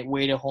saying he might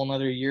wait a whole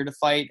nother year to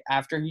fight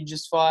after he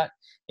just fought.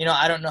 You know,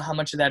 I don't know how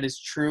much of that is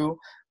true,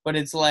 but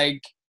it's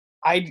like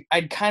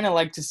I'd kind of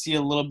like to see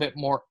a little bit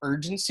more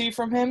urgency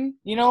from him,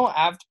 you know,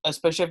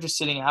 especially after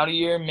sitting out a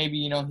year. Maybe,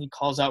 you know, he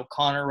calls out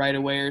Connor right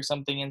away or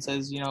something and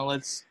says, you know,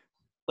 let's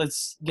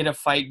get a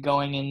fight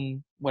going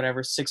in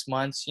whatever 6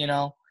 months, you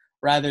know,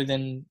 rather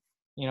than,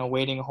 you know,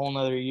 waiting a whole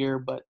nother year.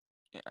 But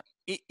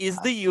is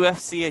the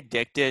UFC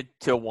addicted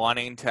to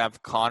wanting to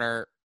have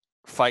Connor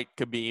fight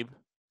Khabib?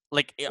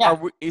 Like, yeah,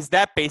 is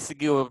that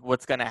basically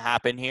what's going to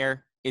happen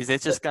here? Is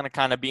it just going to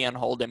kind of be on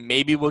hold, and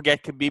maybe we'll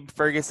get Khabib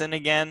Ferguson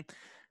again?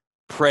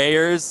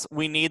 Prayers,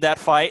 we need that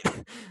fight.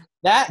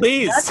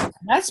 Please,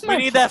 that's we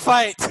need that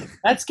fight.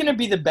 That's gonna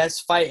be the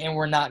best fight, and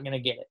we're not gonna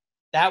get it.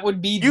 That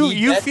would be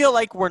you best. feel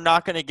like we're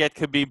not going to get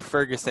Khabib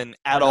Ferguson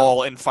at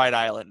all in Fight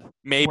Island?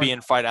 Maybe in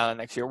Fight Island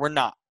next year. We're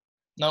not.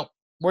 No,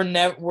 we're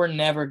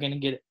never gonna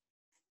get it.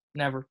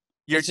 Never.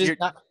 It's just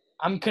not.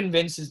 I'm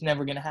convinced it's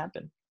never gonna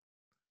happen.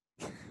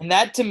 And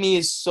that to me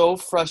is so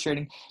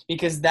frustrating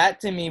because that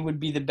to me would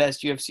be the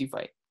best UFC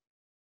fight.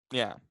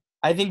 Yeah.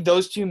 I think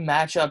those two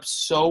match up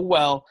so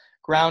well.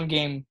 Ground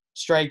game,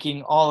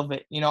 striking, all of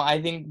it. You know,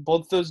 I think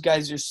both those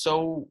guys are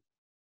so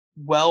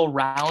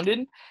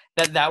well-rounded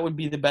that would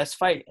be the best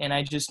fight. And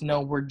I just know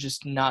we're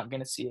just not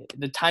going to see it.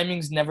 The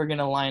timing's never going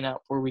to line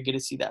up where we get to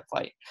see that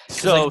fight.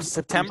 So, like,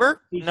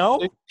 September? No?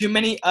 There's too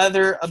many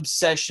other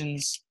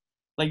obsessions.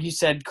 Like you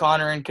said,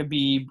 Connor and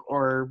Khabib,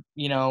 or,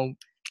 you know,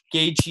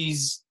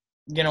 Gaethje's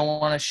going to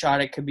want a shot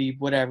at Khabib,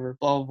 whatever,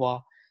 blah, blah,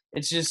 blah.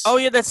 It's just. Oh,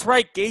 yeah, that's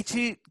right.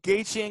 Gaethje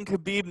and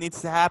Khabib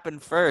needs to happen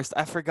first.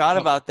 I forgot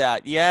about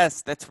that.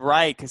 Yes, that's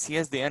right, because he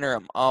has the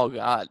interim. Oh,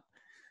 God.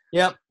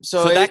 Yep.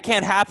 So that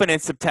can't happen in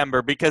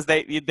September because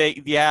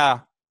yeah.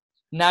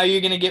 Now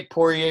you're going to get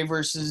Poirier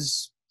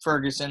versus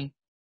Ferguson.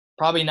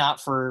 Probably not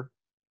for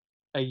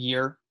a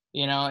year.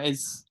 You know,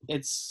 it's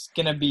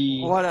going to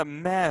be. What a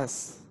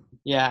mess.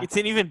 Yeah. It's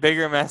an even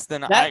bigger mess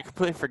than I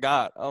completely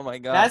forgot. Oh, my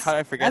God. How did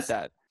I forget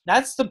that?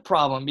 That's the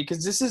problem,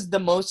 because this is the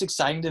most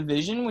exciting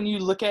division when you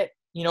look at,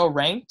 you know,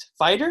 ranked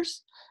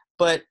fighters.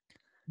 But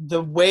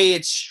the way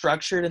it's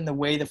structured and the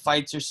way the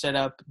fights are set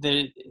up,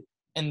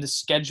 and the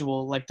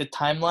schedule, like the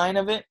timeline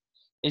of it,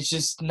 it's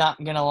just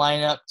not going to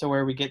line up to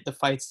where we get the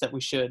fights that we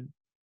should.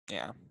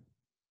 Yeah.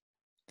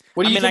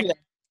 What do you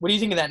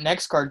think of that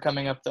next card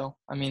coming up, though?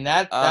 I mean,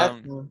 that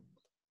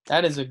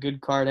is a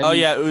good card.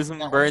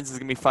 Usman Burns is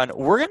going to be fun.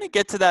 We're going to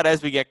get to that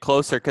as we get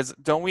closer, because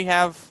don't we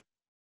have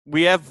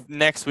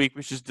next week,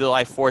 which is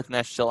July 4th, and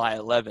that's July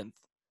 11th.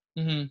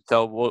 Mm-hmm.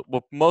 So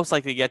we'll most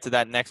likely get to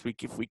that next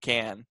week if we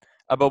can.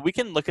 But we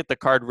can look at the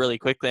card really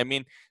quickly. I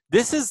mean,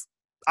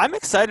 I'm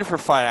excited for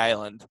Fight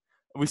Island.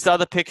 We saw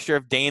the picture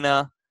of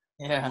Dana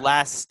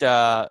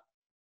yesterday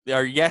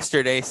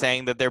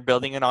saying that they're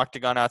building an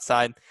octagon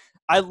outside.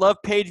 I love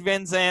Paige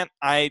Van Zandt.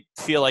 I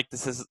feel like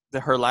this is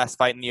her last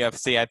fight in the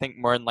UFC. I think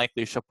more than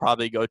likely she'll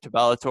probably go to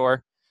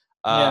Bellator.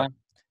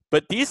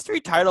 But these 3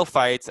 title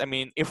fights, I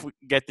mean, if we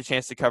get the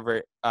chance to cover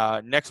it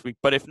next week,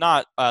 but if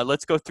not,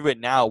 let's go through it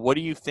now. What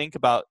do you think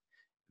about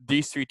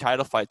these 3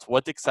 title fights?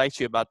 What excites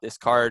you about this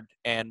card,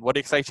 and what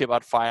excites you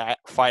about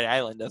Fight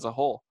Island as a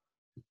whole?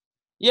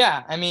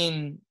 Yeah, I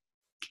mean,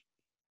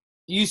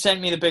 you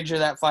sent me the picture of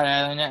that Fight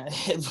Island.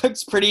 It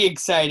looks pretty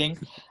exciting.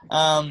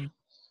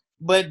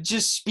 But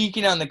just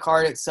speaking on the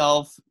card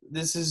itself,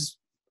 this is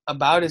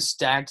about as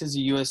stacked as a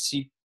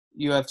UFC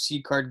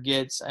card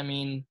gets. I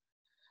mean,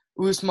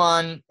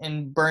 Usman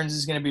and Burns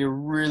is going to be a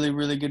really,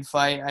 really good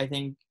fight. I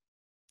think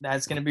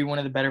that's going to be one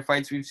of the better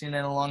fights we've seen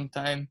in a long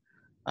time.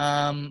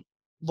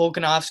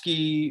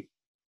 Volkanovski,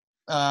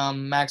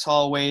 Max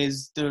Holloway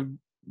is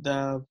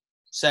the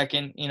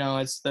second. You know,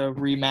 it's the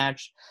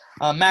rematch.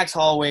 Max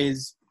Holloway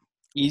is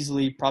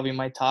easily probably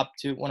one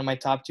of my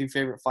top 2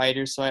 favorite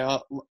fighters, so I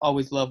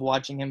always love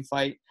watching him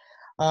fight.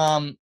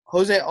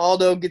 Jose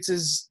Aldo gets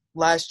his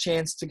last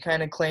chance to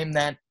kind of claim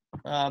that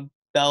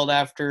belt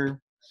after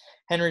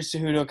Henry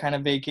Cejudo kind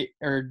of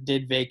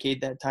did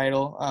vacate that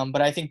title.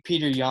 But I think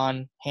Peter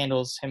Yan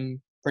handles him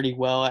pretty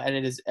well at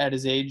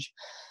his age.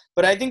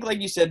 But I think,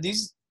 like you said,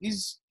 these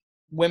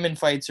women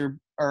fights are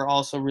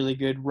also really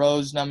good.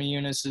 Rose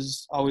Namajunas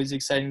is always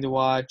exciting to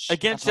watch.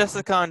 Against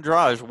Jessica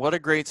Andrade. What a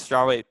great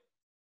strawweight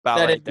bout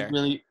right there. That is a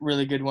really,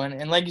 really good one.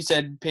 And like you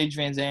said, Paige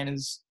Van Zandt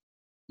is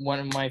one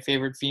of my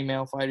favorite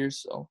female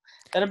fighters. So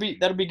that'll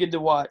be good to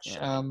watch.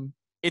 Yeah.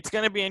 It's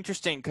going to be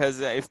interesting because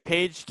if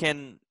Paige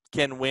can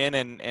win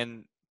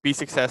and be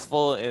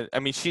successful, I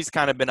mean, she's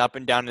kind of been up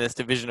and down in this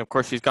division. Of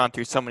course, she's gone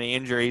through so many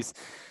injuries.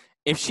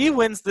 If she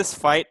wins this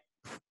fight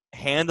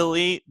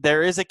handily,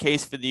 there is a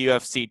case for the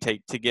UFC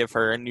to give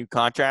her a new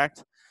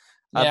contract.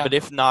 But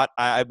if not,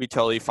 I'd be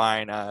totally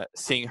fine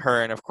seeing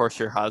her and, of course,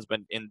 her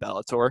husband in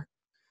Bellator.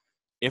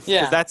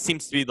 Because that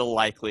seems to be the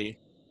likely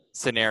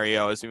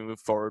scenario as we move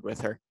forward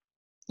with her.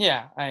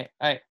 Yeah, I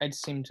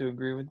seem to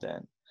agree with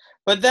that.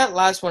 But that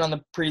last one on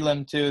the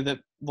prelim too, that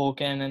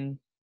Volkan and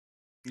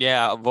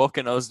Yeah,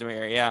 Volkan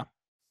Ozdemir. Yeah,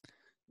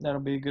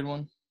 That'll be a good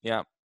one.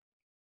 yeah.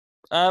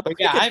 But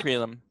Pretty yeah, good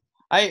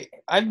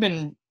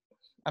prelim.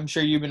 I'm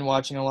sure you've been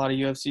watching a lot of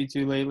UFC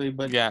too lately,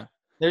 but Yeah,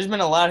 there's been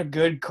a lot of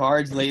good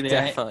cards lately.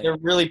 definitely. They're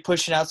really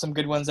pushing out some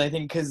good ones, I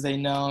think, because they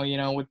know,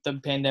 with the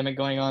pandemic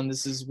going on,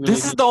 this is really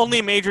This is the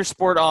only major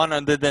sport on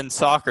other than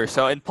soccer.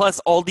 So, and plus,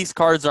 all these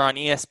cards are on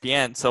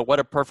ESPN. So, what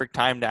a perfect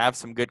time to have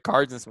some good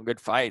cards and some good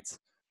fights.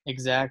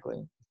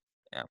 Exactly.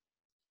 Yeah.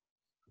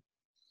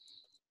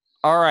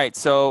 All right,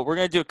 so we're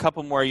gonna do a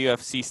couple more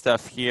UFC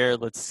stuff here.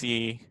 Let's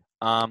see.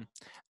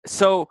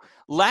 So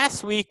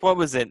last week, what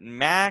was it?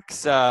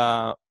 Max.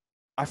 I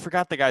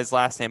forgot the guy's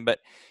last name, but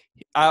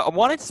I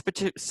wanted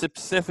to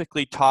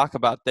specifically talk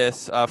about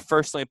this.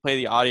 First, let me play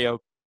the audio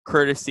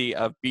courtesy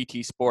of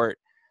BT Sport,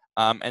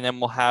 and then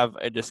we'll have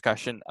a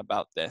discussion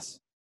about this.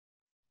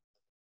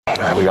 All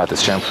right, we got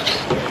this, champ.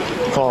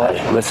 Call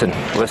it. Listen.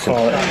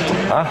 Call it.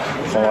 Huh?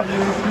 Call it.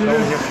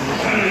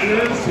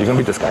 You're gonna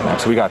beat this guy,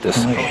 Max. We got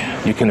this.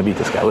 You're gonna beat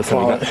this guy. Listen,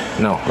 Call we got.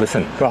 No,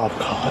 listen. Rob,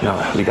 call it.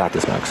 No, we got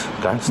this, Max.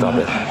 Okay, stop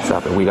it.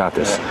 Stop it. We got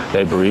this.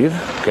 Hey, breathe.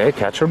 Okay,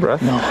 catch your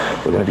breath. No.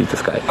 We're gonna beat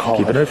this guy. Call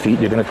Keep it it. on your feet.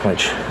 You're gonna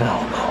clinch.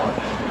 No, call it.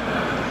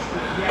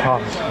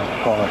 Promise.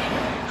 Call it.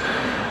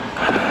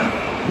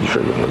 You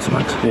sure you're gonna lose,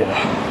 Max?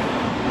 Yeah.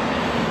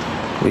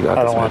 We got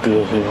I this, don't want Max. to do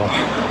this anymore.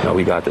 No,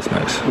 we got this,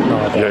 Max. No,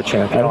 I You're a don't.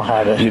 champion. I don't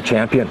have it. You're a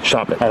champion.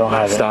 Stop it. I don't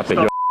have it. Stop it.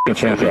 You're a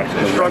champion.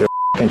 You're a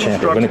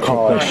champion. We're gonna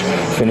Call it.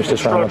 finish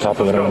this round on top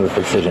of it under the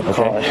decision.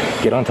 Call Okay?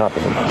 it. Get on top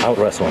of him. Out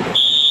wrestle him.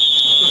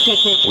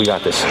 We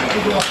got this.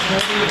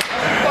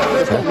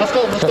 Let's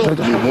go.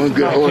 One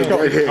good hold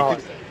right here.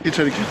 You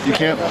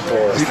can't.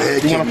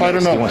 You want to fight or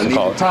no? He wants to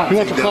call it. He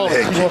wants to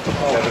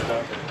call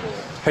it.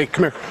 Hey,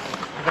 come here.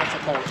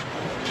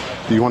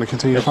 Do you want to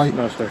continue the fight?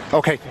 No, sir.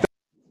 Okay.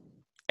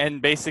 And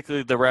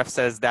basically, the ref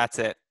says that's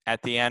it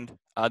at the end.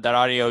 That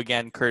audio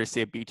again,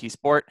 courtesy of BT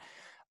Sport.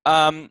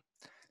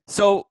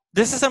 So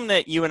this is something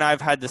that you and I have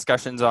had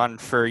discussions on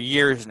for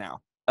years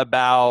now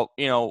about,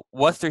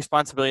 what's the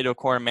responsibility to a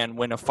cornerman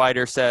when a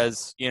fighter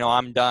says,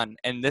 I'm done.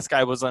 And this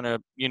guy was on a,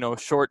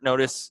 short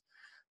notice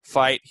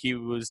fight. He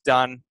was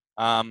done.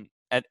 And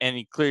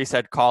he clearly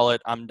said, call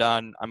it. I'm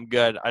done. I'm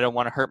good. I don't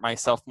want to hurt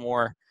myself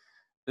more.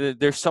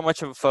 There's so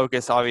much of a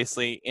focus,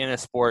 obviously, in a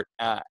sport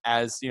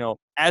as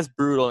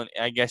brutal,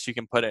 I guess you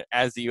can put it,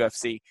 as the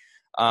UFC.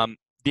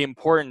 The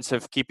importance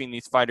of keeping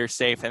these fighters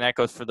safe, and that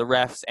goes for the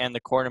refs and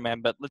the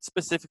cornerman. But let's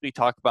specifically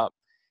talk about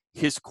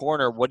his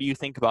corner. What do you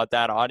think about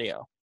that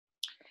audio?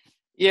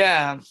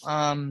 Yeah,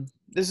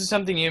 this is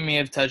something you and me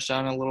have touched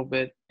on a little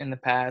bit in the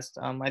past.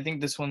 I think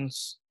this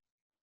one's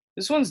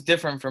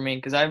different for me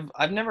because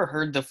I've never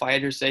heard the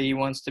fighter say he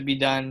wants to be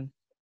done,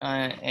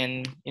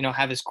 and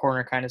have his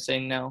corner kind of say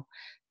no.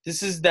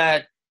 This is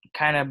that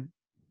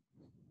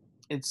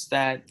it's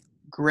that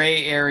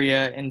gray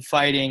area in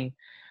fighting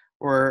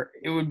where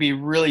it would be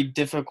really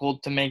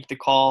difficult to make the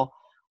call.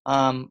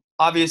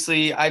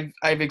 Obviously,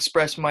 I've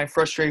expressed my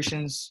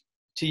frustrations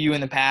to you in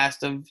the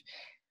past of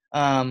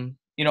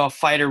a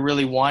fighter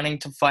really wanting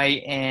to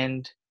fight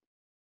and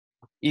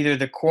either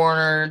the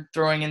corner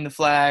throwing in the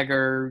flag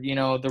or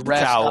the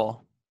ref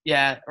towel.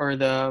 Or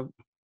the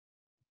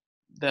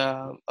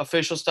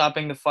official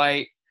stopping the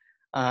fight.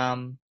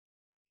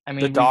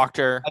 The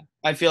doctor.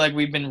 I feel like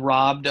we've been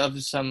robbed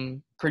of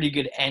some pretty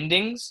good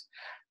endings,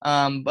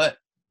 but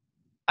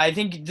I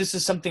think this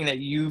is something that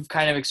you've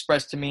kind of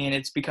expressed to me, and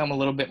it's become a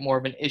little bit more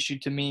of an issue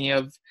to me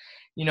of,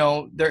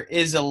 there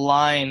is a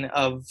line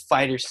of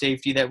fighter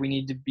safety that we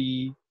need to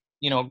be,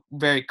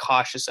 very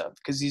cautious of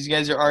because these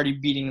guys are already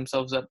beating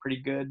themselves up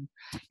pretty good,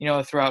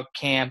 throughout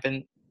camp,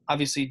 and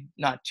obviously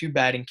not too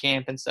bad in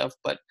camp and stuff,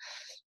 but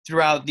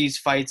throughout these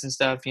fights and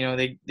stuff,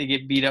 they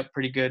get beat up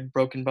pretty good,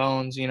 broken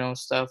bones,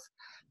 stuff,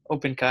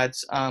 open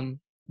cuts.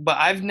 But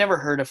I've never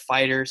heard a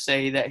fighter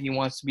say that he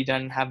wants to be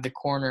done and have the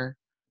corner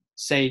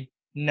say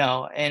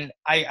no. And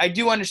I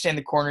do understand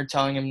the corner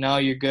telling him, no,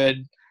 you're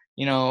good,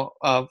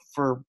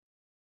 for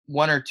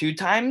one or two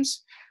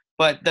times.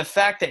 But the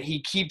fact that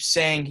he keeps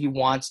saying he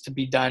wants to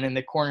be done and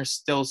the corner's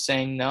still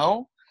saying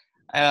no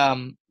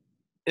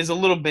is a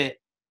little bit,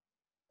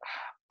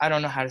 I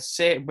don't know how to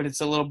say it, but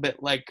it's a little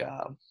bit like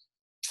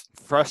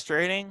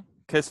Frustrating?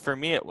 Because for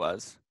me it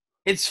was.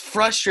 It's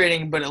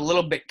frustrating, but a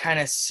little bit kind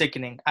of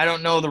sickening. I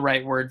don't know the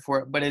right word for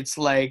it, but it's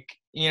like,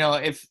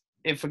 if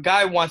a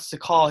guy wants to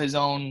call his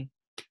own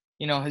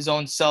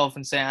self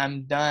and say,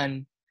 I'm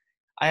done,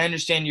 I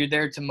understand you're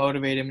there to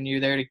motivate him and you're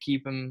there to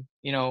keep him,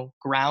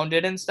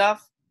 grounded and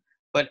stuff.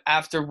 But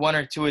after one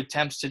or two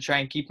attempts to try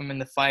and keep him in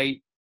the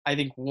fight, I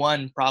think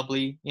one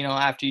probably,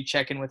 after you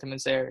check in with him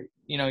and say,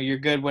 you're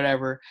good,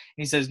 whatever, and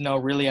he says, no,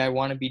 really, I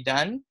want to be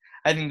done.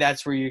 I think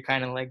that's where you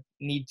kind of like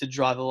need to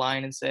draw the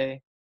line and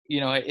say,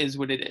 it is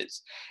what it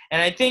is.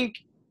 And I think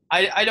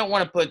I don't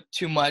want to put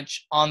too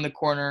much on the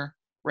corner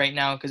right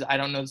now because I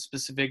don't know the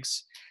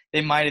specifics.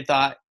 They might have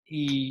thought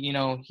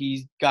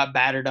he got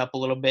battered up a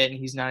little bit and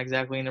he's not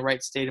exactly in the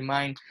right state of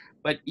mind.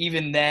 But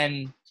even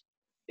then,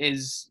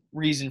 is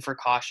reason for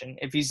caution.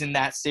 If he's in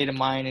that state of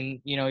mind and,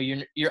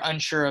 you're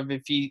unsure of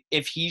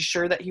if he's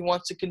sure that he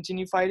wants to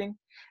continue fighting,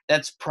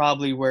 that's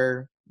probably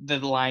where the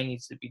line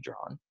needs to be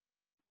drawn.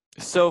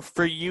 So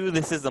for you,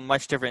 this is a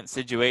much different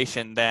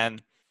situation than,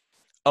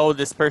 oh,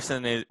 this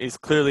person is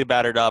clearly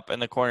battered up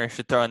and the corner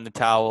should throw in the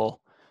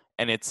towel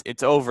and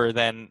it's over,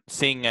 than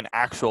seeing an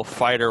actual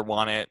fighter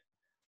want it,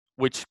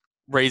 which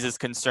raises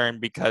concern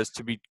because,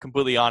 to be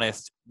completely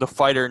honest, the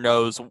fighter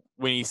knows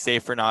when he's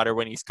safe or not or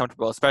when he's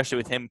comfortable, especially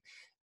with him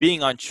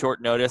being on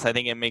short notice. I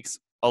think it makes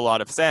a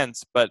lot of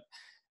sense, but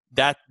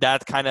that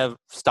kind of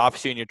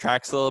stops you in your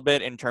tracks a little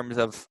bit in terms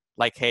of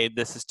like, hey,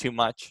 this is too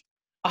much.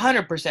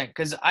 100%,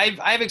 because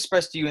I've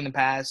expressed to you in the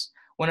past,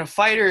 when a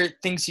fighter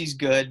thinks he's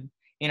good,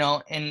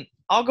 and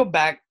I'll go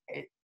back.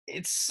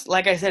 It's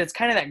like I said, it's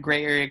kind of that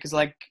gray area because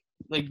like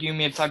you and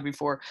me have talked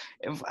before.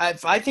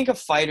 If I think a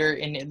fighter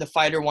and the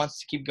fighter wants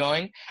to keep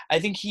going, I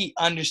think he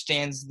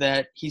understands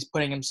that he's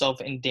putting himself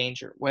in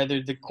danger.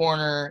 Whether the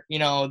corner,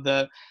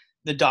 the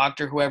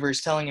doctor, whoever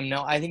is telling him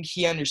no, I think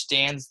he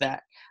understands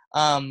that.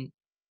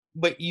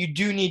 But you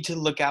do need to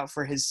look out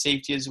for his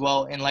safety as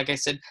well. And like I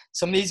said,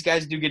 some of these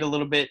guys do get a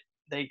little bit.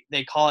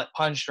 They call it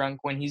punch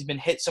drunk when he's been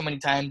hit so many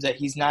times that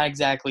he's not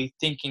exactly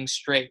thinking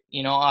straight.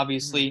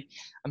 Obviously,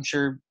 I'm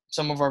sure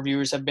some of our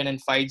viewers have been in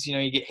fights.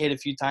 You get hit a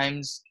few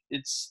times.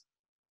 It's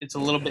a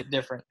little bit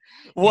different.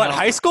 What,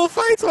 high school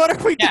fights? What are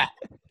we doing? Yeah,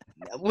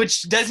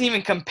 which doesn't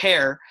even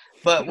compare.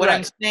 But what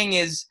I'm saying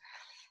is,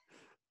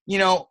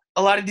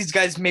 a lot of these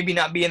guys maybe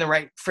not be in the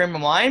right frame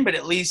of mind, but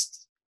at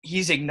least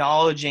he's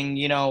acknowledging,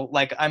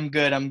 like, I'm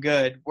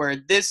good. Where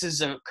this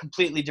is a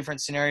completely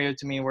different scenario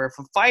to me, where if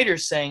a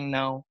fighter's saying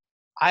no,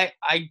 I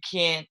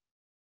can't.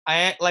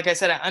 Like I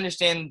said, I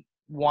understand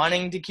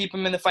wanting to keep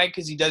him in the fight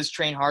because he does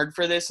train hard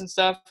for this and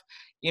stuff,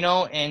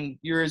 and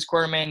you're his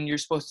quarterman and you're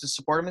supposed to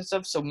support him and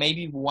stuff. So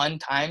maybe one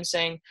time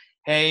saying,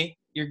 hey,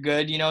 you're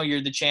good,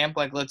 you're the champ,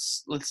 like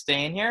let's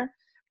stay in here.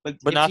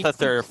 But not the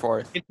third or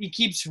fourth. If he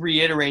keeps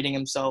reiterating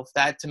himself,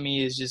 that to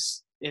me is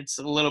just, it's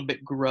a little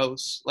bit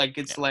gross. Like,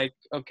 it's like,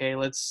 okay,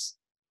 let's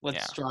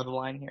draw the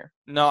line here.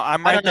 No,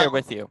 I'm right there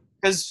with you.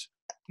 Because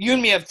you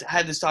and me have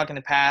had this talk in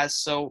the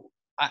past, so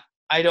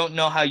I don't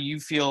know how you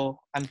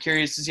feel. I'm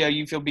curious to see how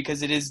you feel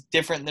because it is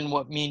different than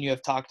what me and you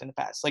have talked in the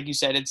past. Like you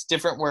said, it's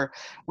different where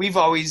we've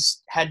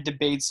always had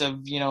debates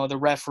of, the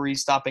referee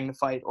stopping the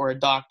fight or a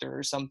doctor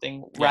or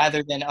something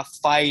rather than a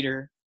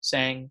fighter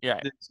saying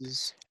this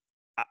is.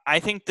 I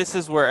think this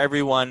is where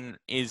everyone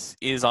is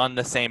on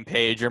the same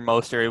page, or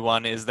most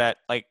everyone is, that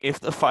like if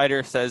the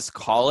fighter says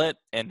call it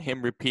and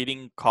him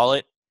repeating call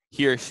it,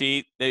 he or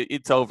she,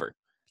 it's over.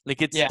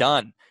 Like it's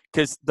done.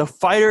 Because the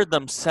fighter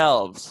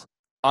themselves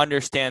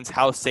understands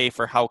how safe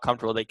or how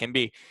comfortable they can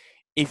be.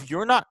 If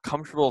you're not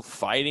comfortable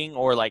fighting,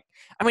 or like,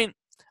 I mean,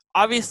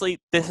 obviously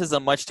this is a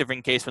much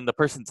different case when the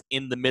person's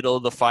in the middle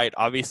of the fight.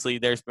 Obviously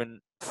there's been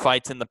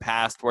fights in the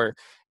past where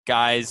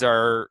guys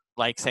are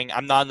like saying,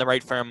 I'm not in the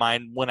right frame of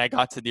mind when I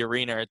got to the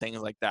arena, or things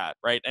like that,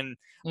 right? And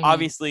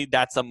obviously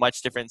that's a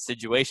much different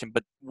situation.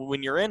 But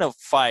when you're in a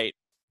fight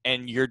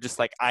and you're just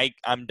like,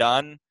 I'm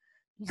done,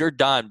 you're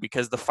done,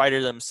 because the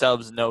fighter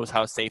themselves knows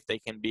how safe they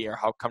can be or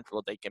how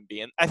comfortable they can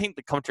be. And I think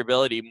the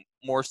comfortability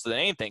more so than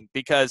anything,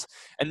 because,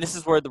 and this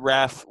is where the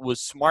ref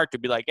was smart to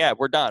be like, yeah,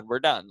 we're done.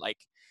 Like,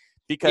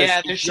 because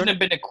there shouldn't have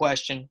been a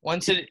question.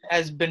 Once it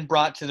has been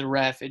brought to the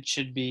ref, it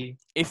should be.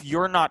 If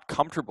you're not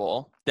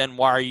comfortable, then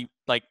why are you,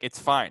 like, it's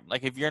fine.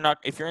 Like if you're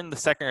in the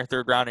second or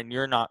third round and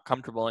you're not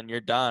comfortable and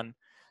you're done,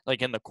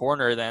 like in the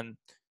corner, then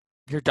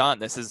you're done.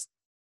 This is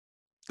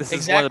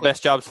one of the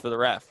best jobs for the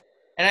ref.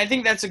 And I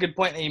think that's a good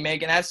point that you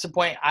make, and that's the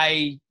point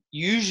I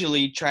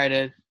usually try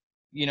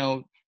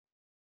to,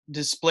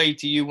 display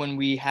to you when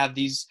we have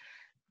these,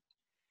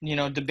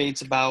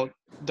 debates about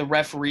the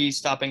referee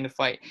stopping the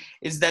fight,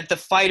 is that the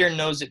fighter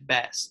knows it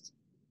best.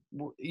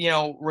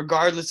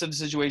 Regardless of the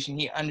situation,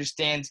 he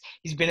understands.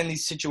 He's been in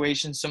these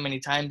situations so many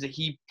times that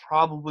he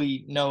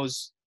probably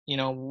knows,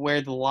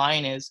 where the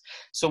line is.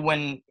 So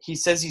when he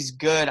says he's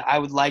good, I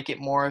would like it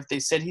more if they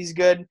said he's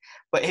good.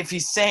 But if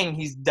he's saying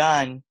he's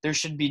done, there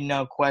should be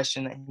no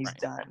question that he's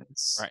done.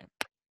 Right.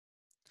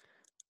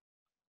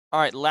 All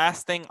right,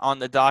 last thing on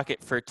the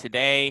docket for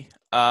today.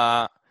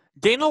 Dana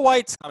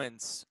White's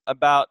comments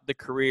about the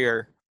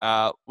career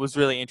was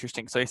really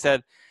interesting. So he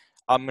said,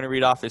 I'm going to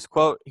read off his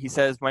quote. He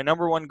says, my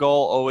number one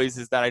goal always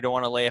is that I don't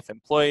want to lay off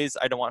employees.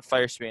 I don't want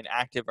fighters to be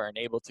inactive or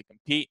unable to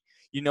compete.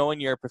 When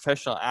you're a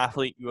professional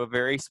athlete, you have a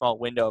very small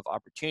window of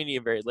opportunity,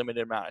 a very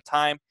limited amount of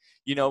time.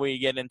 When you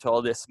get into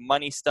all this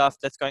money stuff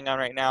that's going on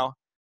right now,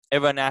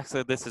 everyone acts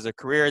like this is a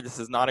career. This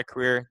is not a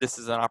career. This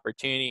is an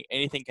opportunity.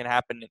 Anything can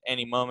happen at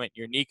any moment.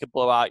 Your knee could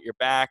blow out, your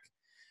back,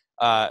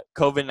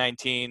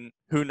 COVID-19,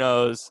 who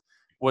knows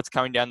what's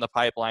coming down the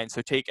pipeline.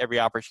 So take every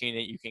opportunity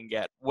that you can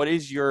get. What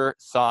is your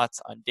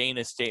thoughts on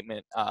Dana's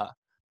statement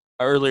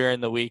earlier in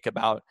the week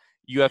about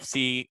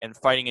UFC and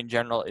fighting in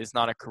general is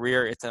not a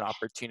career, it's an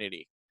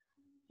opportunity?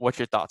 What's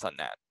your thoughts on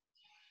that?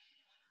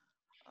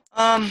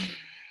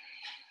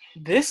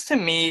 This to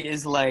me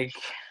is like,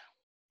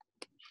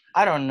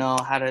 I don't know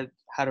how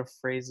how to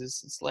phrase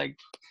this. It's like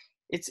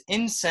it's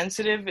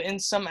insensitive in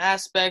some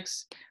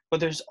aspects, but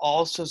there's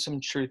also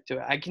some truth to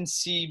it. I can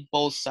see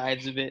both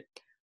sides of it.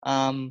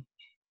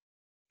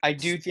 I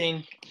do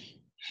think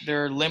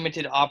there are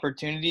limited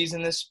opportunities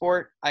in this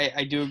sport.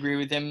 I do agree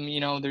with him.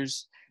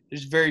 There's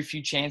very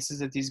few chances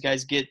that these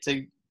guys get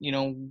to,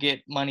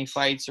 get money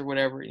fights or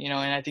whatever,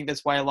 and I think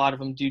that's why a lot of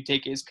them do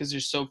take it, is because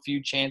there's so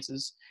few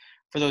chances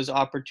for those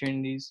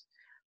opportunities.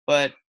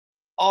 But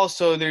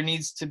also there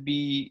needs to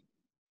be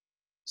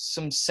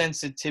some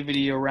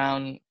sensitivity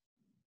around,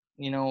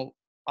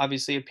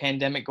 obviously a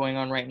pandemic going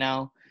on right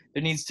now.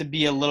 There needs to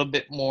be a little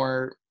bit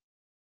more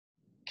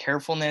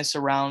carefulness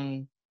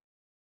around,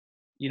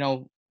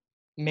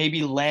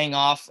 maybe laying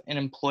off an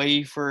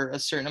employee for a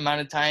certain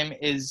amount of time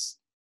is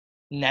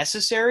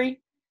necessary.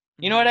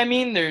 You know what I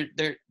mean?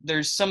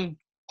 There's some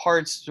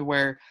parts to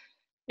where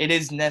it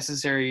is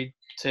necessary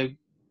to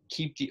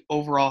keep the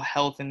overall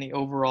health and the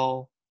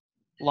overall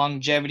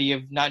longevity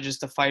of not just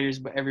the fighters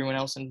but everyone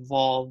else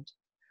involved.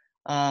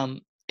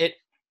 It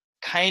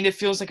kind of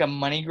feels like a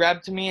money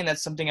grab to me, and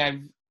that's something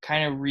I've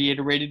kind of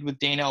reiterated with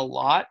Dana a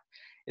lot,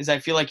 is I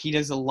feel like he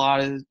does a lot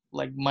of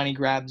like money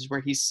grabs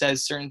where he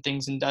says certain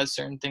things and does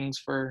certain things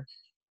for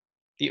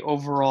the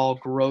overall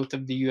growth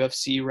of the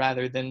UFC,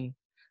 rather than,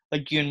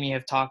 like you and me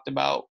have talked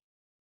about,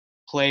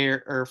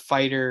 player or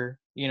fighter,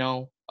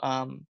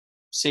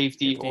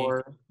 safety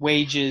or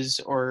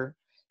wages or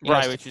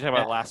right, which you talked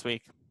about last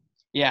week.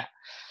 Yeah.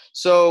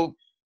 So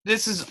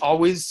this is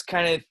always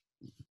kind of,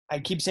 I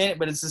keep saying it,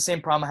 but it's the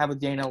same problem I have with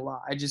Dana a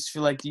lot. I just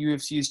feel like the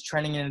UFC is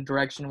trending in a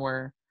direction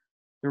where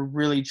they're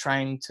really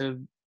trying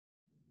to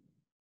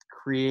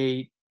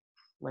create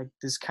like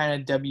this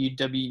kind of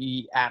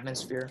WWE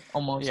atmosphere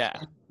almost. Yeah.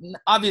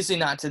 Obviously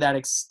not to that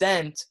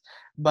extent,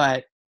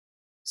 but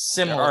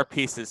similar. There are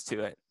pieces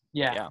to it.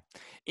 Yeah.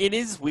 It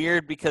is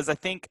weird because I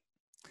think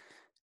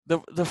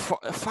the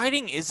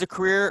fighting is a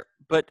career,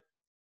 but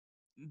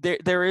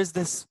there has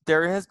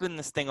been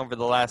this thing over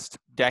the last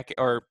decade,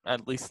 or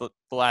at least the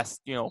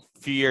last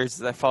few years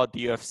as I followed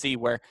the UFC,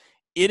 where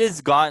it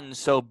has gotten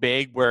so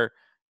big where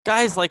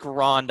guys like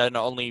Ronda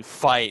not only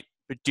fight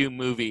but do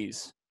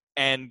movies,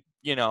 and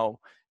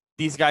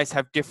these guys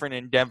have different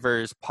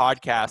endeavors,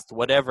 podcasts,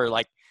 whatever,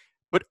 like.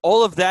 But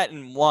all of that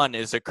in one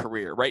is a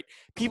career, right?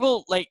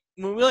 People like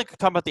when we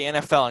talk about the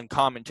NFL and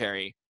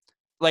commentary,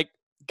 like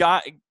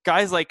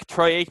guys like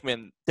Troy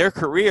Aikman, their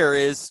career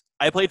is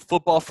I played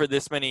football for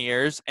this many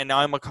years and now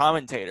I'm a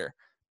commentator.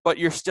 But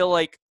you're still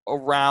like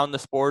around the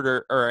sport,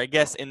 or I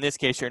guess in this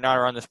case you're not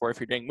around the sport if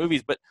you're doing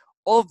movies. But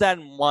all of that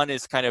in one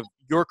is kind of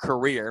your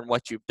career and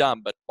what you've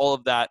done. But all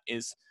of that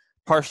is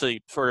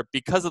partially sort of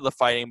because of the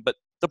fighting. But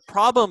the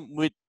problem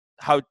with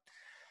how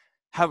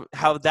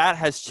that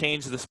has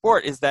changed the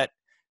sport is that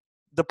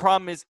the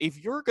problem is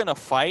if you're going to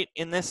fight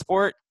in this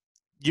sport,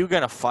 you're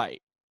going to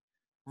fight,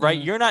 right?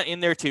 Mm-hmm. You're not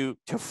in there to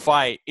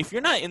fight. If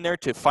you're not in there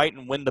to fight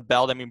and win the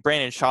belt, I mean,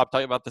 Brandon Schaub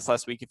talked about this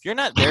last week. If you're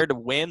not there to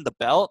win the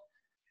belt,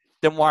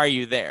 then why are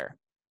you there?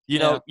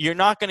 You're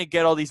not going to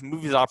get all these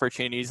movies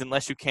opportunities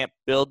unless you can't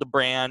build a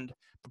brand.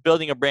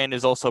 Building a brand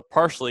is also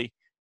partially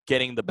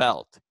getting the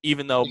belt,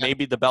 even though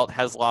maybe the belt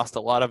has lost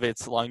a lot of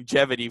its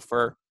longevity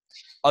for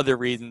other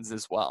reasons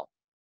as well.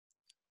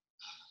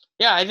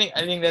 Yeah, I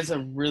think that's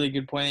a really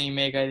good point that you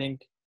make. I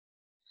think,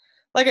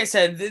 like I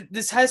said,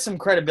 this has some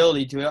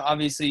credibility to it.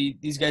 Obviously,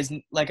 these guys,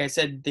 like I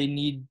said, they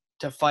need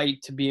to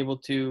fight to be able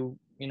to,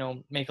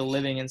 make a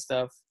living and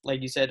stuff.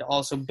 Like you said,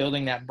 also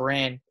building that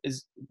brand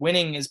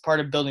winning is part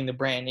of building the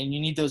brand, and you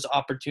need those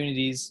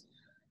opportunities.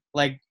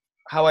 Like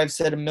how I've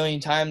said a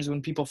million times,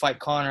 when people fight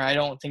Conor, I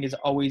don't think it's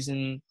always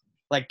in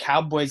like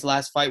Cowboy's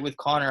last fight with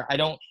Conor. I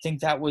don't think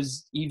that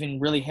was even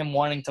really him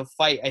wanting to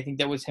fight. I think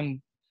that was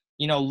him,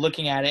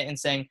 looking at it and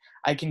saying,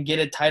 I can get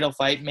a title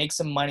fight, make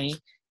some money,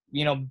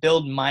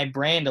 build my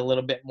brand a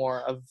little bit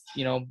more of,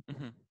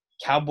 mm-hmm.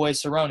 Cowboy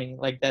Cerrone.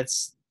 Like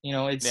that's,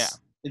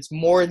 it's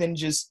more than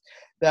just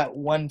that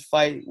one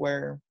fight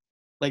where,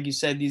 like you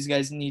said, these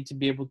guys need to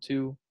be able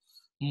to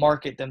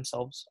market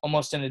themselves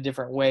almost in a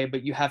different way,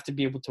 but you have to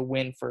be able to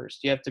win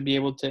first. You have to be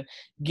able to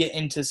get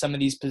into some of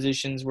these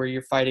positions where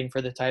you're fighting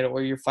for the title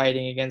or you're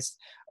fighting against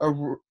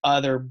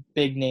other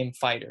big name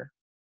fighter.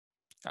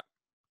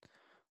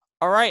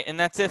 All right, and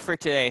that's it for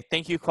today.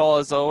 Thank you, Cole,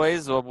 as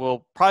always.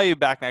 We'll probably be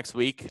back next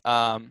week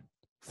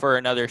for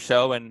another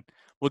show, and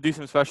we'll do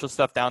some special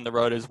stuff down the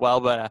road as well.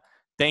 But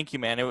thank you,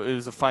 man. It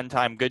was a fun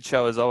time. Good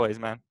show as always,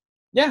 man.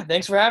 Yeah,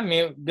 thanks for having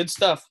me. Good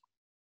stuff.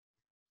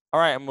 All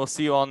right, and we'll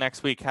see you all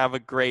next week. Have a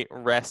great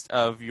rest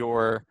of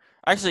your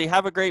 – actually,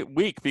 have a great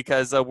week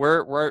because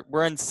we're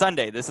on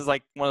Sunday. This is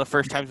like one of the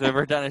first times we've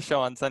ever done a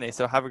show on Sunday.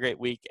 So have a great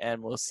week,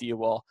 and we'll see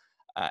you all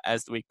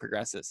as the week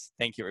progresses.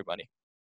 Thank you, everybody.